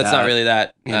really that's not really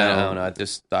that. I don't know. I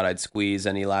just thought I'd squeeze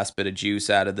any last bit of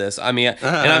juice out of this. I mean,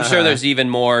 and I'm sure there's even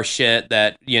more shit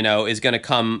that, is going to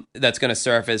come, that's going to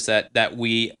surface that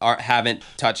we haven't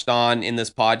touched on in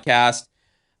this podcast.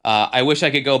 I wish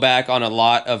I could go back on a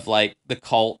lot of, like, the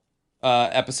cult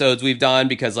episodes we've done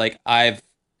because, like,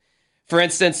 for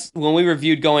instance, when we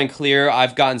reviewed Going Clear,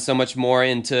 I've gotten so much more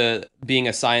into being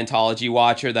a Scientology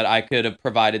watcher that I could have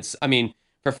provided. I mean,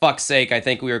 for fuck's sake, I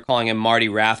think we were calling him Marty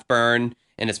Rathburn,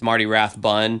 and it's Marty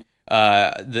Rathbun. One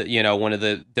of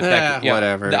the defective,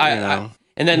 whatever.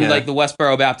 And then like the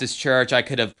Westboro Baptist Church, I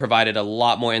could have provided a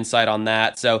lot more insight on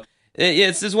that. So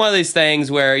it's just one of these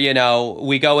things where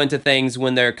we go into things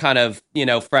when they're kind of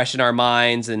fresh in our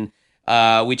minds, and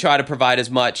we try to provide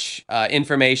as much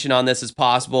information on this as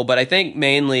possible. But I think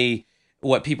mainly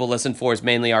what people listen for is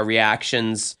mainly our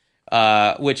reactions.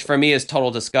 Which for me is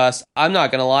total disgust. I'm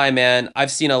not gonna lie, man. I've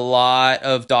seen a lot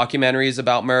of documentaries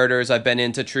about murders. I've been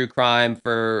into true crime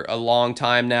for a long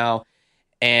time now,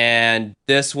 and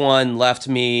this one left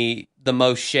me the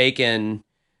most shaken.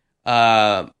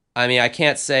 I mean, I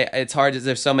can't say it's hard.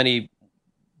 There's so many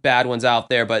bad ones out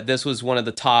there, but this was one of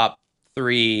the top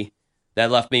 3 that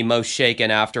left me most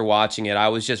shaken after watching it. I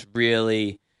was just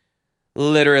really,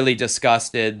 literally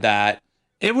disgusted that.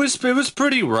 It was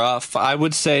pretty rough. I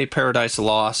would say Paradise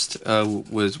Lost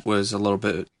was a little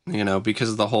bit,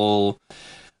 because of the whole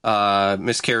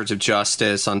miscarriage of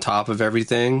justice on top of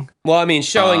everything. Well, I mean,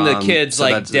 showing the kids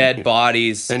dead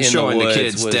bodies and in showing the woods the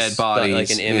kids was dead bodies like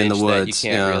an image in the woods. That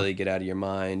you can't really get out of your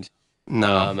mind.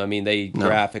 No, I mean they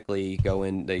graphically go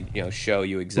in. They show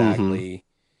you exactly.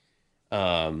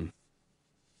 Mm-hmm.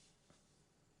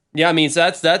 Yeah, I mean, so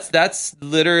that's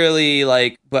literally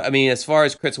like, but I mean, as far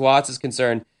as Chris Watts is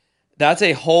concerned, that's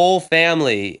a whole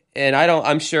family, and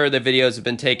I'm sure the videos have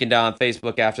been taken down on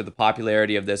Facebook after the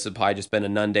popularity of this have probably just been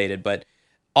inundated, but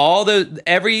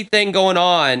everything going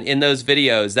on in those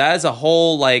videos, that is a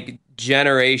whole like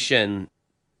generation,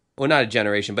 well, not a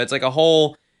generation, but it's like a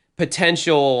whole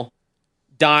potential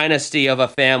dynasty of a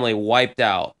family wiped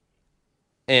out,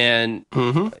 and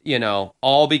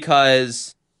all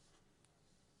because.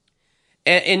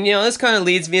 And this kind of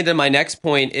leads me into my next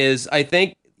point is I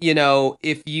think,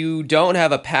 if you don't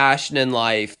have a passion in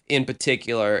life in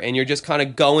particular and you're just kind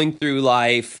of going through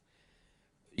life,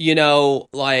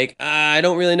 like, I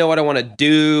don't really know what I want to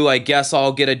do. I guess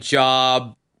I'll get a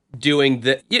job doing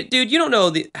dude, you don't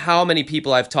know how many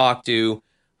people I've talked to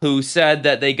who said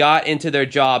that they got into their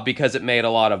job because it made a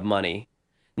lot of money.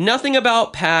 Nothing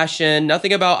about passion,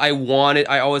 nothing about I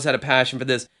always had a passion for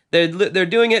this. They're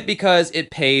doing it because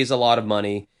it pays a lot of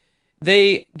money.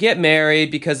 They get married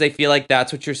because they feel like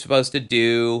that's what you're supposed to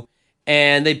do.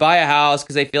 And they buy a house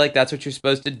because they feel like that's what you're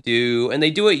supposed to do. And they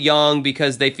do it young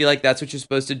because they feel like that's what you're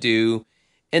supposed to do.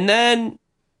 And then,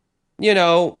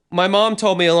 my mom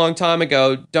told me a long time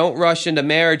ago, don't rush into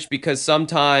marriage because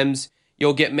sometimes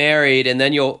you'll get married and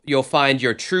then you'll find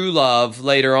your true love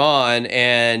later on,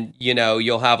 and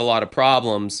you'll have a lot of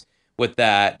problems with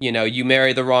that. You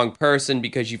marry the wrong person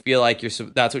because you feel like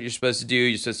that's what you're supposed to do.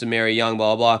 You're supposed to marry young,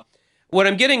 blah, blah, blah. What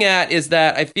I'm getting at is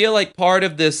that I feel like part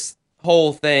of this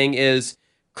whole thing is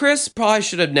Chris probably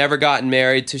should have never gotten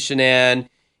married to Shanann.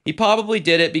 He probably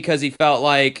did it because he felt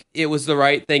like it was the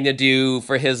right thing to do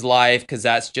for his life, because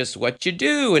that's just what you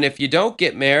do. And if you don't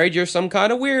get married, you're some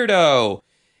kind of weirdo.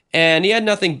 And he had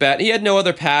nothing better. He had no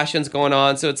other passions going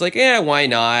on. So it's like, why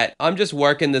not? I'm just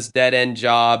working this dead-end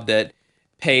job that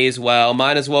pays well.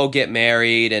 Might as well get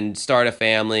married and start a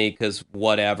family, because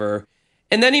whatever.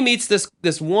 And then he meets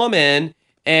this woman,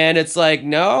 and it's like,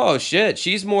 no, shit,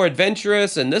 she's more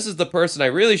adventurous, and this is the person I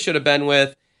really should have been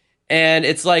with. And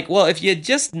it's like, well, if you had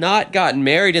just not gotten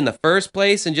married in the first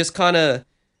place and just kind of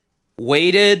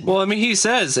waited. Well, I mean, he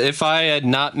says, if I had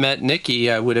not met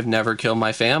Nikki, I would have never killed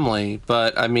my family.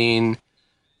 But, I mean,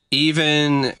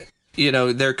 even,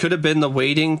 there could have been the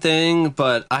waiting thing,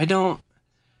 but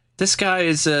this guy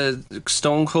is a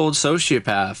stone cold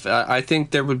sociopath. I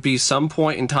think there would be some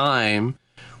point in time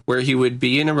where he would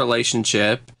be in a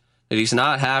relationship that he's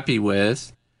not happy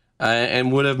with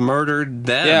and would have murdered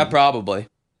them. Yeah, probably.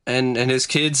 And his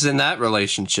kids in that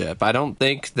relationship. I don't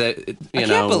think that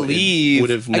would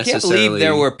have necessarily. I can't believe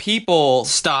there were people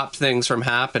stopped things from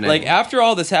happening. Like, after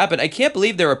all this happened, I can't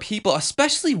believe there were people,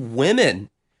 especially women,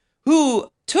 who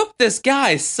took this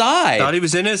guy's side. Thought he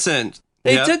was innocent.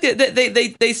 They took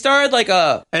it. They started like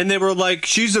a, and they were like,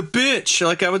 "She's a bitch."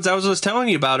 Like I was telling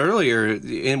you about earlier,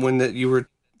 when you were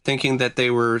thinking that they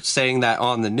were saying that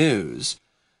on the news.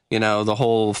 The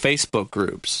whole Facebook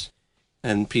groups.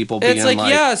 And people being it's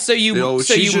like, so you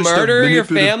murder your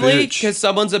family because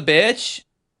someone's a bitch,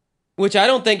 which I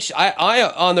don't think.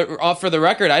 For the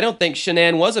record, I don't think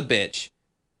Shanann was a bitch.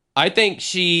 I think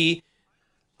she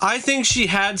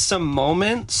had some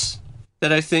moments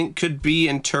that I think could be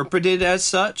interpreted as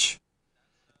such.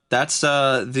 That's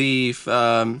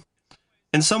in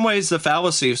some ways the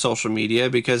fallacy of social media,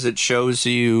 because it shows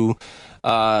you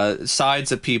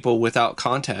sides of people without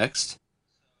context.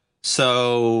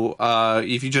 So,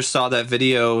 if you just saw that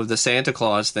video of the Santa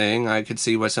Claus thing, I could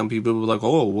see why some people were like,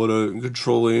 oh, what a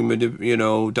controlling,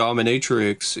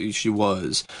 dominatrix she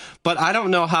was. But I don't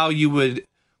know how you would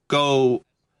go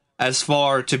as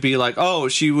far to be like, oh,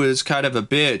 she was kind of a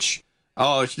bitch.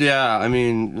 Oh, yeah, I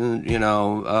mean,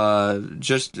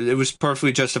 just it was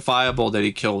perfectly justifiable that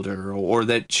he killed her, or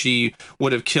that she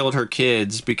would have killed her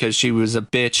kids because she was a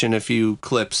bitch in a few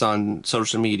clips on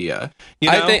social media.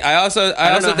 I also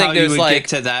think there's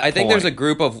like, I think there's a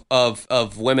group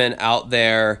of women out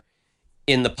there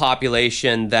in the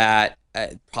population that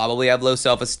probably have low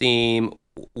self-esteem,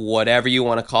 whatever you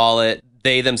want to call it.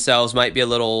 They themselves might be a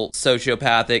little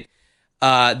sociopathic.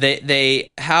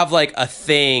 They have like a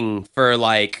thing for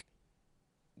like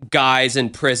guys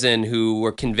in prison who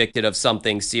were convicted of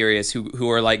something serious, who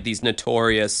are like these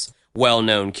notorious,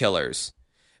 well-known killers.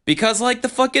 Because like the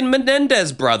fucking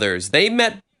Menendez brothers, they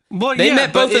met both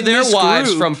of their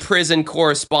wives from prison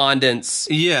correspondence.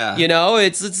 Yeah,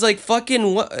 it's like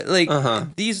fucking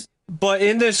these. But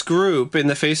in this group, in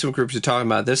the Facebook groups you're talking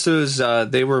about, this was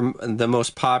they were the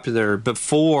most popular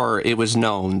before it was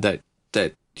known that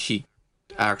he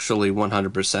actually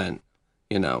 100%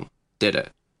 did it.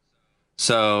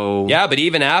 So yeah, but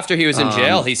even after he was in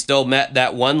jail, he still met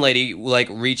that one lady, like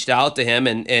reached out to him,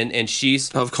 and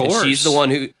she's, of course, she's the one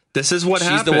who, this is what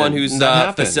she's the one who's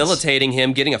facilitating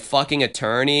him getting a fucking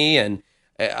attorney. And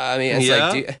I mean, it's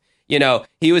like,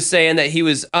 he was saying that he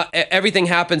was everything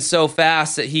happened so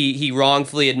fast that he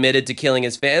wrongfully admitted to killing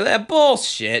his family. That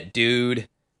bullshit, dude.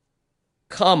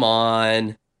 Come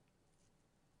on.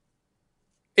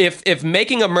 If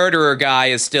making a murderer guy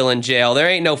is still in jail, there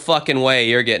ain't no fucking way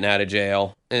you're getting out of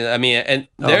jail. I mean, and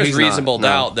there's reasonable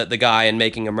doubt that the guy in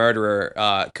making a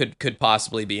murderer could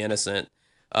possibly be innocent.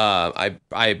 I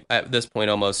at this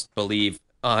point almost believe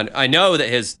I know that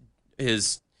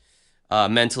his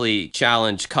mentally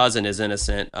challenged cousin is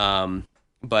innocent,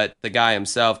 but the guy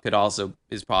himself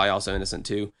is probably also innocent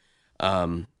too.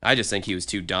 I just think he was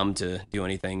too dumb to do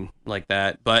anything like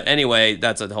that. But anyway,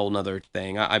 that's a whole nother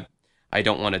thing. I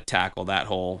don't want to tackle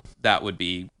that would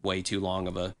be way too long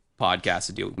of a podcast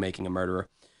to deal with making a murderer.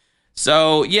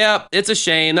 So yeah, it's a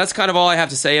shame. That's kind of all I have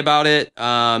to say about it.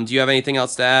 Do you have anything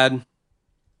else to add?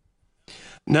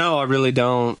 No, I really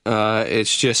don't.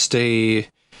 It's just a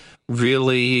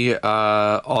really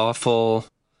awful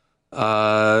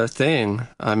thing.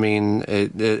 I mean,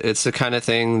 it's the kind of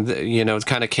thing that, it's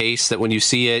kind of case that when you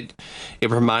see it, it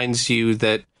reminds you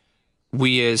that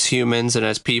we as humans and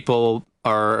as people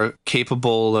are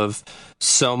capable of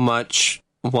so much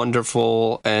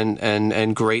wonderful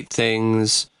and great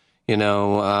things,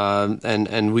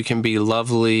 and we can be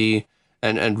lovely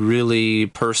and really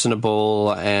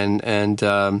personable and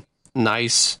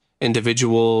nice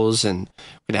individuals, and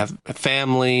we can have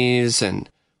families and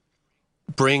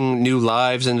bring new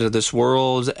lives into this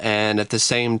world, and at the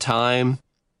same time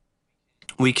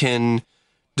we can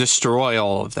destroy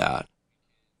all of that.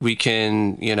 We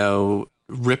can,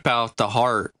 rip out the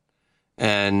heart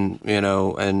and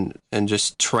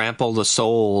just trample the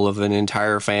soul of an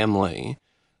entire family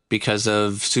because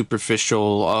of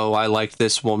superficial, oh, I like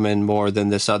this woman more than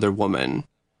this other woman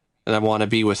and I want to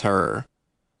be with her,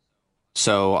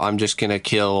 so I'm just going to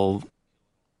kill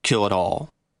it all.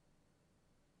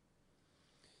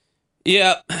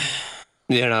 Yeah.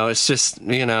 It's just,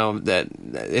 that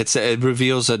it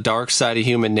reveals a dark side of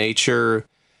human nature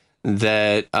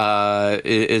that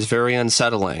is very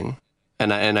unsettling.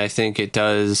 And I think it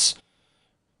does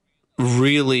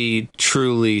really,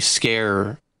 truly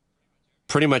scare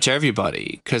pretty much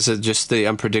everybody because of just the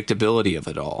unpredictability of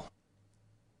it all.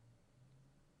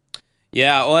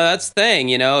 Yeah, well, that's the thing,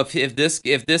 if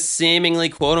this seemingly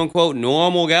quote unquote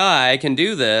normal guy can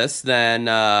do this, then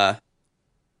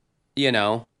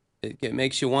it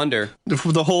makes you wonder.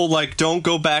 The whole, don't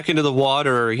go back into the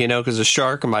water, because a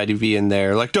shark might be in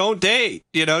there. Don't date,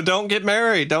 don't get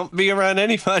married, don't be around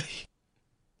anybody.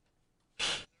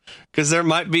 Because there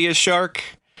might be a shark,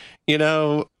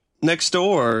 next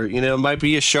door. It might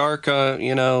be a shark,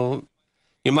 you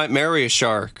might marry a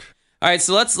shark. All right,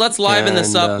 so let's liven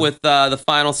this up with the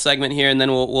final segment here, and then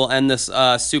we'll end this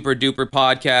super duper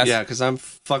podcast. Yeah, because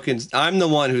I'm the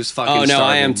one who's fucking. Oh no,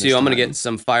 I am too. I'm gonna get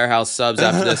some Firehouse subs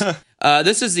after this.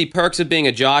 This is the perks of being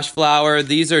a Josh Flower.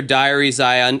 These are diaries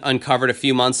I uncovered a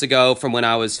few months ago from when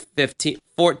I was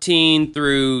 14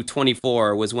 through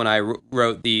 24 was when I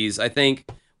wrote these. I think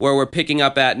where we're picking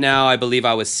up at now, I believe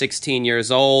I was 16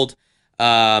 years old.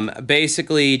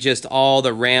 Basically just all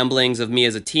the ramblings of me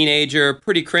as a teenager,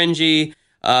 pretty cringy.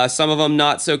 Some of them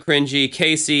not so cringy.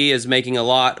 Casey is making a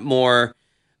lot more.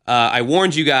 I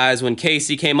warned you guys when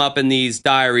Casey came up in these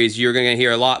diaries, you're going to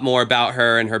hear a lot more about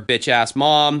her and her bitch ass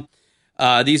mom.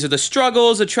 These are the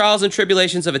struggles, the trials and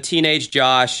tribulations of a teenage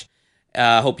Josh.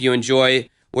 Hope you enjoy.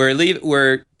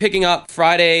 We're picking up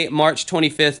Friday, March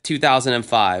 25th,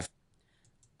 2005.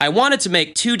 I wanted to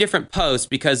make two different posts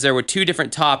because there were two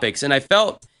different topics, and I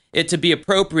felt it to be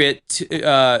appropriate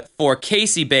for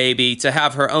Casey Baby to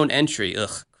have her own entry.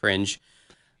 Ugh, cringe.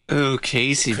 Oh,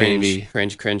 Casey Baby.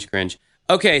 Cringe.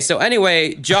 Okay, so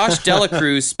anyway, Josh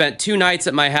Delacruz spent 2 nights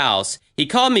at my house. He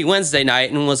called me Wednesday night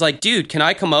and was like, dude, can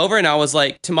I come over? And I was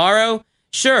like, tomorrow?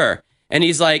 Sure. And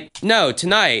he's like, no,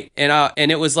 tonight.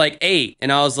 And it was like 8.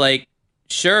 And I was like,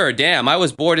 sure, damn, I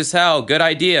was bored as hell. Good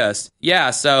idea.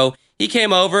 Yeah, so he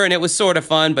came over and it was sort of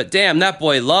fun, but damn, that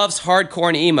boy loves hardcore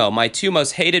and emo, my two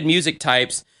most hated music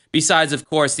types, besides, of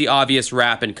course, the obvious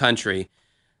rap and country.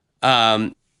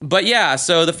 But yeah,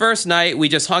 so the first night we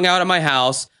just hung out at my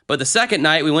house, but the second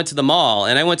night we went to the mall,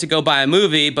 and I went to go buy a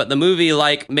movie, but the movie,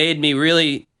 made me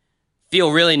really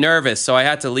feel really nervous, so I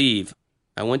had to leave.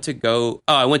 I went to go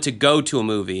to a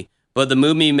movie, but the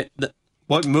movie...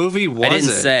 What movie was it? I didn't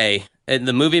say.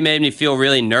 The movie made me feel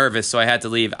really nervous, so I had to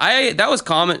leave. That was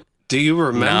common... Do you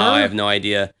remember? No, I have no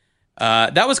idea.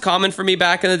 That was common for me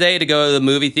back in the day to go to the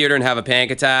movie theater and have a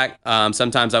panic attack.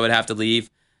 Sometimes I would have to leave.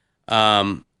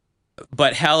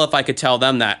 But hell if I could tell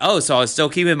them that. Oh, so I was still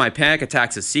keeping my panic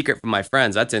attacks a secret from my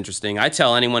friends. That's interesting. I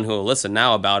tell anyone who will listen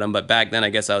now about them, but back then I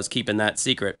guess I was keeping that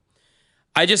secret.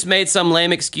 I just made some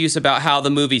lame excuse about how the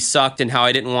movie sucked and how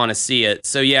I didn't want to see it.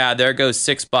 So yeah, there goes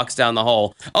 $6 down the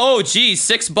hole. Oh, geez,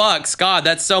 $6. God,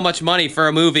 that's so much money for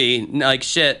a movie.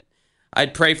 Shit.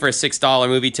 I'd pray for a $6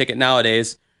 movie ticket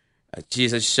nowadays.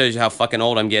 Jeez, that shows you how fucking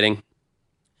old I'm getting.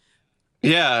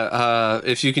 Yeah,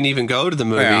 if you can even go to the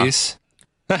movies.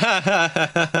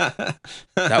 Yeah.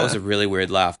 That was a really weird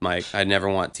laugh, Mike. I never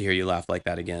want to hear you laugh like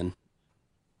that again.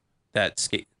 That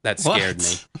scared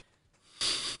me.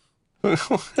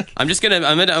 I'm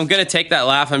gonna take that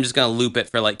laugh. I'm just gonna loop it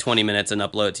for 20 minutes and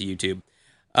upload it to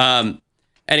YouTube.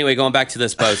 Anyway, going back to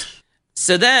this post.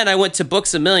 So then I went to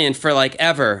Books A Million for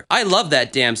ever. I love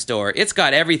that damn store. It's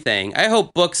got everything. I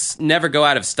hope books never go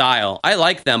out of style. I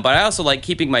like them, but I also like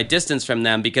keeping my distance from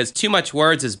them because too much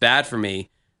words is bad for me.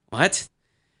 What?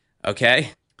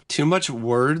 Okay. Too much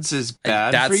words is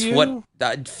bad for you?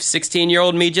 That's what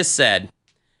 16-year-old me just said.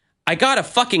 I got a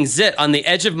fucking zit on the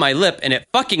edge of my lip and it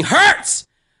fucking hurts!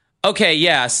 Okay,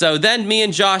 yeah, so then me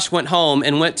and Josh went home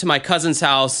and went to my cousin's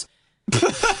house.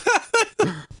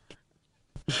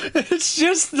 It's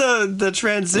just the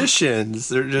transitions.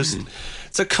 They're just,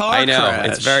 it's a car I know, crash.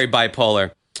 it's very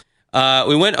bipolar.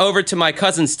 We went over to my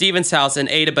cousin Steven's house and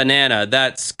ate a banana.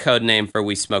 That's code name for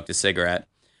we smoked a cigarette.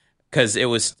 Because it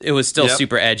was still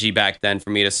super edgy back then for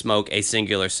me to smoke a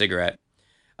singular cigarette.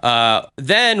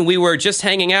 Then we were just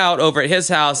hanging out over at his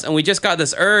house, and we just got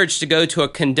this urge to go to a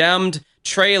condemned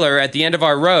trailer at the end of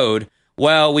our road.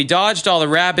 Well, we dodged all the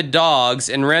rabid dogs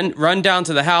and run down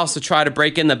to the house to try to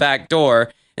break in the back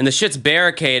door, and the shit's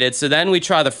barricaded, so then we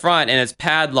try the front, and it's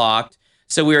padlocked.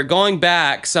 So we are going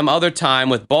back some other time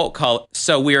with bolt cutters.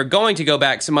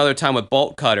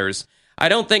 I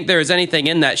don't think there is anything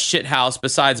in that shit house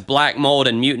besides black mold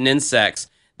and mutant insects.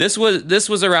 This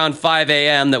was around 5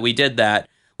 a.m. that we did that.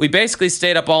 We basically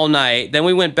stayed up all night. Then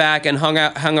we went back and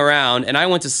hung around, and I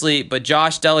went to sleep, but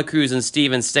Josh, Delacruz, and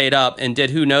Steven stayed up and did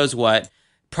who knows what,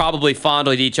 probably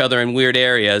fondled each other in weird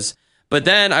areas. But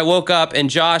then I woke up and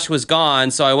Josh was gone,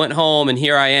 so I went home and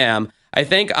here I am. I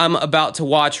think I'm about to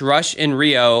watch Rush in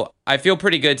Rio. I feel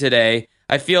pretty good today.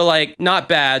 I feel like not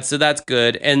bad, so that's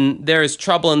good. And there is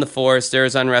trouble in the forest. There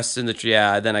is unrest in the tree.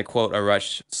 Yeah, then I quote a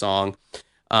Rush song.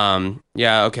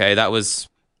 Yeah, okay, that was.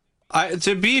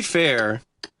 To be fair,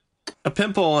 a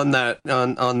pimple on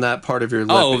that part of your lip.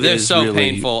 Oh, they're so really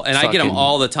painful, and I get them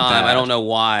all the time. bad. I don't know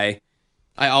why.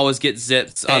 I always get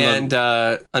zips.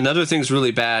 Another thing's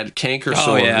really bad: canker sores.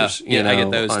 Oh yeah, you know, I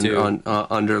get those too.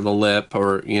 Under the lip,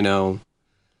 or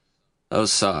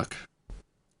those suck.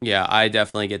 Yeah, I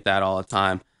definitely get that all the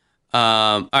time.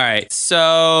 All right,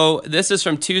 so this is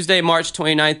from Tuesday, March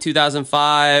 29th,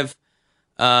 2005.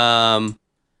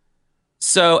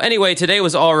 So anyway, today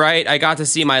was all right. I got to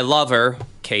see my lover,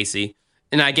 Casey,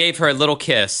 and I gave her a little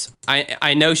kiss.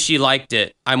 I know she liked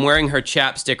it. I'm wearing her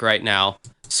chapstick right now.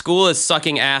 School is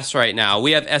sucking ass right now.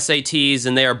 We have SATs,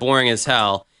 and they are boring as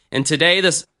hell. And today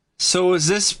this... So is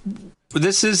this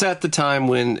is at the time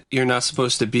when you're not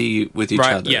supposed to be with each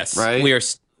other, yes, right? We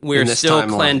are still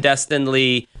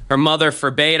clandestinely. Her mother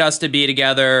forbade us to be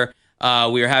together.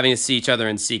 We were having to see each other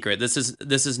in secret. This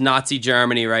is Nazi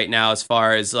Germany right now, as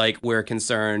far as like we're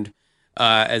concerned,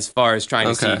 as far as trying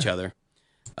to see each other.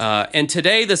 And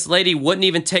today, this lady wouldn't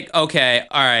even take. Okay,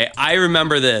 all right, I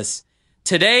remember this.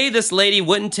 Today, this lady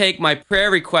wouldn't take my prayer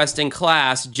request in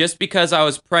class just because I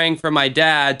was praying for my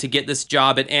dad to get this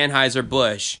job at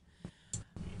Anheuser-Busch.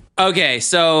 Okay,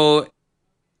 so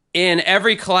in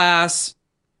every class,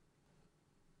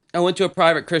 I went to a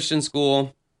private Christian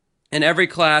school. In every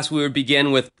class, we would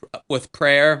begin with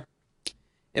prayer.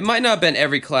 It might not have been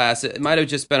every class. It might have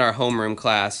just been our homeroom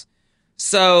class.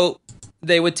 So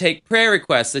they would take prayer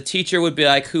requests. The teacher would be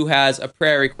like, who has a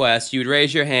prayer request? You would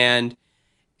raise your hand,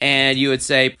 and you would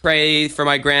say, pray for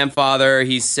my grandfather.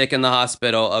 He's sick in the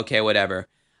hospital. Okay, whatever.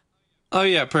 Oh,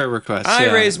 yeah, prayer requests.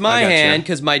 I raised my hand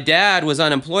because my dad was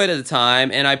unemployed at the time,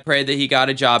 and I prayed that he got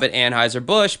a job at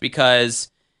Anheuser-Busch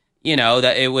because,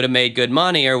 that it would have made good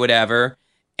money or whatever.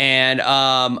 And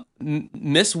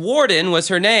Miss Warden was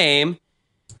her name.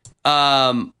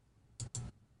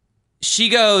 She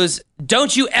goes,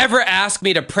 don't you ever ask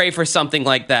me to pray for something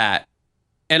like that.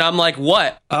 And I'm like,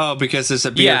 what? Oh, because it's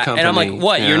a beer company. And I'm like,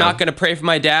 what? You're not going to pray for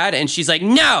my dad? And she's like,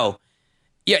 no.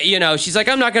 Yeah, she's like,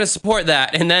 I'm not going to support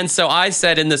that. And then so I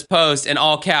said in this post in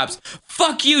all caps,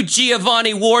 fuck you,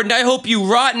 Giovanni Warden. I hope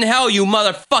you rot in hell, you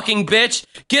motherfucking bitch.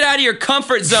 Get out of your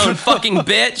comfort zone, fucking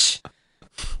bitch.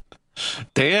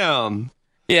 Damn.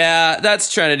 Yeah,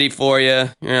 that's Trinity for you.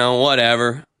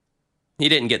 Whatever. He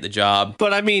didn't get the job.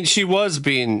 But I mean, she was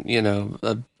being,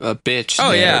 a bitch.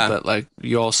 Oh, there, yeah. But like,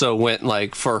 you also went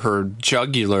like for her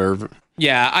jugular.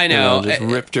 Yeah, I know. Just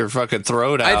ripped her fucking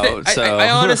throat out.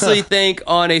 I honestly think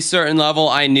on a certain level,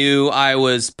 I knew I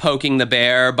was poking the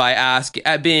bear by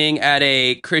being at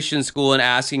a Christian school and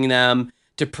asking them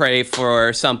to pray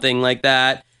for something like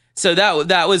that. So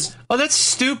that was... Oh, that's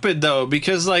stupid, though,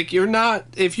 because, like, you're not...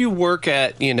 If you work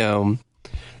at,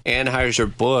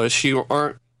 Anheuser-Busch, you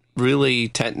aren't really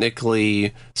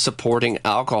technically supporting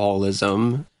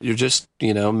alcoholism. You're just,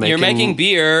 you're making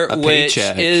beer, which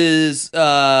paycheck. Is,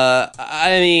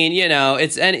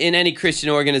 it's in any Christian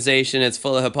organization, it's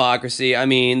full of hypocrisy. I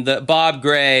mean, the Bob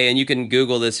Gray, and you can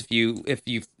Google this if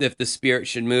the spirit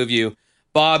should move you.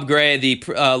 Bob Gray, the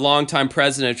longtime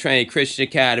president of Trinity Christian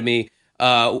Academy,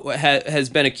 has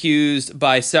been accused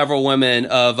by several women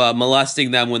of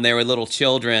molesting them when they were little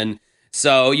children.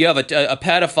 So you have a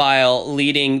pedophile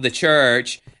leading the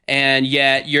church, and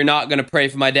yet you're not going to pray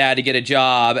for my dad to get a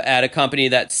job at a company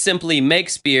that simply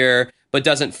makes beer but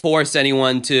doesn't force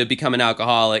anyone to become an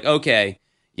alcoholic. Okay,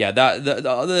 yeah,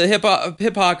 the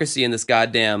hypocrisy in this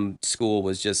goddamn school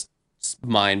was just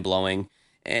mind-blowing,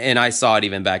 and I saw it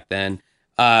even back then.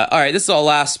 All right, this is the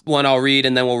last one I'll read,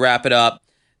 and then we'll wrap it up.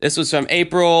 This was from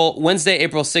Wednesday,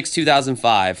 April 6,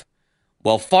 2005.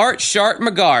 Well, fart, shart,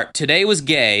 magart. Today was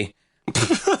gay.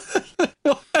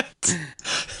 What?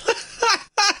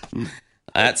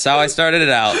 That's how I started it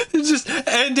out. Just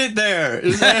end it there.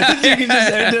 You can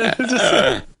just end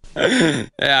it.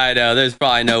 Yeah, I know. There's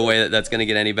probably no way that's going to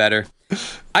get any better.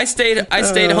 I stayed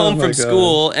home from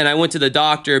school, and I went to the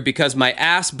doctor because my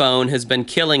ass bone has been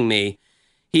killing me.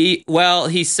 He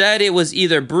said it was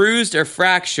either bruised or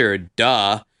fractured.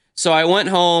 Duh. So I went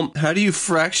home. How do you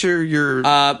fracture your?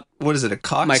 What is it? A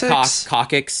coccyx? My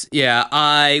coccyx. Yeah,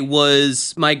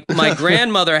 my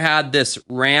grandmother had this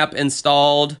ramp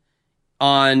installed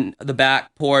on the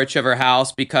back porch of her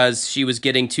house because she was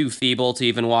getting too feeble to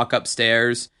even walk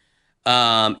upstairs.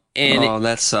 That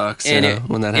sucks. And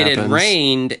when that happens. It had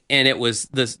rained, and it was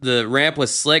the ramp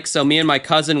was slick. So me and my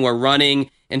cousin were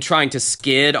running and trying to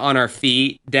skid on our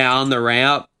feet down the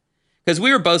ramp because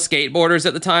we were both skateboarders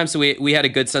at the time. So we had a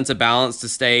good sense of balance to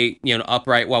stay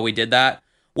upright while we did that.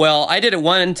 Well, I did it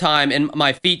one time, and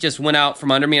my feet just went out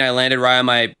from under me, and I landed right on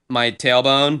my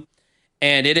tailbone.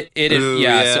 And so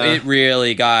it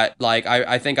really got, like,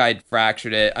 I think I'd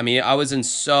fractured it. I mean, I was in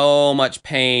so much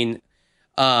pain.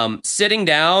 Sitting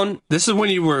down. This is when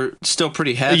you were still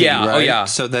pretty heavy, right? Oh, yeah.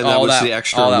 So then that was the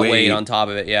extra all that weight on top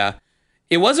of it, yeah.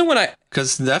 It wasn't when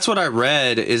because that's what I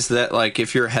read, is that, like,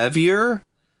 if you're heavier,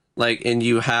 like, and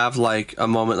you have, like, a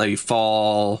moment that you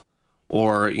fall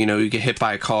or, you get hit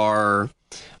by a car,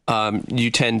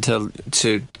 you tend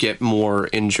to get more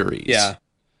injuries. Yeah.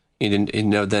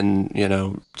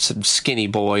 Than some skinny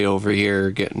boy over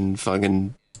here getting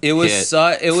fucking. It was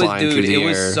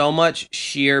so much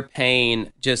sheer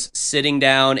pain just sitting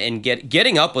down and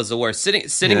getting up was the worst.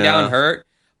 Sitting down hurt,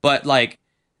 but like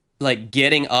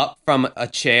getting up from a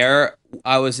chair,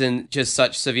 I was in just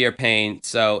such severe pain.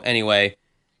 So anyway,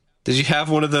 did you have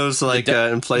one of those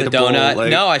inflatable donut? Like,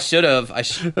 no, I should have. A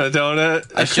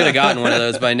donut. I should have gotten one of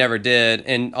those, but I never did.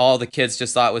 And all the kids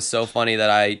just thought it was so funny that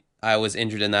I was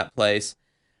injured in that place.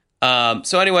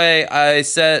 So anyway, I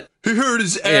said he hurt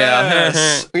his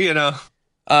ass.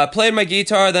 Played my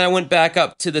guitar. Then I went back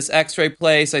up to this X-ray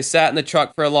place. I sat in the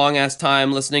truck for a long ass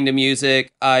time listening to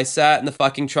music. I sat in the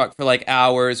fucking truck for like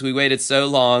hours. We waited so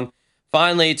long.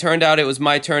 Finally, it turned out it was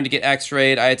my turn to get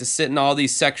X-rayed. I had to sit in all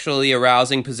these sexually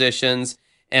arousing positions,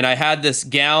 and I had this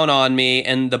gown on me,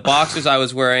 and the boxers I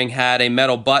was wearing had a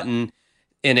metal button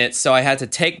in it, so I had to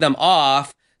take them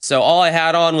off. So all I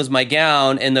had on was my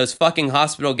gown, and those fucking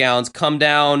hospital gowns come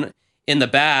down in the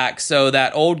back, so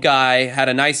that old guy had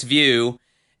a nice view.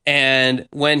 And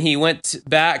when he went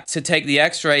back to take the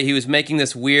X-ray, he was making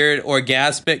this weird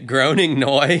orgasmic groaning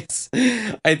noise.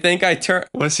 I think I turned.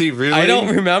 Was he really? I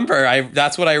don't remember.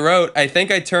 That's what I wrote. I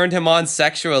think I turned him on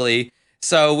sexually.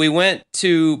 So we went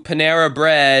to Panera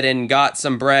Bread and got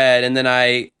some bread, and then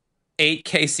I ate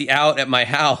Casey out at my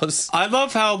house. I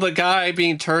love how the guy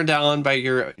being turned on by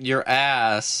your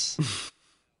ass,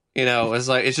 is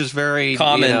like, it's just very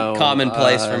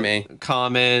commonplace for me.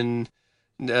 Common,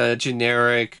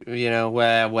 generic,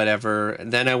 whatever.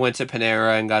 And then I went to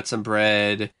Panera and got some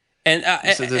bread. And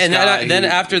then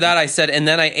after that I said, and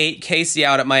then I ate Casey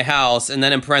out at my house, and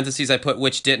then in parentheses I put,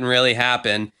 which didn't really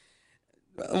happen.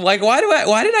 Like, why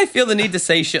did I feel the need to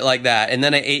say shit like that? And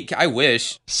then I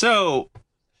wish. So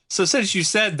since you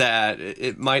said that,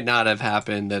 it might not have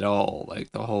happened at all,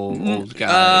 like the whole old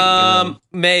guy.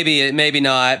 Maybe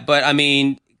not. But I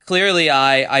mean, clearly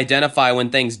I identify when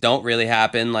things don't really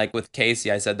happen. Like with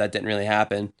Casey, I said that didn't really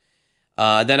happen.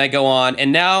 Then I go on,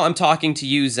 and now I'm talking to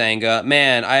you, Zanga.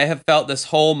 Man, I have felt this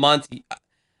whole month.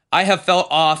 I have felt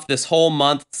off this whole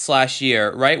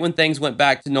month/year. Right when things went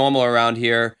back to normal around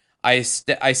here, I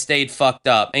stayed fucked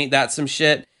up. Ain't that some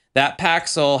shit? That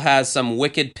Paxil has some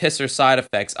wicked pisser side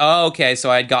effects. Oh, okay,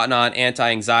 so I had gotten on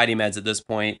anti-anxiety meds at this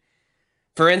point.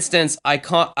 For instance, a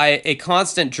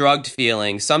constant drugged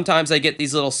feeling. Sometimes I get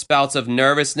these little spouts of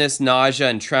nervousness, nausea,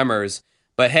 and tremors.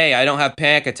 But hey, I don't have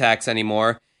panic attacks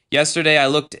anymore. Yesterday, I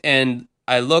looked in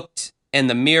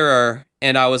the mirror,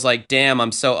 and I was like, damn,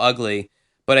 I'm so ugly.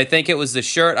 But I think it was the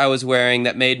shirt I was wearing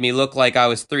that made me look like I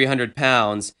was 300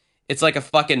 pounds. It's like a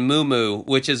fucking moo-moo,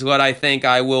 which is what I think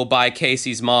I will buy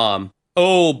Casey's mom.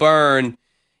 Oh, burn.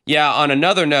 Yeah, on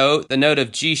another note, the note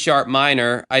of G-sharp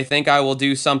minor, I think I will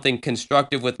do something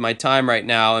constructive with my time right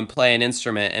now and play an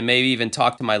instrument and maybe even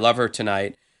talk to my lover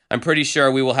tonight. I'm pretty sure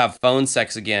we will have phone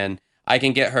sex again. I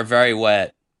can get her very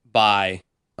wet. Bye.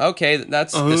 Okay,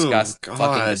 that's fucking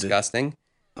disgusting.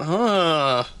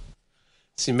 So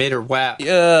you made her wet.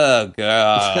 Oh,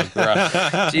 God.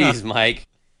 Jeez, Mike.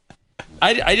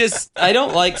 I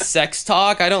don't like sex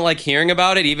talk. I don't like hearing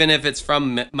about it, even if it's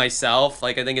from myself.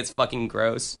 Like, I think it's fucking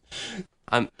gross.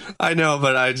 I know,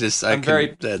 but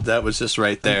that was just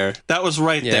right there. That was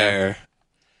right there.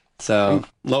 So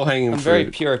low hanging fruit. I'm very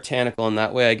puritanical in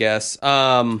that way, I guess.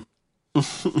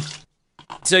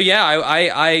 So yeah,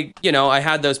 I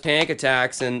had those panic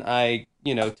attacks, and I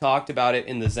talked about it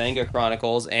in the Zanga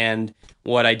Chronicles. And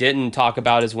what I didn't talk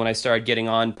about is when I started getting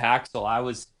on Paxil.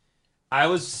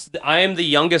 I am the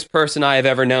youngest person I have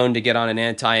ever known to get on an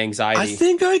anti-anxiety. I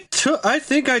think I took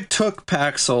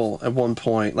Paxil at one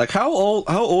point. Like, how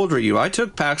old were you? I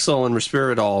took Paxil and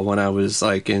Risperdal when I was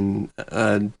like in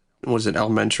was it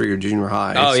elementary or junior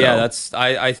high? Oh, so. Yeah,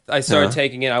 I started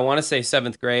taking it. I want to say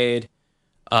 7th grade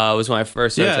was when I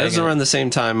first started taking it. Yeah, it was around the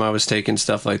same time I was taking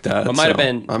stuff like that. It might have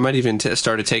been. I might even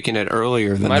started taking it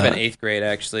earlier than that. It might have been 8th grade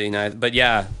actually. But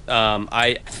yeah,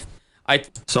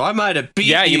 So I might have beat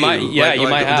you. Yeah, you might. Yeah, you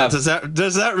might have.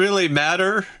 Does that really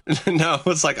matter? No,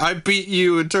 it's like I beat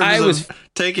you in terms of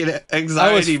taking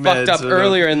anxiety meds. I was fucked up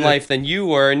earlier in life than you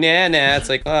were. Nah. It's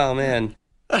like, oh man.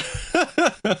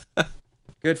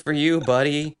 Good for you,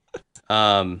 buddy.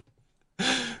 So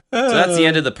that's the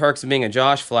end of the perks of being a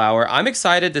Josh Flower. I'm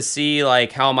excited to see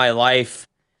like how my life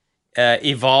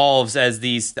evolves as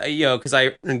these, because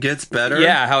it gets better.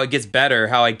 Yeah, how it gets better.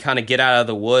 How I kind of get out of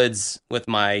the woods with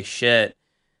my shit.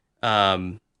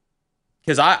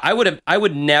 Because I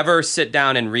would never sit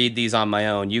down and read these on my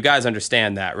own. You guys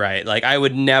understand that, right? Like I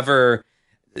would never.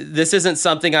 This isn't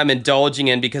something I'm indulging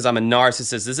in because I'm a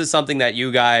narcissist. This is something that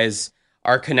you guys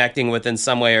are connecting with in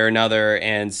some way or another,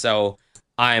 and so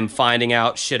I'm finding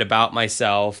out shit about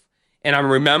myself, and I'm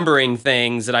remembering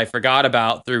things that I forgot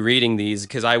about through reading these,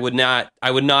 because I would not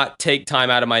take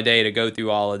time out of my day to go through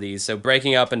all of these. So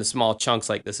breaking up into small chunks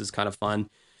like this is kind of fun.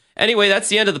 Anyway, that's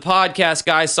the end of the podcast,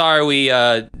 guys. Sorry we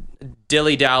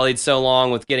dilly-dallied so long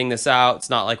with getting this out.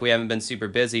 It's not like we haven't been super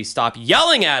busy. Stop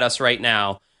yelling at us right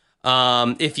now.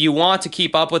 If you want to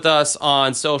keep up with us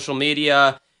on social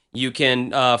media, you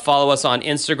can follow us on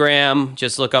Instagram.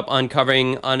 Just look up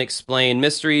Uncovering Unexplained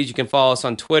Mysteries. You can follow us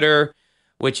on Twitter,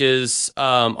 which is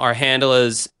our handle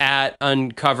is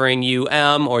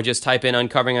 @UncoveringUM, or just type in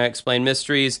Uncovering Unexplained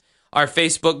Mysteries. Our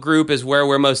Facebook group is where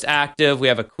we're most active. We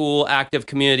have a cool, active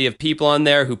community of people on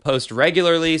there who post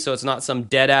regularly, so it's not some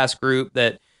dead-ass group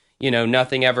that,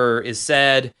 nothing ever is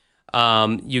said.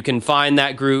 You can find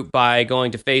that group by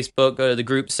going to Facebook, go to the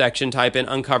group section, type in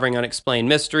Uncovering Unexplained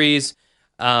Mysteries.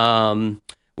 We have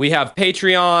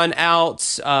Patreon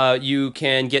out. You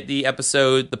can get the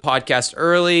podcast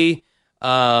early.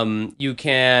 You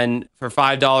can, for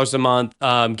 $5 a month,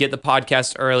 get the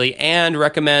podcast early and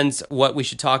recommends what we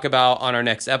should talk about on our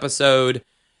next episode.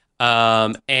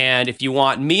 And if you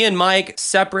want me and Mike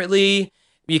separately,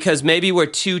 because maybe we're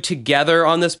two together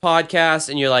on this podcast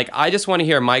and you're like, I just want to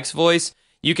hear Mike's voice,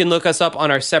 you can look us up on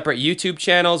our separate YouTube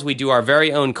channels. We do our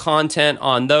very own content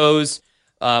on those.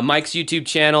 Mike's YouTube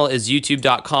channel is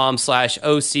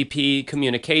youtube.com/OCP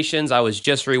Communications. I was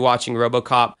just rewatching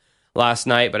RoboCop last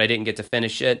night, but I didn't get to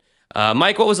finish it.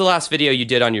 Mike, what was the last video you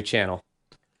did on your channel?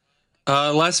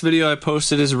 Last video I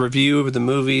posted is a review of the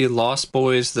movie Lost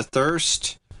Boys: The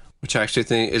Thirst, which I actually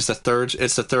think is the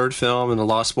third film in the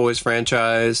Lost Boys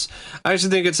franchise. I actually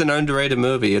think it's an underrated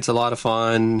movie. It's a lot of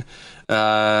fun.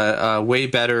 Way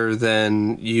better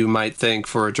than you might think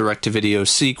for a direct-to-video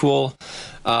sequel.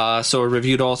 So I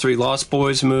reviewed all 3 Lost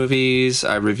Boys movies.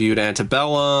 I reviewed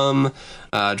Antebellum,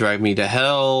 Drag Me to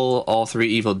Hell, all 3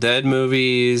 Evil Dead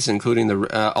movies, including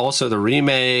also the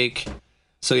remake.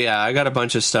 So yeah, I got a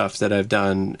bunch of stuff that I've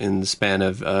done in the span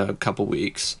of a couple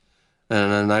weeks.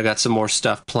 And then I got some more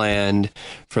stuff planned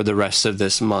for the rest of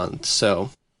this month. So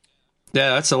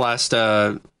yeah, that's the last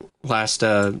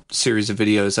series of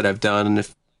videos that I've done. And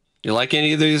if you like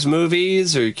any of these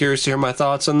movies or you're curious to hear my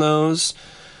thoughts on those,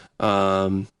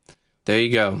 there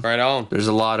you go. Right on. There's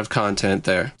a lot of content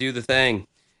there. Do the thing.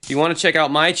 If you want to check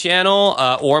out my channel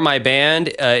or my band,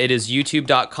 it is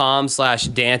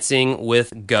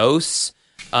youtube.com/dancingwithghosts.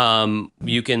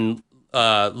 You can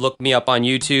look me up on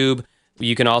YouTube.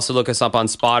 You can also look us up on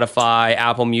Spotify,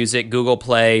 Apple Music, Google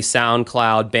Play,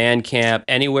 SoundCloud, Bandcamp,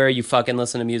 anywhere you fucking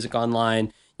listen to music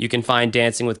online. You can find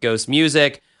Dancing with Ghosts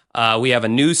music. We have a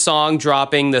new song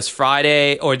dropping this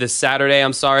Saturday,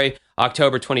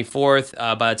 October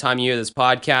 24th. By the time you hear this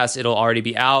podcast, it'll already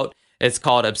be out. It's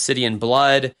called Obsidian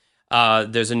Blood.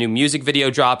 There's a new music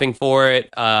video dropping for it.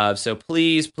 So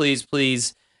please,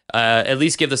 at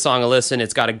least give the song a listen.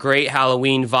 It's got a great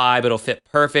Halloween vibe. It'll fit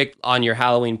perfect on your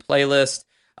Halloween playlist.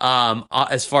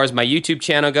 As far as my YouTube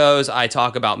channel goes, I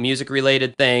talk about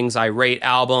music-related things. I rate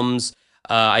albums.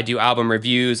 I do album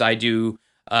reviews. I do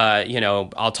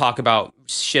I'll talk about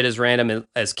shit as random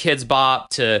as Kids Bop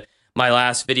to my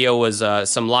last video was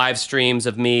some live streams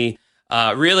of me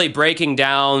really breaking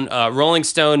down. Rolling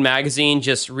Stone magazine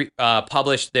just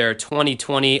published their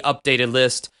 2020 updated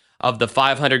list of the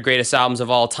 500 greatest albums of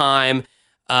all time.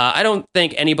 I don't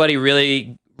think anybody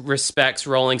really respects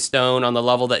Rolling Stone on the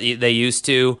level that they used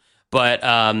to, but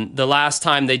the last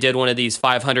time they did one of these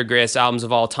 500 greatest albums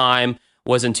of all time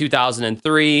was in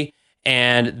 2003,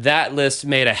 and that list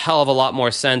made a hell of a lot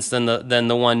more sense than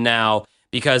the one now,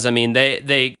 because I mean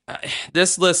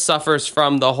this list suffers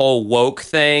from the whole woke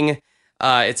thing.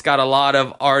 It's got a lot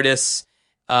of artists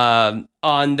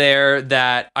on there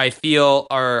that I feel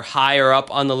are higher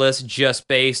up on the list just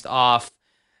based off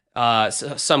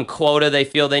some quota they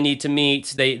feel they need to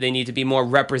meet. They need to be more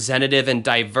representative and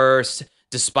diverse,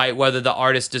 despite whether the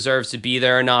artist deserves to be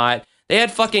there or not. They had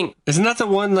fucking... Isn't that the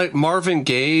one like Marvin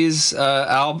Gaye's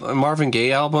album? Marvin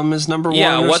Gaye album is number one.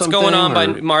 Yeah, or What's something, Going On by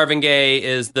Marvin Gaye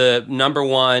is the number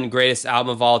one greatest album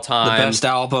of all time. The best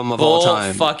album of all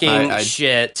time. Fucking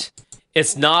shit.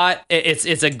 It's not.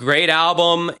 It's a great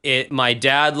album. My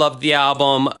dad loved the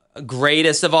album.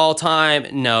 Greatest of all time?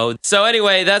 No. So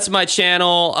anyway, that's my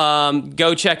channel.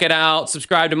 Go check it out.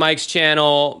 Subscribe to Mike's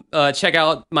channel. Check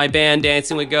out my band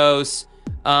Dancing with Ghosts.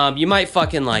 You might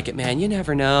fucking like it, man. You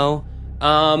never know.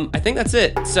 I think that's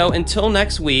it. So until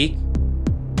next week,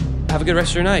 have a good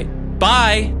rest of your night.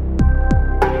 Bye.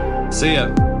 See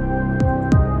ya.